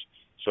cars.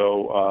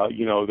 So,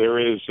 there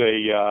is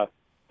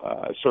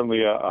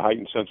certainly a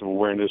heightened sense of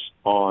awareness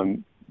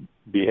on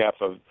behalf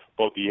of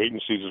both the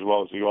agencies as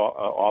well as the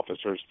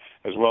officers,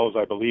 as well as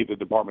I believe the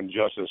Department of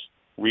Justice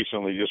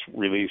recently just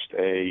released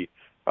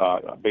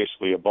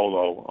basically a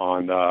BOLO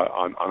on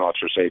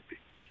officer safety.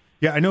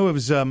 Yeah, I know it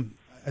was. I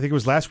think it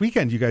was last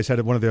weekend. You guys had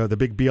one of the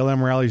big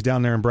BLM rallies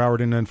down there in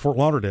Broward and Fort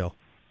Lauderdale.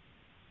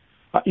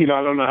 I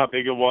don't know how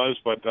big it was,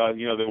 but there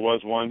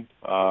was one.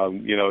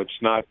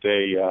 It's not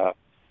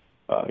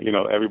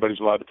everybody's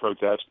allowed to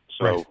protest.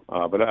 So,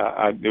 right. But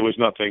it was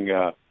nothing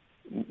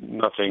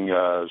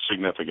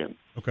significant.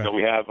 Okay. So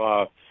we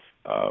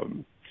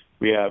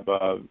have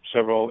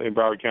several in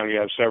Broward County. We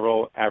have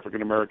several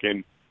African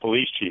American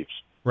police chiefs.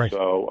 Right.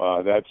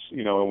 So that's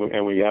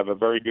and we have a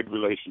very good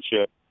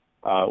relationship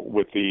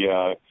with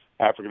the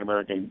African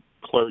American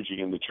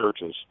clergy in the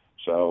churches.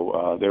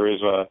 So there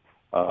is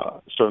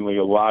certainly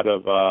a lot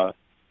of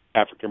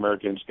African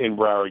Americans in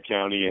Broward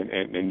County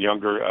and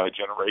younger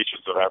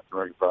generations of African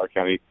Americans in Broward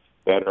County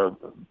that are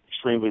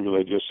extremely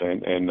religious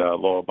and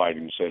law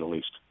abiding, to say the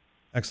least.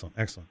 Excellent.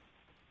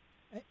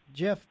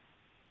 Jeff,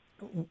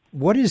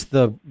 what is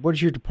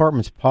your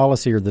department's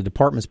policy or the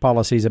department's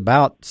policies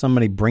about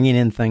somebody bringing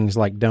in things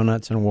like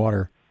donuts and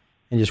water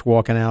and just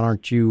walking out?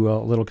 Aren't you a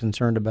little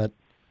concerned about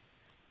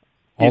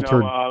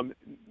altered?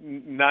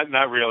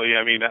 Not really.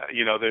 I mean,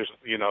 there's,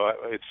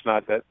 it's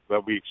not that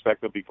we expect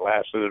there'll be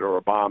glass in it or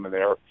a bomb in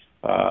there.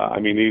 I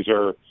mean, these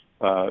are,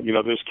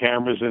 there's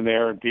cameras in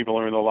there and people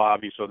are in the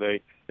lobby, so they'll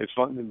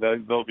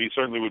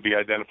certainly would be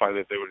identified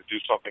if they were to do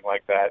something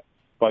like that.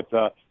 But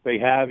they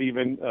have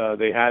even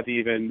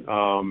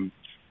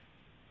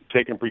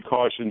taken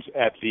precautions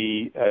at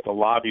the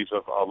lobbies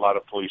of a lot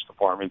of police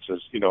departments,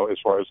 as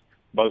far as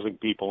buzzing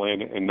people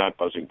in and not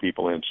buzzing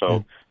people in.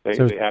 So they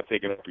have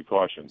taken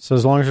precautions. So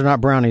as long as they're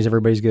not brownies,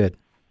 everybody's good.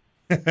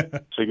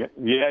 So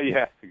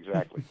yeah,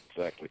 exactly.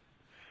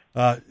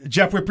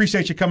 Jeff, we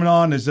appreciate you coming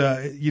on.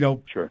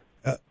 Sure.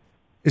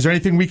 Is there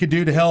anything we could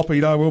do to help?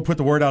 We'll put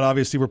the word out.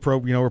 Obviously, we're pro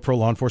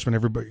law enforcement.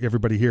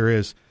 Everybody here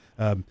is.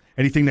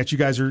 Anything that you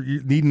guys are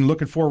needing,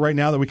 looking for right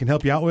now that we can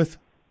help you out with?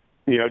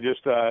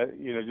 Just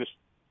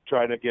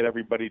try to get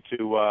everybody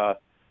to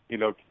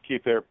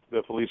keep the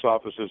police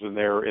officers in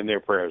their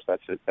prayers.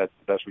 That's it. That's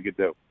the best we could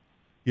do.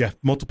 Yeah,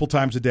 multiple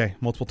times a day.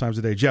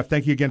 Jeff,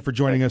 thank you again for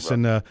joining us,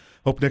 and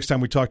hope next time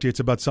we talk to you,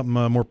 it's about something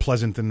more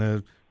pleasant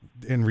than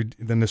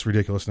this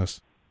ridiculousness.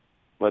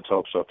 Let's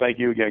hope so. Thank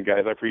you again,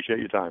 guys. I appreciate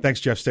your time. Thanks,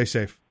 Jeff. Stay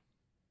safe.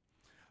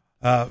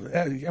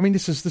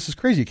 This is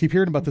crazy. You keep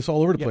hearing about this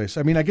all over the place.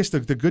 I mean, I guess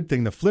the good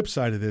thing, the flip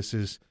side of this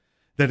is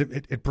that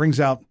it brings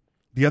out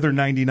the other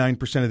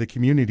 99% of the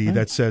community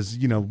that says,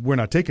 we're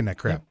not taking that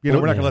crap. We're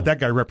not going to let that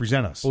guy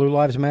represent us. Blue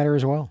lives matter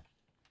as well.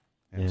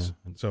 And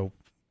so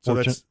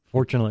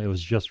fortunately, it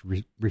was just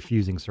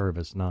refusing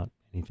service, not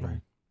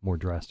anything more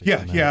drastic.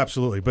 Yeah,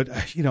 absolutely. But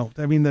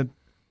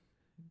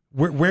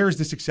where is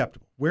this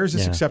acceptable? Where is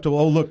this acceptable?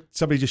 Oh, look,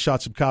 somebody just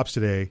shot some cops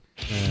today.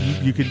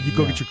 You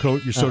go get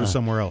your soda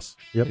somewhere else.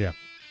 Yep. Yeah.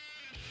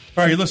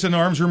 All right, you listen to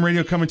Arms Room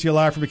Radio coming to you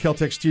live from the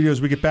Kel-Tec studios.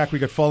 We get back. We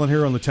got Fallen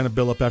Hero and Lieutenant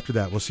Bill up after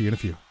that. We'll see you in a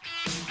few.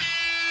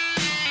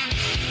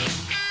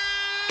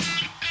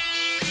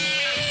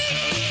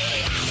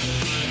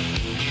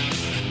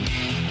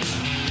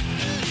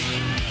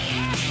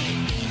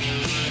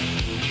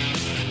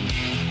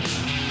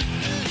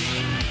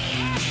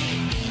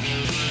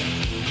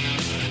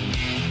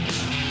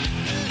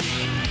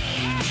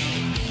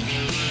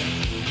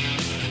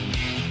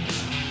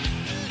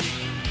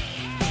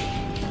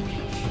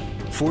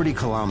 "40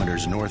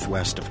 kilometers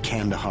northwest of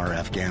Kandahar,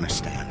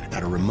 Afghanistan,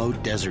 at a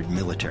remote desert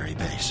military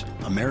base,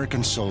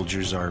 American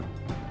soldiers are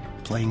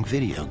playing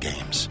video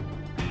games.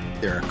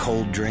 There are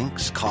cold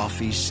drinks,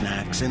 coffee,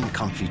 snacks, and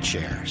comfy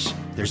chairs.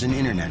 There's an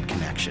internet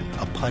connection,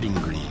 a putting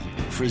green,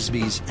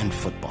 frisbees, and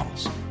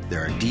footballs.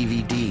 There are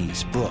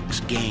DVDs, books,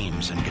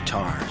 games, and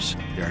guitars.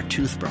 There are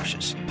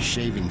toothbrushes,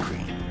 shaving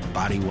cream,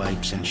 body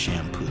wipes, and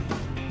shampoo.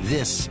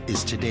 This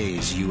is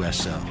today's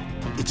USO.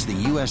 It's the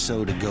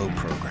USO To Go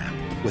program.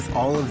 With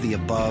all of the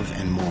above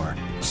and more,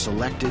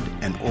 selected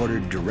and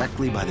ordered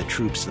directly by the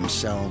troops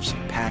themselves,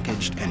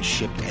 packaged and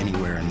shipped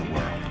anywhere in the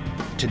world.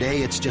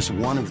 Today, it's just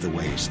one of the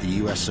ways the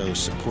USO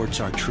supports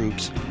our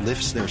troops,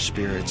 lifts their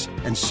spirits,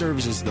 and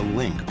serves as the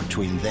link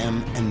between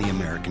them and the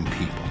American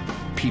people.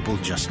 People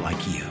just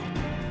like you.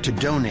 To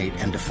donate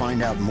and to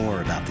find out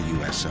more about the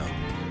USO,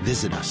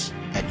 visit us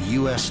at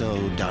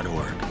USO.org.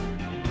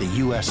 The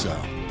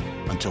USO,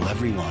 until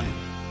everyone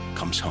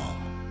comes home.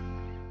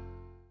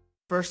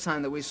 First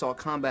time that we saw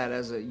combat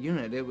as a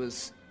unit, it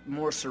was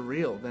more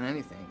surreal than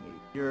anything.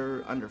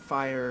 You're under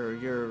fire,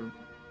 you're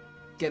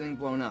getting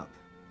blown up.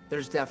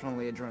 There's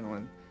definitely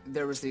adrenaline.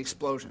 There was the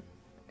explosion,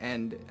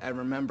 and I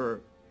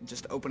remember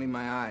just opening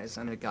my eyes,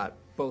 and it got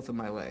both of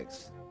my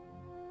legs.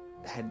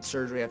 I had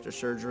surgery after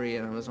surgery,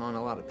 and I was on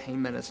a lot of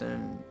pain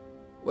medicine.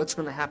 What's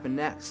going to happen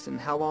next, and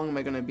how long am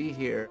I going to be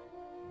here?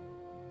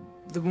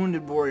 The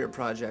Wounded Warrior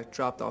Project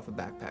dropped off a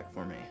backpack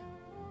for me.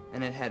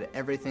 and it had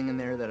everything in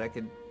there that I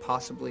could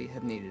possibly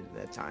have needed at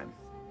that time.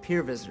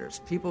 Peer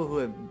visitors, people who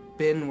have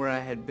been where I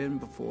had been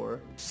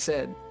before,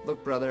 said,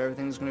 look, brother,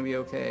 everything's going to be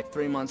okay.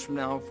 3 months from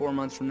now, 4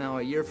 months from now,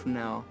 a year from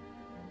now,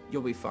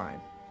 you'll be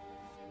fine.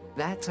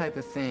 That type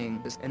of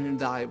thing is an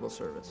invaluable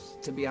service.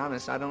 To be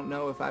honest, I don't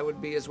know if I would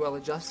be as well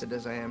adjusted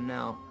as I am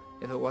now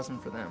if it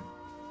wasn't for them.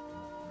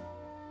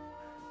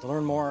 To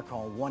learn more,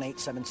 call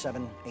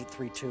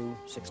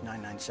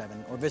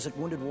 1-877-832-6997 or visit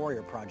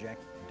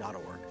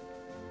woundedwarriorproject.org.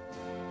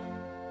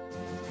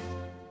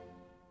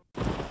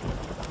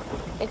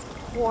 It's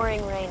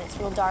pouring rain. It's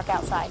real dark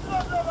outside.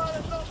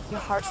 Your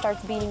heart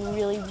starts beating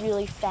really,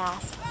 really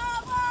fast.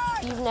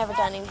 You've never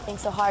done anything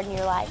so hard in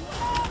your life.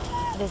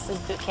 This is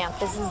boot camp.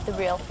 This is the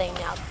real thing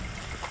now.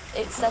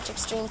 It's such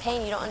extreme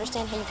pain, you don't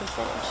understand how you can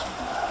finish.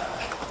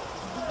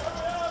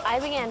 I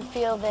began to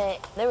feel that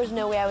there was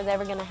no way I was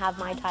ever going to have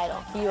my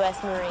title,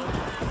 U.S. Marine.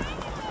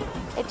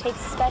 It takes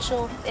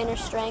special inner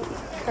strength,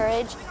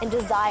 courage, and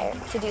desire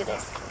to do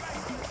this.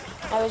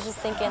 I was just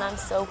thinking, I'm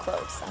so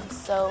close. I'm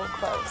so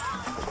close.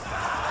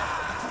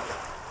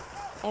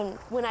 And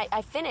when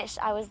I finished,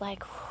 I was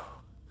like,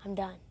 I'm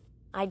done.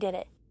 I did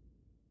it.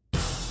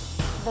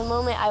 The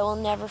moment I will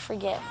never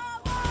forget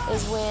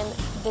is when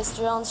this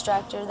drill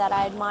instructor that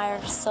I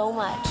admire so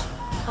much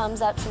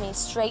comes up to me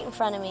straight in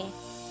front of me,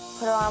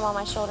 put her arm on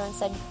my shoulder and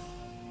said,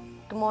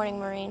 "Good morning,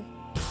 Marine."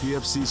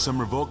 PFC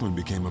Summer Volkman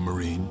became a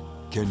Marine.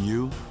 Can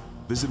you?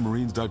 Visit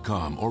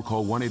Marines.com or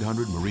call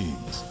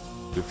 1-800-MARINES.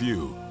 The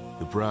few,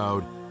 the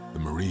proud, the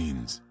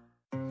Marines.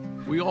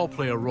 We all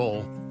play a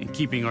role in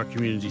keeping our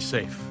community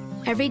safe.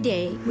 Every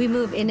day, we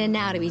move in and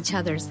out of each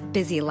other's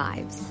busy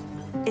lives.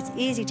 It's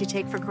easy to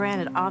take for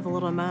granted all the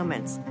little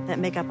moments that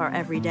make up our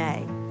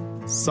everyday.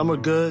 Some are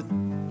good,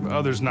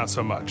 others not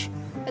so much.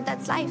 But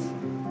that's life.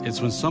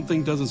 It's when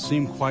something doesn't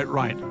seem quite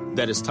right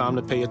that it's time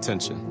to pay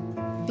attention.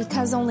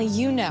 Because only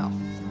you know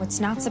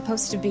what's not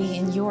supposed to be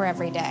in your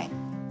everyday.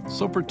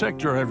 So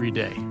protect your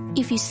everyday.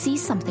 If you see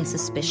something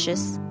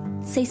suspicious,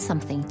 say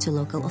something to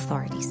local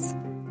authorities.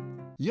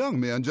 Young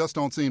men just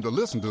don't seem to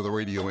listen to the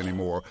radio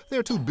anymore.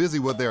 They're too busy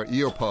with their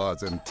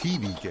earpods and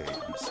TV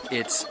games.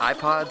 It's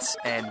iPods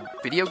and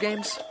video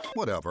games?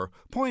 Whatever.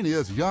 Point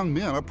is, young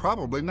men are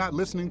probably not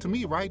listening to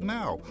me right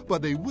now,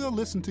 but they will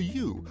listen to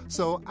you.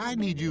 So I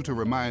need you to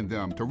remind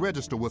them to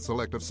register with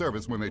Selective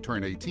Service when they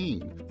turn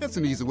 18. It's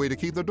an easy way to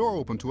keep the door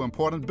open to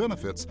important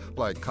benefits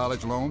like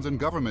college loans and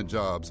government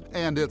jobs.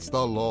 And it's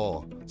the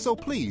law. So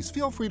please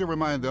feel free to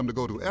remind them to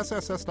go to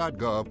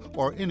sss.gov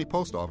or any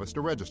post office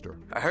to register.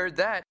 I heard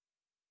that.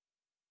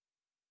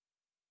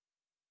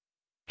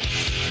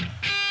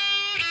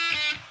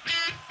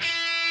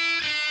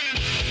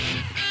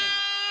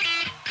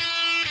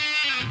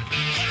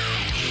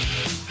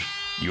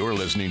 You're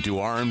listening to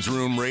Arms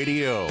Room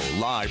Radio,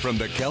 live from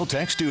the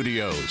Kel-Tec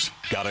studios.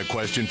 Got a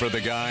question for the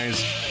guys?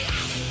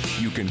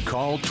 You can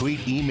call,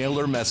 tweet, email,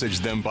 or message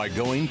them by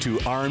going to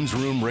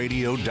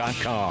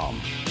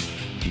armsroomradio.com.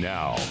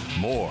 Now,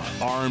 more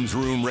Arms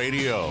Room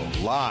Radio,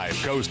 live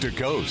coast to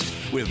coast,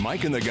 with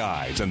Mike and the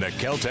guys in the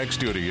Kel-Tec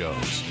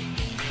studios.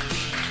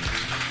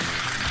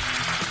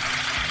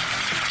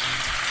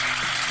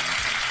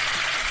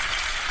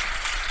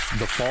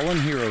 The Fallen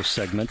Hero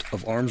segment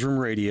of Arms Room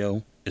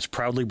Radio is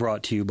proudly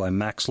brought to you by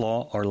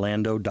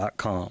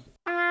MaxLawOrlando.com.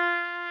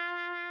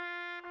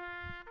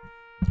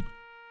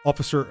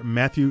 Officer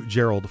Matthew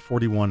Gerald,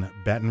 41,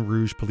 Baton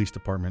Rouge Police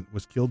Department,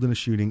 was killed in a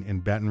shooting in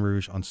Baton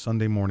Rouge on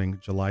Sunday morning,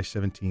 July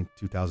 17,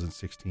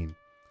 2016.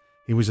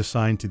 He was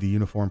assigned to the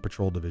Uniform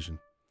Patrol Division.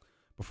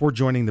 Before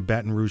joining the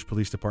Baton Rouge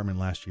Police Department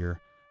last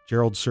year,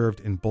 Gerald served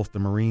in both the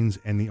Marines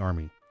and the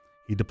Army.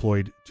 He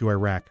deployed to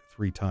Iraq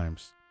 3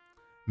 times.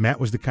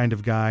 Matt was the kind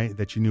of guy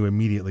that you knew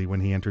immediately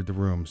when he entered the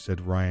room,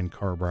 said Ryan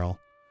Carbral,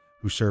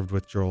 who served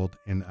with Gerald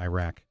in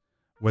Iraq.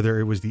 Whether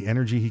it was the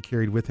energy he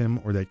carried with him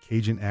or that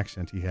Cajun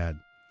accent he had,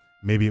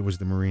 maybe it was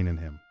the Marine in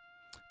him.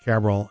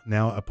 Cabral,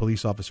 now a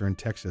police officer in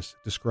Texas,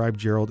 described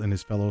Gerald and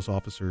his fellow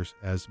officers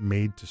as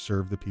made to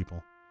serve the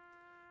people.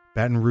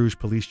 Baton Rouge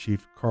Police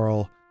Chief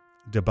Carl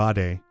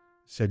Debade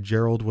said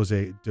Gerald was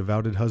a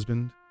devoted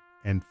husband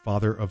and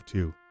father of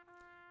 2.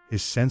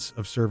 His sense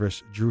of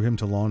service drew him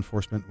to law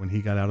enforcement when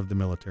he got out of the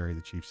military,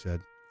 the chief said.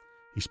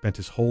 He spent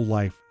his whole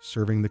life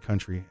serving the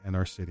country and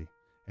our city,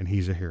 and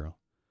he's a hero.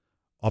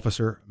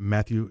 Officer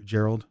Matthew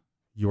Gerald,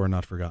 you are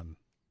not forgotten.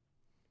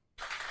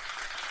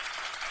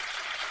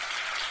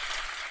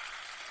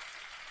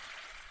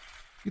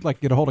 If you'd like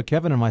to get a hold of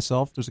Kevin and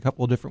myself, there's a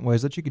couple of different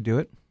ways that you could do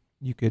it.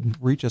 You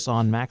could reach us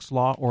on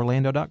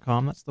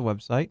maxlaworlando.com. That's the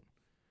website.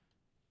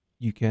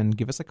 You can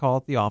give us a call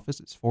at the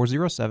office. It's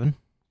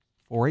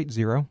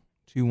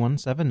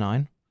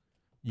 407-480-2179.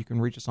 You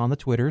can reach us on the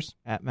Twitters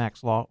at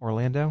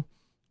MaxLawOrlando,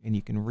 and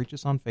you can reach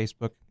us on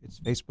Facebook. It's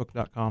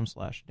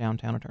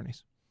facebook.com/Downtown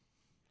Attorneys.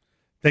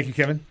 Thank you,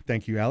 Kevin.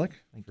 Thank you,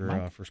 Alec,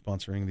 for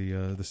sponsoring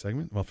the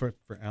segment. Well, for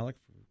Alec,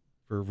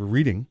 for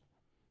reading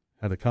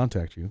how to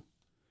contact you,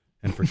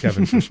 and for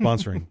Kevin for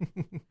sponsoring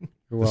You're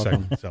the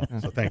welcome.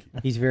 segment. So thank you.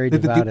 He's very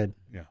devoted.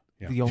 Yeah.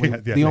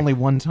 The only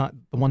one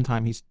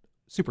time he's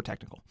super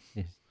technical.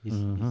 Yes. Hey,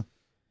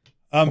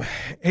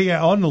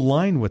 on the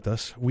line with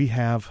us, we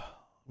have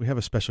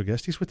a special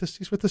guest. He's with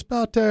us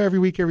about every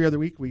week, every other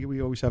week.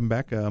 We always have him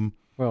back.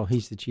 Well,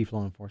 he's the chief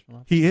law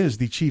enforcement officer. He is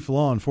the chief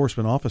law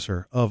enforcement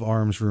officer of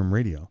Arms Room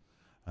Radio.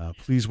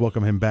 Please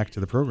welcome him back to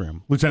the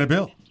program, Lieutenant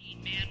Bill.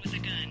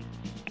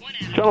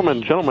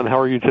 Gentlemen, how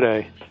are you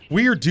today?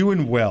 We are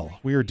doing well.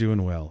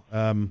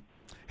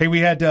 Hey, we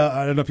had,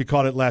 I don't know if you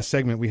caught it last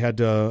segment, we had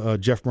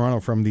Jeff Morano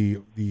from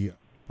the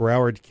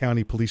Broward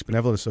County Police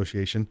Benevolent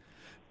Association.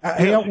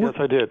 Yes,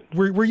 I did.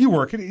 Where you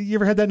work, you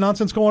ever had that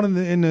nonsense going on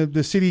in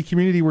the city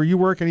community where you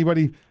work?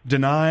 Anybody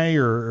deny,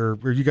 or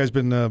you guys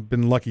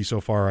been lucky so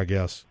far, I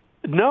guess?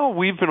 No,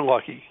 we've been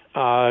lucky.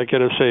 I got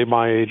to say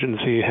my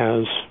agency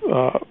has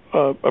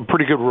a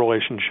pretty good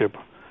relationship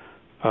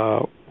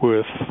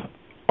with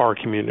our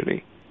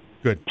community.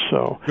 Good.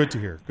 So good to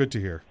hear.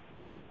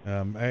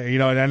 And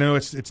I know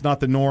it's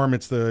not the norm.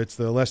 It's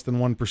the less than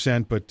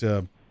 1%. But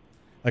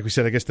like we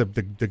said, I guess the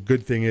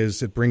good thing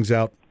is it brings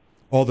out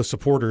all the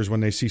supporters when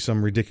they see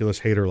some ridiculous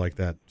hater like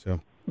that. So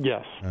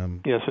yes,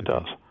 yes, it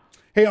does.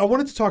 Hey, I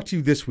wanted to talk to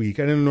you this week.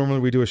 I know normally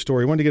we do a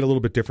story. I wanted to get a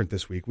little bit different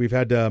this week. We've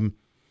had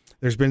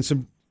there's been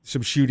some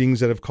shootings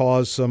that have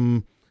caused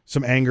some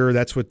anger.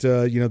 That's what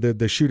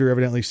the shooter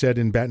evidently said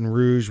in Baton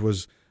Rouge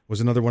was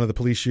another one of the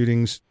police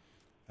shootings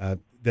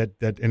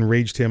that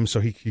enraged him. So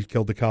he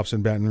killed the cops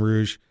in Baton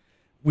Rouge.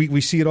 We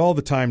see it all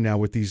the time now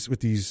with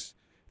these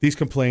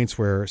complaints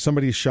where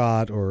somebody's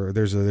shot or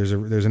there's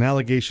an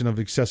allegation of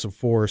excessive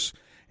force,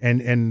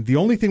 and the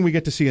only thing we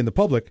get to see in the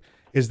public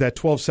is that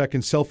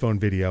 12-second cell phone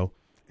video,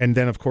 and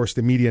then of course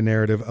the media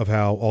narrative of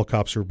how all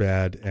cops are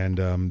bad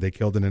and they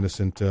killed an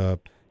innocent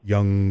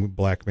young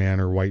black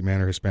man or white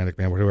man or Hispanic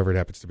man, whoever it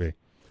happens to be.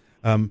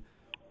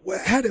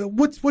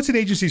 What's an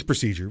agency's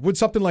procedure when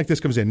something like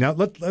this comes in? Now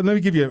let me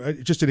give you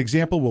just an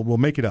example. We'll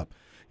make it up.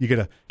 You get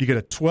a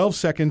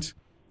 12-second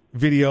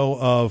video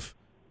of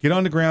get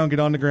on the ground,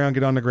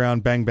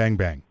 bang, bang,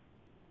 bang.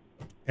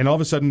 And all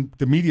of a sudden,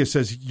 the media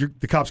says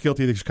the cop's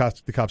guilty,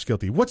 the cop's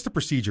guilty. What's the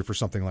procedure for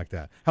something like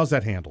that? How's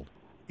that handled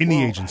in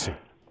the agency?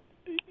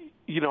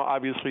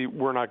 Obviously,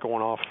 we're not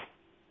going off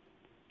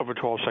of a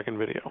 12-second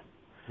video.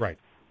 Right.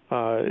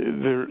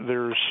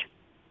 There's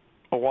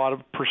a lot of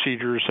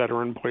procedures that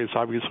are in place.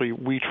 Obviously,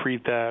 we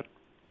treat that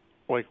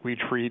like we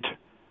treat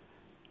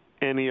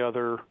any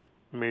other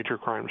major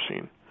crime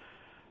scene.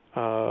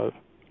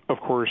 Of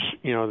course,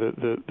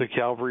 the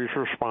cavalry is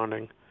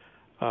responding.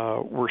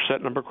 We're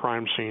setting up a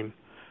crime scene.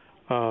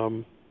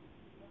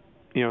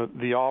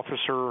 The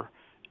officer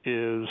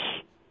is,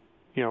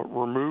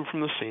 removed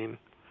from the scene,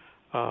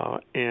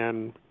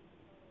 and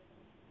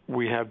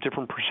we have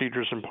different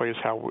procedures in place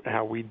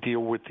how we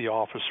deal with the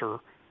officer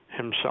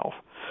himself.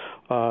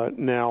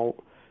 Now,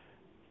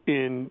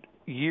 in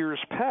years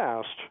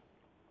past,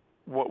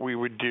 what we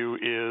would do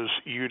is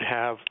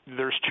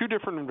there's two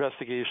different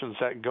investigations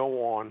that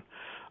go on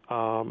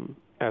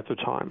at the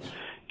time.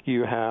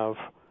 You have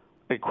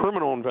a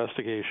criminal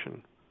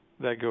investigation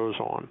that goes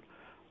on,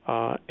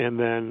 and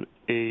then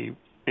a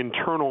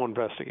internal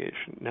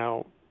investigation.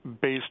 Now,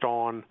 based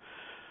on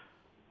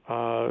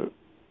the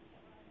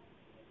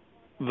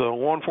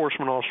Law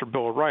Enforcement Officer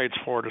Bill of Rights,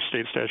 Florida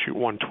State Statute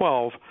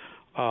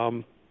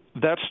 112,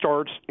 that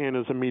starts and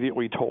is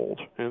immediately told,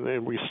 and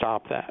then we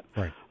stop that.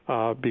 Right.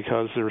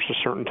 Because there's a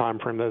certain time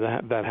frame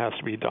that has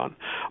to be done.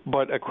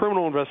 But a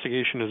criminal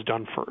investigation is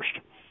done first.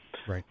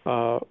 Right.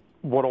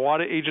 What a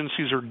lot of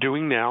agencies are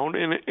doing now,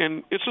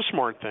 and it's a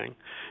smart thing,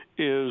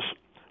 is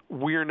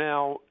we are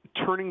now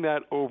turning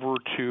that over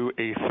to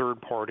a third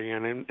party,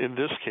 and in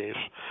this case,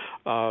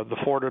 the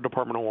Florida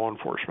Department of Law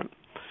Enforcement.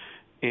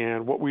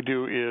 And what we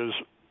do is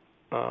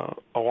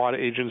a lot of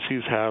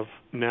agencies have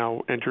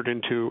now entered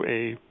into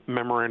a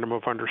memorandum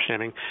of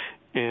understanding,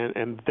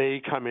 and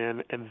they come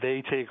in and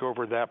they take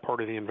over that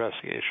part of the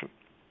investigation.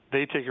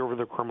 They take over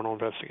the criminal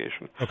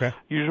investigation. Okay.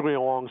 Usually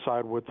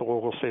alongside with the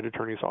local state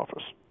attorney's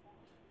office.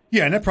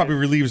 Yeah, and that probably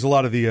relieves a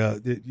lot of the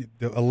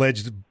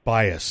alleged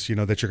bias,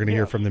 that you're going to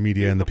hear from the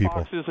media and the people.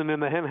 The fox isn't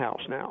in the hen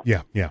house now.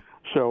 Yeah.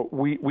 So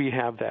we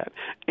have that,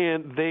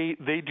 and they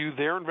do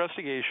their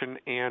investigation,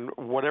 and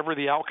whatever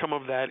the outcome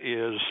of that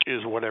is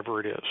whatever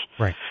it is.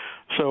 Right.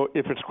 So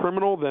if it's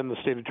criminal, then the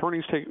state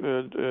attorneys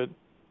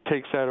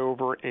takes that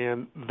over,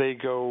 and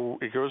it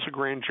goes to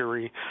grand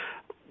jury,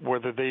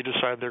 whether they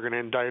decide they're going to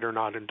indict or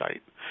not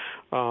indict.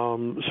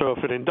 So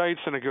if it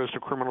indicts, then it goes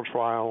to criminal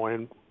trial,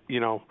 and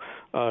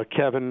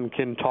Kevin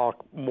can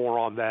talk more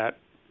on that,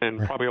 and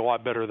probably a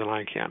lot better than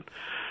I can.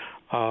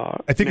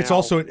 I think it's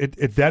also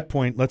at that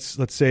point.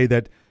 Let's say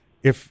that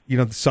if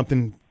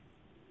something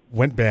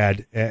went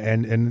bad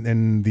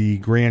and the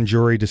grand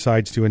jury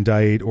decides to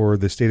indict, or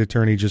the state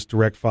attorney just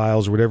direct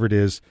files or whatever it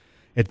is,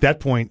 at that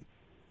point,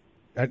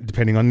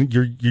 depending on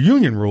your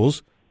union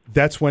rules,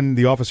 that's when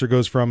the officer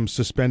goes from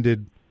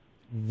suspended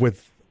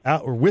with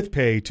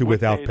pay to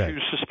without pay. To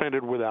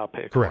suspended without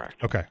pay.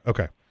 Correct. Okay.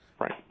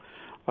 Right.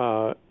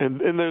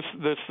 And there's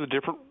the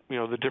different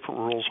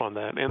rules on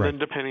that, and then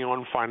depending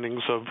on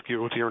findings of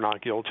guilty or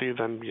not guilty,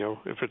 then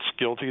if it's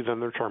guilty, then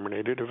they're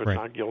terminated. If it's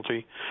not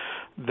guilty,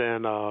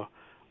 then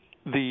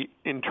the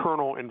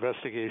internal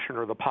investigation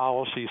or the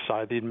policy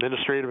side, the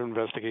administrative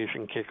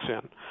investigation kicks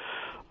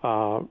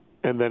in.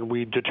 And then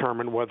we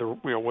determine whether,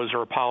 was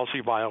there a policy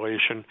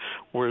violation?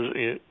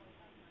 Did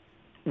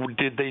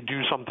they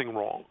do something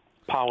wrong,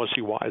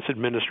 policy-wise,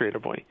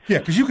 administratively? Yeah,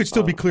 because you could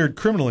still be cleared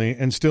criminally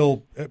and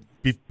still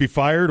be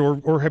fired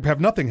or have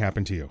nothing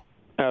happen to you.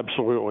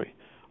 Absolutely.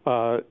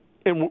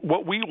 And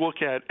what we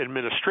look at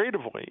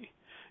administratively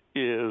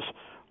is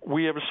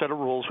we have a set of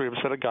rules, we have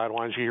a set of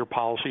guidelines. You hear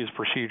policies,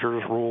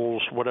 procedures,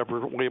 rules,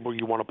 whatever label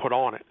you want to put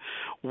on it.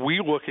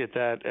 We look at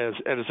that as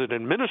an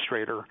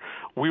administrator.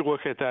 We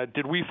look at that.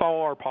 Did we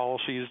follow our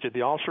policies? Did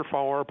the officer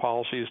follow our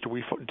policies?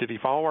 Did he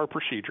follow our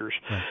procedures?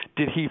 Right.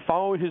 Did he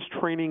follow his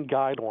training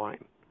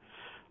guideline?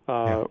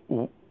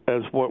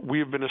 As what we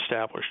have been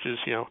established is,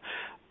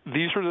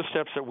 these are the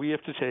steps that we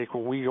have to take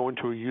when we go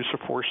into a use of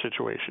force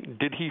situation.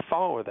 Did he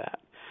follow that?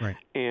 Right.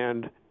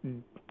 And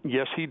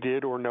yes, he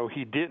did, or no,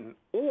 he didn't.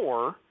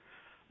 Or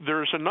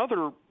there's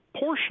another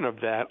portion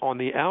of that on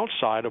the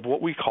outside of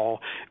what we call,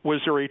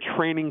 was there a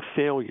training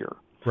failure?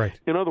 Right.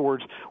 In other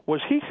words,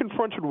 was he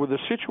confronted with a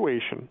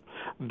situation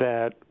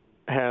that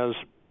has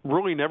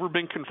really never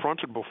been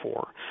confronted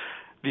before?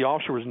 The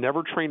officer was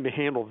never trained to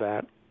handle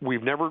that.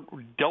 We've never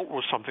dealt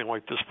with something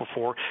like this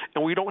before,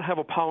 and we don't have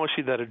a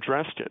policy that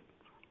addressed it,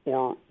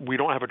 or we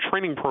don't have a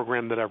training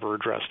program that ever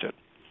addressed it.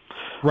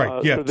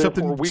 Right. Yeah. So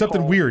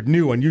something weird,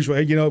 new, unusual.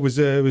 It was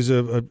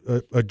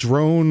a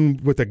drone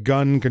with a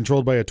gun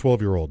controlled by a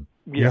 12-year-old.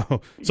 Yeah.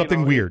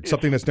 Something weird,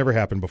 something that's never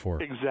happened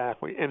before.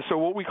 Exactly. And so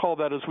what we call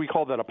that is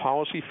a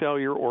policy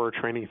failure or a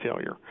training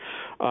failure.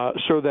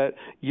 So that,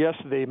 yes,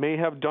 they may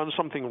have done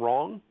something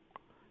wrong.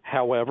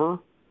 However,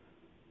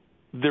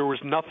 there was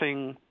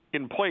nothing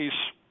in place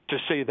to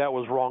say that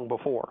was wrong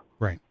before.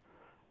 Right.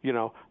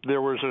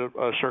 There was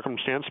a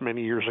circumstance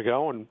many years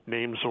ago, and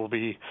names will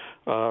be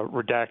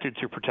redacted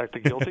to protect the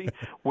guilty,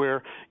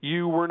 where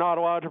you were not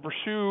allowed to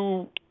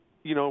pursue,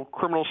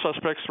 criminal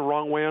suspects the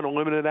wrong way on a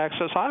limited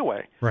access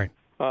highway. Right.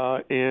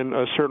 And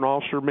a certain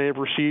officer may have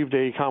received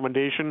a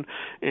commendation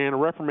and a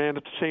reprimand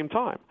at the same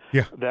time.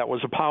 Yeah. That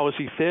was a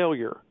policy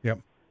failure. Yep.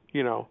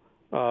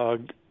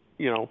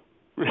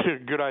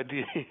 Good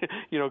idea,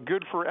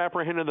 good for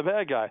apprehending the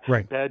bad guy.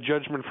 Right. Bad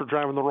judgment for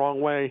driving the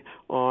wrong way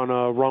on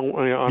a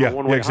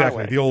one-way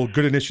exactly. highway. The old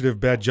good initiative,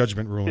 bad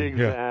judgment ruling.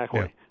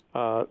 Exactly.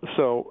 Yeah.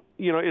 So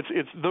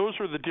it's those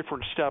are the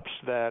different steps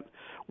that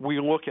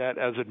we look at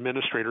as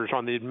administrators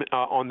on the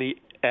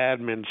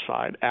admin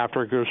side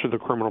after it goes through the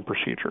criminal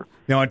procedure.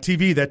 Now on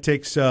TV that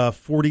takes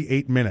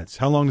 48 minutes.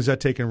 How long does that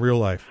take in real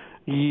life?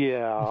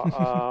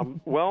 Yeah.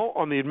 Well,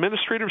 on the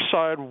administrative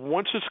side,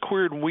 once it's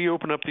cleared and we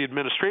open up the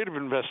administrative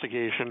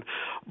investigation,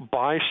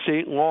 by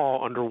state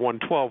law under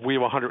 112, we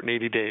have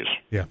 180 days.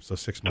 Yeah, so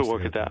 6 months to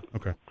look at that.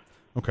 Okay.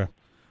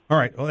 All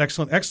right. Well,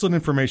 excellent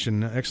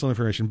information. Excellent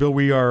information, Bill.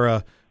 We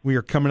are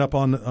coming up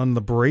on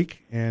the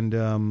break, and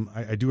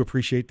I do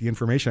appreciate the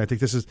information. I think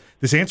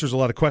this answers a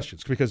lot of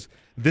questions, because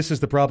this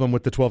is the problem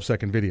with the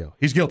 12-second video.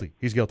 He's guilty,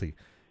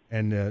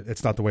 and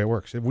it's not the way it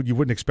works. You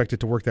wouldn't expect it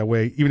to work that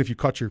way, even if you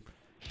caught your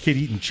kid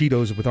eating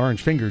Cheetos with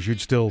orange fingers, you'd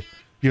still,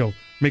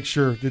 make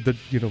sure that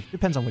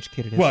depends on which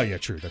kid it is. Well, yeah,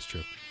 true, that's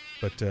true.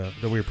 But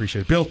we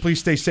appreciate it. Bill, please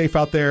stay safe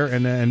out there,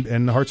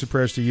 and hearts and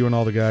prayers to you and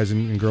all the guys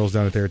and girls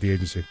down there at the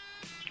agency.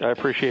 I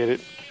appreciate it.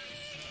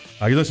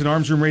 You listen to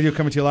Arms Room Radio,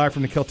 coming to you live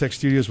from the Kel-Tec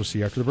studios. We'll see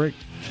you after the break.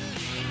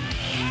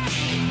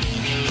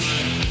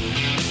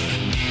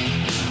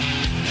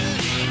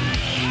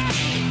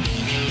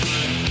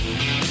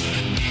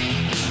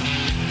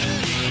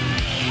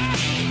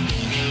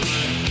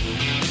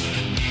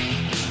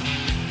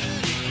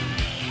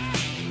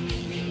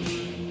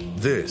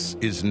 This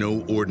is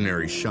no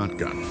ordinary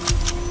shotgun.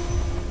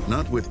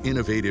 Not with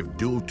innovative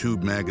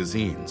dual-tube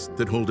magazines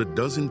that hold a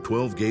dozen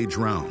 12-gauge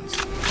rounds,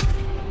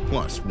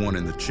 plus one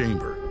in the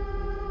chamber.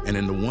 And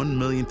in the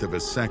 1/1,000,000th of a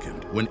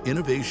second, when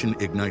innovation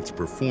ignites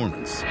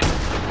performance,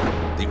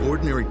 the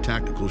ordinary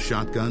tactical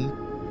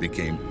shotgun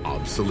became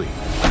obsolete.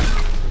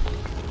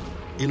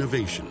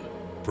 Innovation,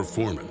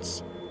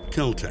 performance,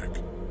 Kel-Tec.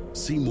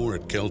 See more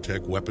at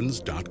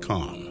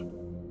keltecweapons.com.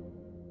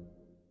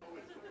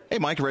 Hey,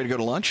 Mike, you ready to go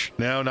to lunch?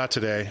 No, not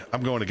today.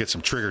 I'm going to get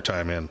some trigger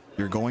time in.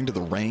 You're going to the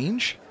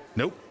range?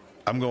 Nope.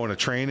 I'm going to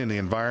train in the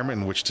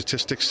environment in which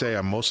statistics say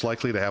I'm most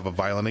likely to have a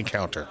violent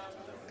encounter.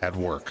 At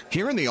work.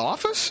 Here in the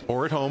office?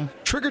 Or at home.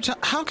 Trigger time?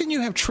 How can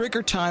you have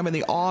trigger time in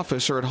the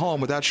office or at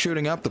home without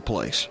shooting up the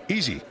place?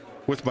 Easy.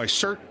 With my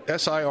SIRT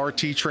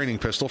SIRT training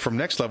pistol from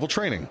Next Level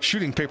Training.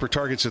 Shooting paper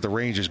targets at the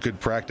range is good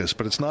practice,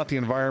 but it's not the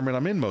environment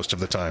I'm in most of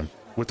the time.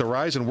 With the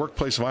rise in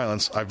workplace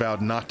violence, I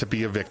vowed not to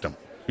be a victim.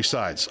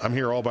 Besides, I'm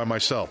here all by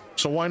myself,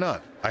 so why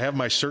not? I have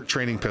my SIRT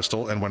training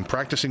pistol, and when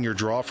practicing your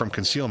draw from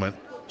concealment,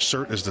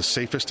 SIRT is the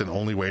safest and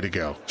only way to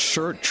go.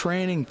 SIRT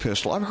training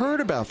pistol. I've heard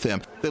about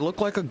them. They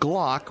look like a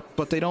Glock,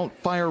 but they don't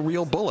fire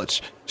real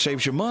bullets.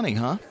 Saves you money,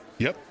 huh?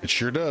 Yep, it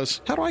sure does.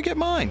 How do I get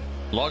mine?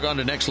 Log on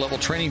to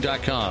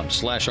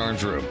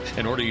nextleveltraining.com/armsroom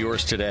and order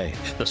yours today.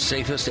 The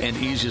safest and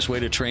easiest way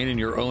to train in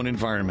your own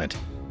environment.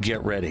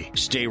 Get ready.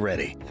 Stay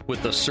ready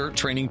with the CERT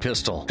Training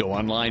Pistol. Go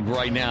online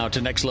right now to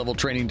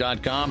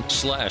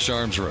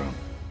nextleveltraining.com/armsroom.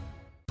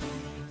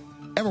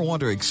 Ever want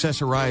to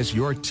accessorize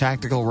your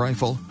tactical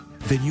rifle?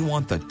 Then you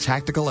want the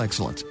tactical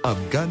excellence of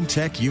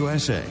GunTech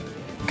USA.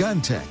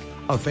 GunTech,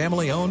 a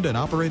family-owned and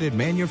operated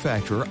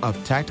manufacturer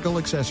of tactical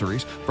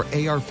accessories for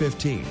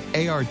AR-15,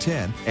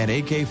 AR-10, and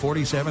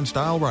AK-47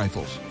 style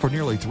rifles. For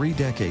nearly 3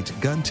 decades,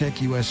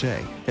 GunTech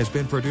USA has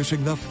been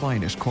producing the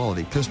finest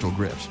quality pistol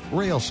grips,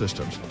 rail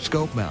systems,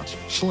 scope mounts,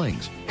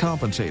 slings,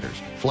 compensators,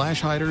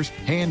 flash hiders,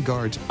 hand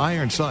guards,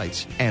 iron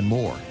sights, and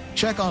more.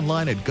 Check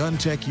online at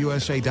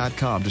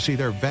GunTechUSA.com to see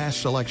their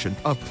vast selection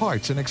of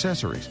parts and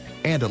accessories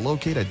and to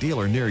locate a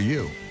dealer near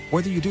you.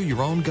 Whether you do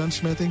your own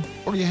gunsmithing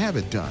or you have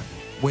it done,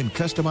 when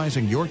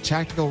customizing your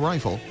tactical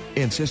rifle,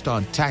 insist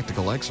on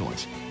tactical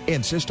excellence.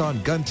 Insist on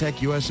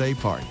GunTech USA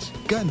parts.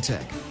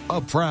 GunTech,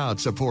 a proud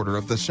supporter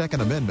of the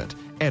Second Amendment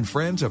and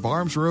friends of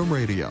Arms Room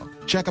Radio.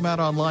 Check them out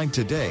online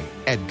today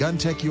at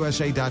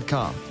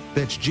GunTechUSA.com.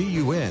 That's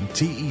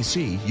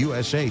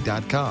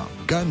GUNTECUSA.com.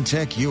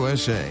 GunTech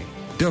USA.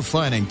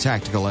 Defining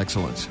tactical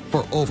excellence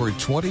for over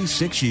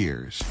 26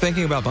 years.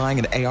 Thinking about buying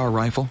an AR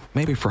rifle?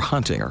 Maybe for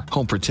hunting or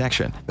home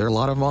protection. There are a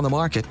lot of them on the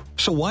market.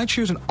 So why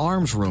choose an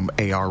Arms Room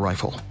AR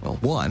rifle? Well,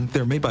 1,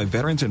 they're made by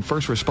veterans and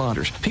first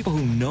responders, people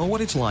who know what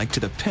it's like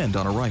to depend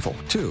on a rifle.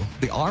 2,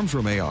 the Arms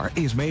Room AR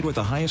is made with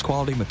the highest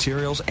quality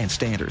materials and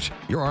standards.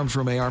 Your Arms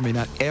Room AR may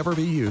not ever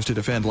be used to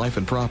defend life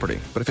and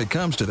property, but if it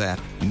comes to that,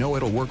 know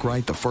it'll work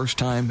right the first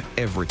time,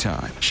 every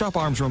time. Shop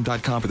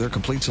armsroom.com for their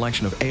complete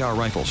selection of AR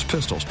rifles,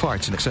 pistols,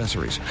 parts, and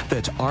accessories.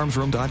 That's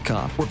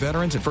armsroom.com, where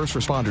veterans and first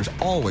responders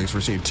always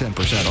receive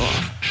 10%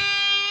 off.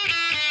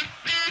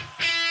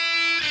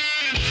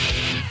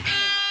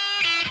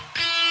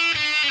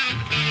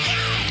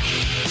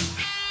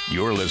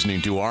 You're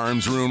listening to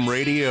Arms Room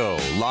Radio,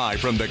 live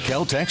from the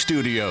Kel-Tec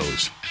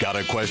Studios. Got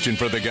a question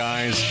for the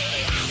guys?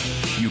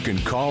 You can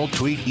call,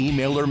 tweet,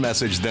 email, or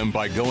message them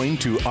by going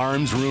to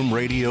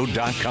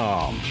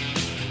armsroomradio.com.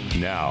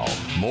 Now,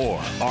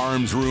 more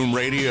Arms Room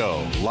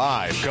Radio,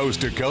 live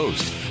coast to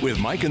coast, with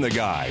Mike and the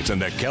guys in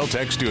the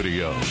Kel-Tec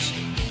Studios.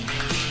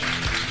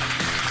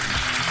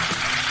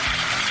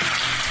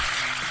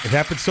 It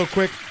happens so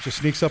quick, just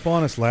sneaks up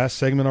on us. Last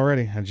segment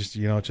already. I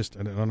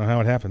don't know how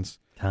it happens.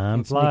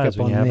 Time flies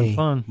when you're having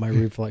fun. My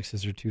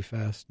reflexes are too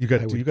fast. You got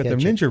the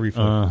ninja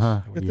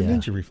reflexes. You got the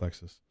ninja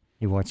reflexes.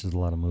 He watches a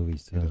lot of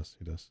movies too.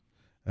 He does.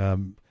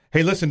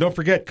 Hey, listen, don't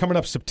forget, coming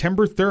up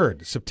September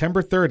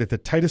 3rd at the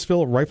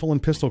Titusville Rifle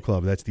and Pistol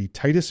Club. That's the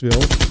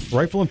Titusville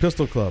Rifle and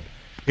Pistol Club.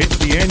 It's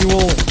the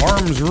annual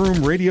Arms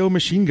Room Radio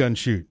Machine Gun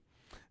Shoot.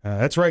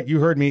 That's right, you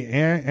heard me.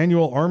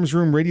 Annual Arms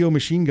Room Radio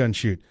Machine Gun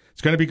Shoot.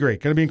 It's going to be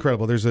great. Going to be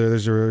incredible. There's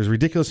a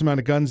ridiculous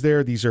amount of guns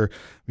there. These are,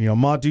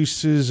 Ma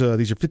Deuces.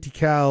 These are 50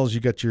 cals. You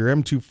got your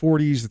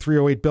M240s, the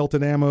 308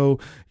 belted ammo.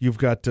 You've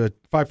got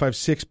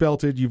 5.56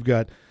 belted. You've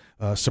got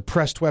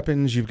suppressed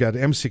weapons. You've got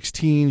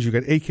M16s. You've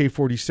got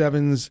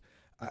AK-47s.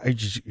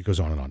 It goes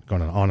on and on,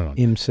 going on and on.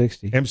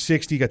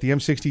 M60. You got the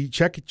M60.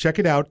 Check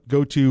it out.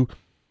 Go to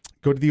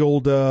the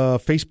old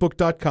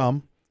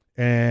Facebook.com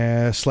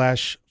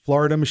 /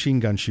 Florida Machine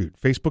Gun Shoot.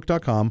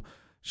 Facebook.com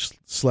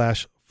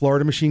 /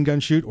 Florida Machine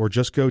Gun Shoot, or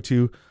just go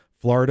to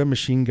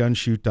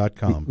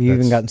FloridaMachineGunshoot.com. We've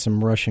even gotten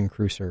some Russian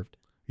crew served.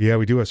 Yeah,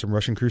 we do have some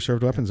Russian crew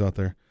served weapons out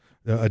there.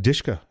 A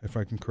Dishka, if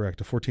I can correct,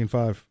 a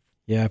 14.5.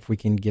 Yeah, if we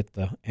can get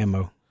the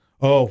ammo.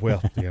 Oh, well,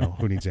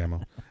 who needs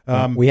ammo?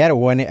 We had a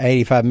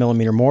 185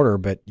 millimeter mortar,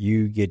 but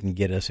you didn't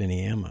get us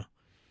any ammo.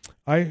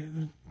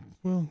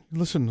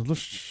 Listen,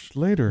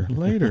 later,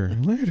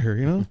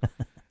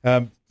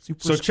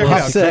 so check it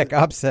out.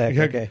 OPSEC.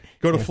 Okay.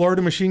 Go to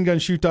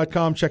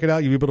FloridaMachineGunshoot.com. Check it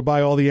out. You'll be able to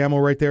buy all the ammo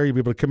right there. You'll be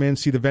able to come in,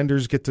 see the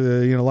vendors, get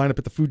to line up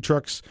at the food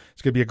trucks.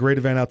 It's going to be a great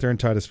event out there in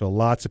Titusville.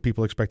 Lots of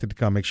people expected to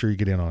come. Make sure you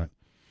get in on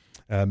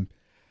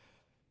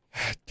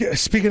it.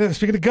 Speaking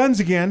of guns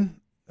again,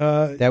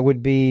 that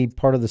would be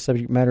part of the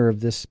subject matter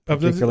of this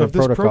particular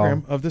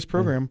protocol. This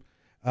program.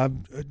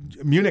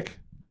 Munich,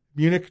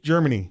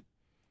 Germany.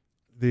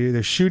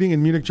 They're shooting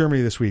in Munich,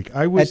 Germany this week.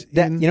 You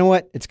know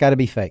what? It's got to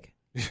be fake.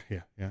 Yeah.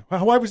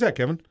 Well, why was that,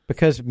 Kevin?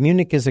 Because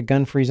Munich is a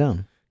gun-free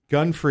zone.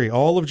 Gun-free.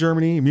 All of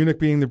Germany, Munich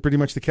being pretty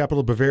much the capital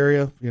of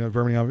Bavaria.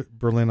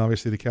 Berlin,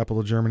 obviously the capital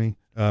of Germany.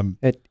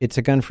 It's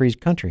a gun-free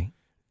country.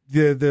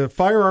 The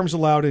firearms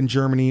allowed in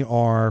Germany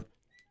are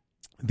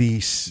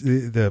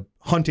the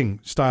hunting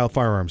style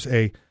firearms.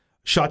 A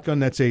shotgun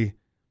that's a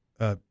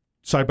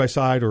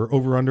side-by-side or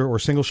over-under or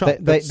single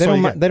shot. They don't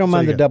mind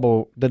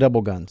the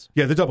double guns.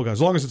 Yeah, the double guns,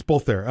 as long as it's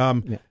both there.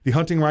 The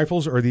hunting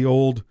rifles are the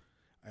old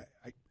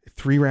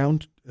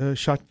 3-round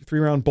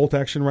bolt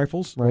action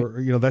rifles, right.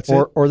 Or that's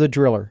or the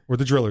driller,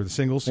 the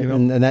singles,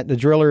 and that the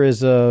driller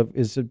is a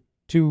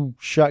 2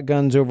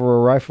 shotguns over a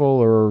rifle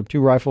or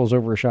 2 rifles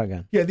over a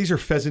shotgun. Yeah, these are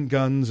pheasant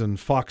guns and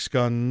fox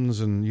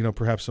guns and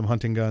perhaps some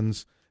hunting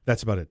guns.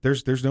 That's about it.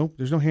 There's no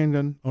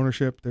handgun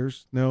ownership.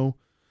 There's no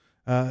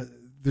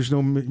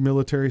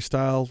military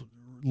style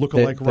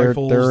look-alike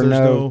rifles. There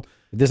are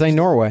This ain't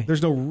Norway.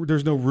 There's no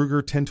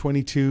Ruger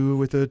 1022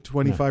 with a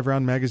 25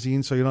 round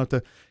magazine, so you don't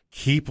have to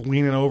keep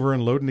leaning over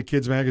and loading the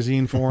kid's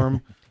magazine for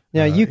him.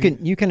 Now you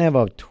can have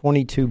a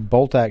 22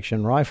 bolt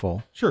action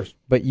rifle. Sure,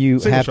 but you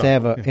Single have shot,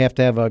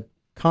 to have a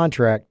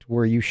contract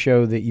where you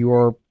show that you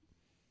are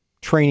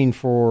training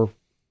for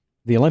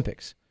the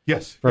Olympics.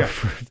 Yes,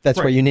 that's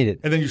why you need it.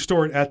 And then you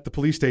store it at the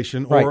police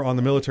station or on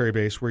the military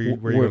base where you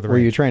go to the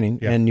range. you're training,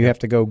 and you have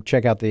to go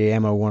check out the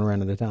ammo one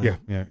round at a time.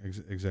 Yeah,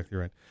 exactly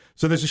right.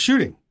 So there's a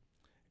shooting,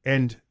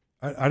 and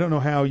I don't know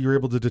how you're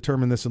able to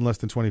determine this in less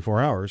than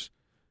 24 hours.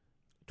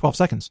 12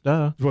 seconds.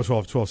 Duh.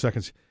 12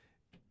 seconds.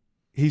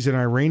 He's an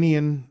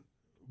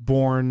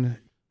Iranian-born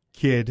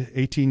kid,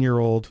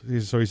 18-year-old,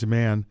 so he's a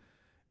man,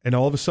 and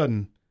all of a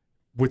sudden,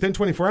 within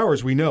 24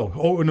 hours, we know,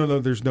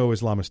 there's no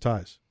Islamist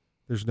ties.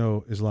 There's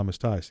no Islamist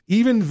ties.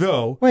 Even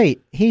though... Wait,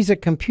 he's a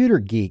computer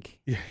geek.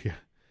 Yeah.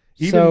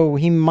 So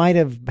he might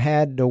have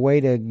had a way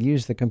to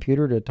use the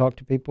computer to talk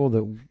to people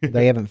that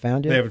they haven't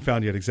found yet? They haven't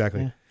found yet,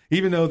 exactly. Yeah.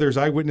 Even though there's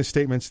eyewitness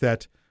statements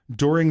that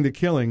during the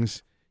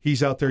killings,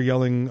 he's out there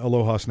yelling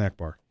Aloha Snack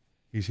Bar.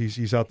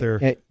 He's out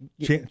there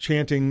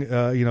chanting,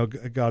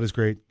 God is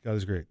great, God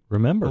is great.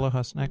 Remember,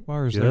 Aloha Snack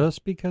Bar is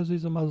just because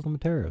he's a Muslim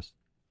terrorist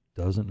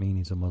doesn't mean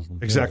he's a Muslim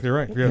Exactly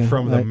terrorist. right.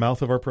 From the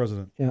mouth of our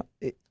president. Yeah.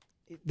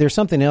 There's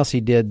something else he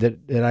did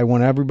that I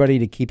want everybody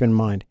to keep in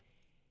mind.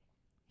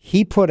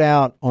 He put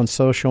out on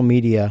social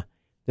media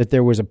that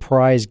there was a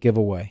prize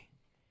giveaway,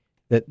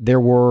 that there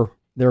were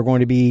going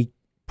to be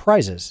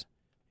prizes,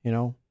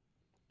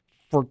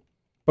 for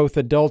both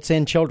adults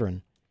and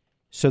children,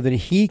 so that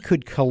he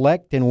could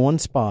collect in one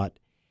spot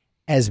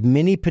as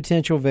many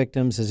potential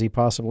victims as he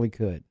possibly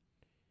could.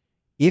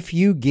 If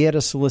you get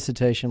a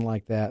solicitation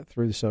like that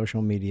through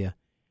social media,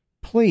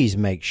 please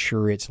make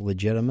sure it's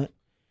legitimate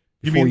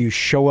before you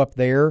show up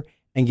there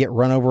and get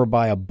run over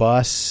by a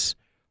bus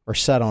or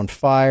set on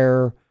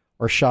fire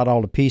or shot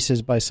all to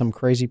pieces by some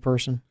crazy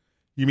person.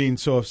 You mean,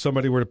 so if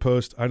somebody were to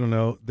post, I don't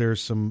know,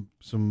 there's some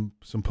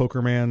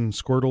Poker Man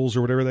Squirtles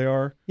or whatever they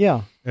are.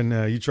 Yeah. And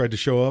you tried to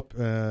show up,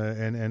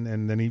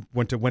 and then he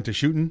went to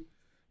shooting.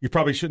 You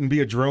probably shouldn't be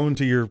a drone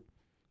to your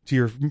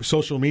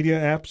social media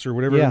apps or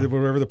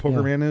whatever the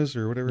Poker Man is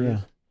or whatever it is.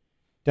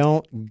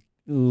 Don't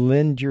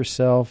lend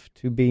yourself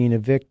to being a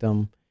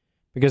victim,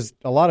 because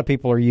a lot of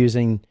people are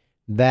using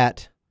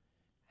that.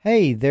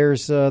 Hey,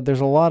 there's a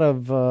lot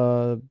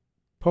of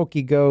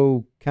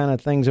PokeGo kind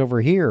of things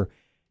over here.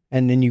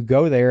 And then you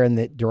go there, and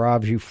it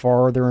drives you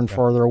farther and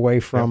farther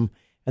away from.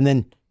 And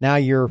then now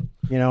you're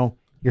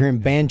hearing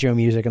banjo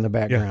music in the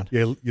background.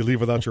 Yeah, you leave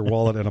without your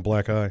wallet and a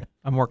black eye.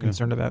 I'm more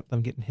concerned about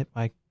them getting hit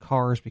by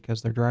cars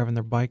because they're driving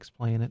their bikes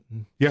playing it.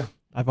 And yeah,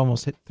 I've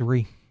almost hit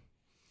 3.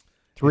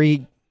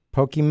 3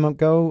 Pokemon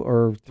Go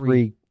or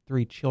 3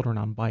 children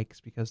on bikes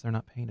because they're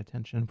not paying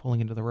attention and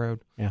pulling into the road.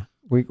 Yeah,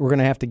 we're going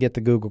to have to get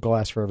the Google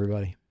Glass for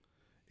everybody.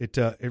 It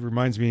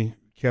reminds me,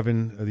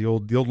 Kevin, of the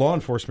old law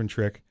enforcement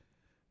trick.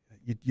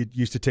 You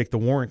used to take the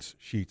warrants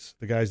sheets,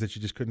 the guys that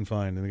you just couldn't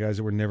find, and the guys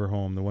that were never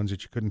home, the ones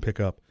that you couldn't pick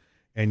up,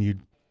 and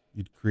you'd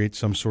create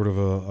some sort of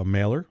a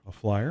mailer, a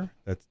flyer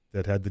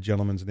that had the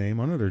gentleman's name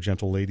on it or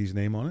gentle lady's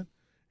name on it,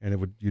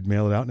 and you'd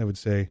mail it out, and it would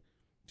say,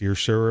 "Dear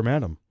Sir or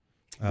Madam,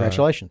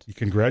 congratulations!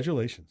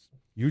 Congratulations!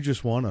 You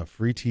just won a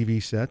free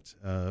TV set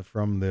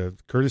from the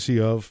courtesy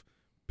of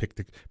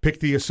pick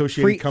the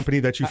associated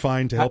company that you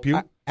find to help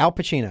you." Al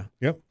Pacino,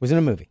 was in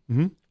a movie,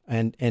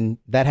 and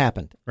that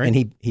happened, right.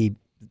 And he.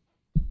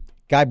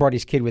 Guy brought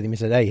his kid with him. He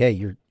said, hey,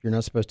 you're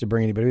not supposed to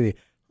bring anybody with you.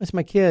 That's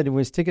my kid. It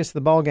was tickets to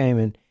the ball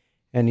game.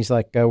 And he's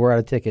like, we're out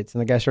of tickets. And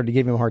the guy started to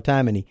give him a hard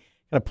time. And he kind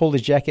of pulled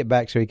his jacket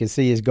back so he could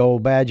see his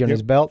gold badge on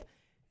his belt.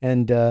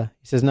 And he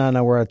says, no,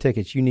 we're out of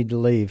tickets. You need to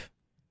leave.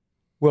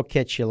 We'll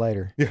catch you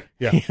later.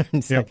 Yeah.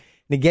 And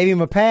he gave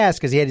him a pass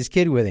because he had his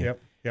kid with him.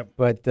 Yep.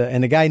 But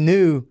and the guy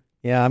knew,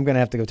 I'm going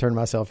to have to go turn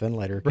myself in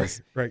later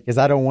because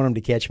I don't want him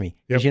to catch me.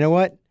 Because you know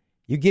what?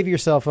 You give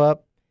yourself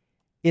up.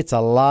 It's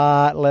a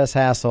lot less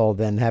hassle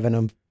than having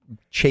them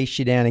chase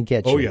you down and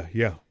catch you. Oh,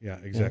 yeah,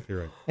 exactly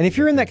right. And if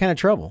you're in that kind of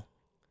trouble,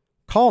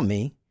 call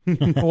me.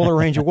 We'll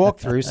arrange a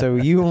walkthrough so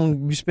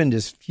you spend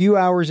as few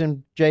hours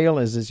in jail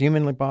as is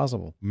humanly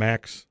possible.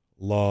 Max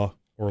Law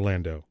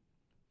Orlando.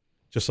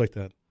 Just like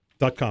that.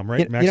 .com,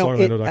 right?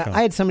 MaxLawOrlando.com.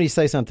 I had somebody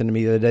say something to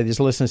me the other day,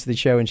 just listens to the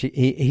show, and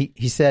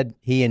he said,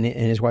 he and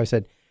his wife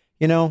said,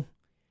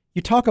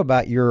 you talk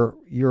about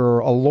you're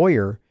a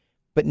lawyer,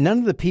 but none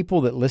of the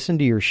people that listen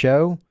to your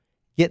show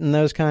getting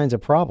those kinds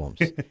of problems.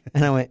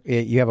 And I went,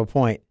 you have a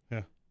point.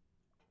 Yeah.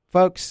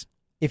 Folks,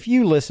 if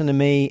you listen to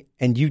me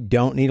and you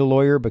don't need a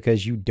lawyer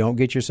because you don't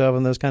get yourself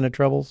in those kind of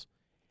troubles,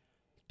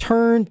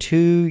 turn to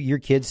your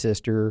kid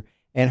sister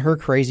and her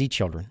crazy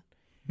children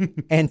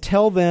and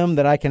tell them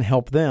that I can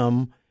help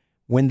them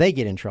when they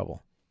get in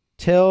trouble.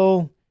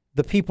 Tell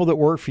the people that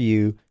work for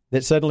you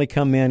that suddenly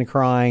come in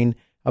crying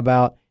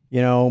about,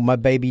 my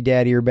baby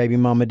daddy or baby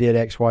mama did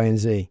X, Y, and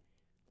Z.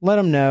 Let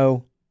them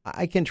know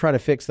I can try to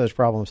fix those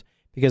problems.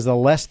 Because the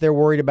less they're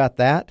worried about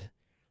that,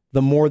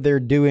 the more they're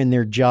doing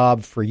their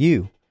job for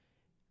you.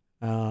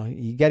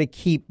 You got to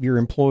keep your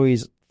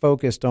employees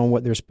focused on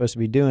what they're supposed to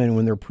be doing,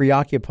 when they're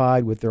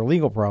preoccupied with their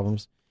legal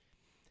problems,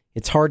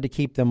 it's hard to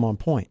keep them on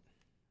point.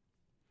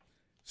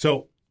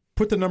 So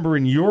put the number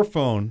in your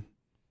phone,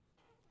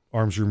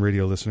 Arms Room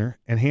Radio listener,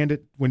 and hand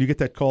it when you get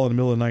that call in the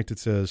middle of the night that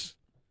says,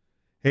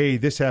 hey,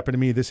 this happened to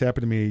me, this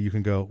happened to me. You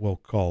can go, well,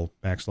 call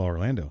Max Law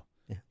Orlando.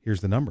 Yeah.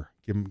 Here's the number.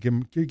 Give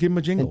him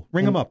a jingle.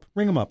 Ring him up.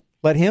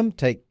 Let him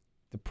take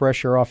the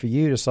pressure off of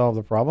you to solve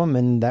the problem,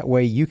 and that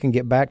way you can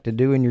get back to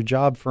doing your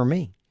job for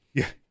me.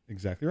 Yeah,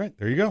 exactly right.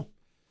 There you go.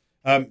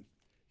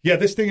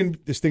 This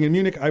thing in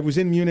Munich. I was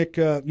in Munich,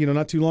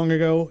 not too long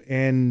ago,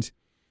 and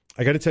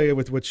I got to tell you,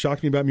 what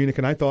shocked me about Munich,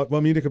 and I thought,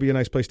 well, Munich would be a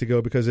nice place to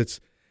go because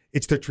it's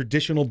the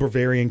traditional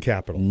Bavarian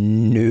capital.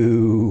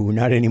 No,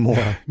 not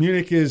anymore.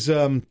 Munich is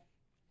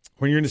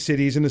when you're in the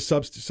cities, in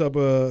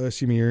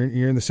the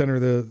you're in the center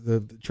of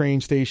the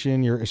train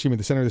station. The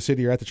center of the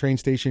city. You're at the train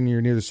station.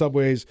 You're near the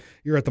subways.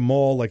 You're at the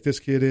mall, like this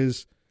kid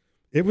is.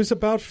 It was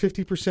about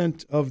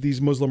 50% of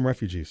these Muslim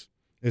refugees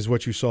is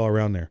what you saw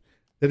around there.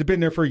 That had been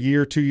there for a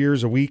year, 2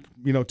 years, a week,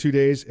 2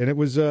 days, and it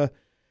was the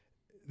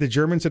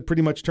Germans had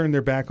pretty much turned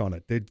their back on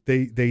it.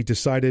 They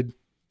decided,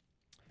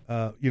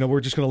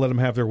 we're just going to let them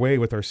have their way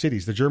with our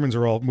cities. The Germans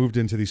are all moved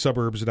into the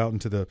suburbs and out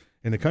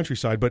in the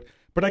countryside, but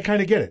I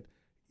kind of get it.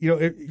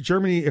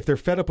 Germany, if they're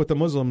fed up with the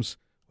Muslims,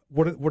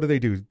 what do they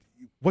do?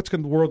 What's the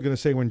world going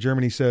to say when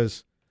Germany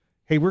says,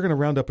 hey, we're going to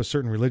round up a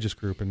certain religious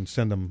group and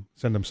send them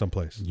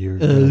someplace? You're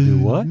going to do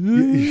what?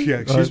 Yeah,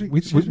 excuse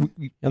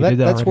me.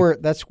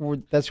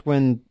 That's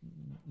when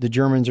the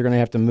Germans are going to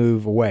have to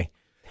move away.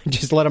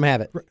 Just let them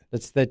have it.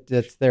 That's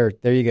there.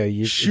 There you go.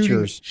 It's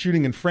yours.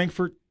 Shooting in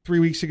Frankfurt 3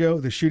 weeks ago.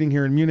 The shooting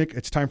here in Munich.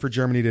 It's time for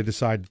Germany to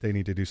decide that they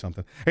need to do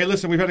something. Hey,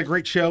 listen, we've had a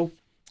great show.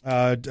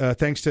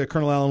 Thanks to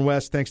Colonel Alan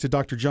West. Thanks to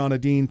Dr. John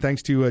Adine.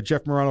 Thanks to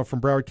Jeff Morano from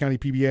Broward County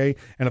PBA.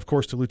 And, of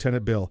course, to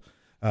Lieutenant Bill.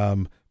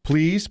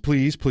 Please,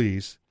 please,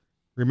 please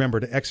remember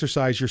to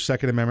exercise your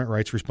Second Amendment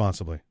rights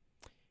responsibly.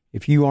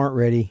 If you aren't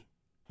ready,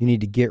 you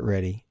need to get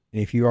ready.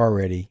 And if you are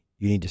ready,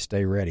 you need to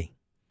stay ready.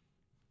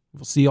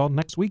 We'll see y'all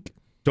next week.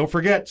 Don't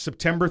forget,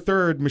 September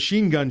 3rd,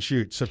 machine gun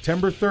shoot.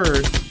 September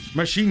 3rd,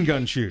 machine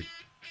gun shoot.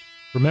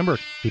 Remember,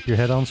 keep your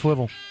head on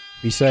swivel.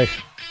 Be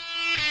safe.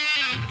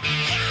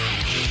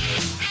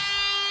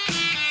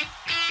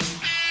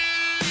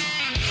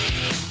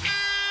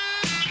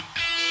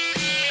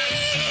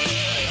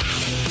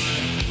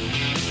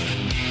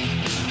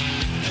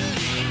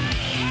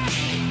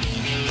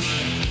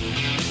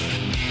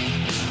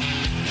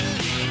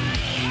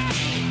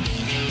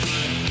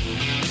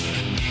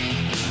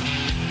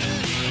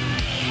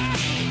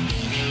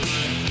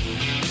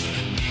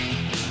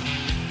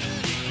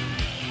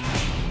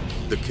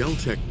 The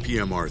Kel-Tec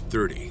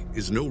PMR-30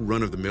 is no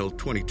run-of-the-mill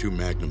 .22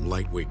 Magnum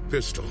lightweight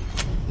pistol,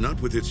 not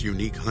with its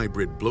unique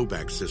hybrid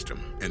blowback system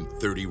and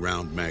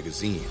 30-round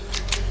magazine.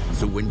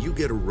 So when you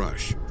get a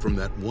rush from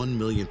that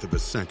 1/1,000,000th of a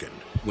second,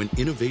 when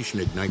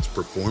innovation ignites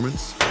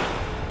performance,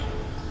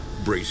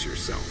 brace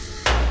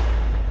yourself.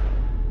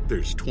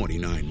 There's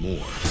 29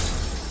 more.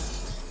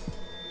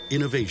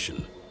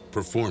 Innovation,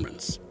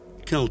 performance,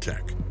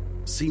 Kel-Tec.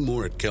 See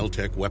more at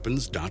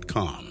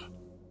keltecweapons.com.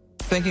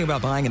 Thinking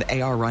about buying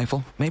an AR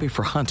rifle? Maybe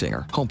for hunting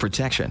or home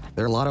protection.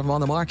 There are a lot of them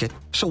on the market.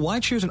 So why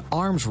choose an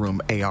Arms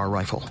Room AR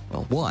rifle?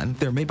 Well, one,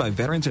 they're made by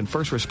veterans and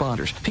first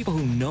responders, people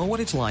who know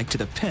what it's like to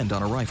depend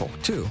on a rifle.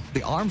 Two,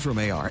 the Arms Room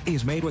AR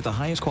is made with the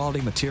highest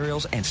quality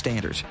materials and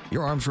standards.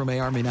 Your Arms Room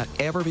AR may not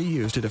ever be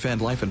used to defend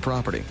life and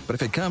property, but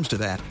if it comes to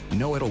that,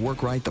 know it'll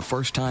work right the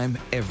first time,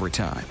 every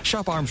time.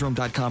 Shop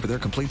armsroom.com for their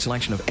complete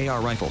selection of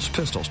AR rifles,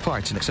 pistols,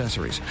 parts, and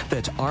accessories.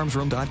 That's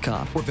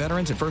armsroom.com, where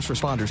veterans and first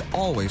responders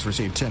always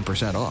receive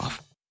 10% off.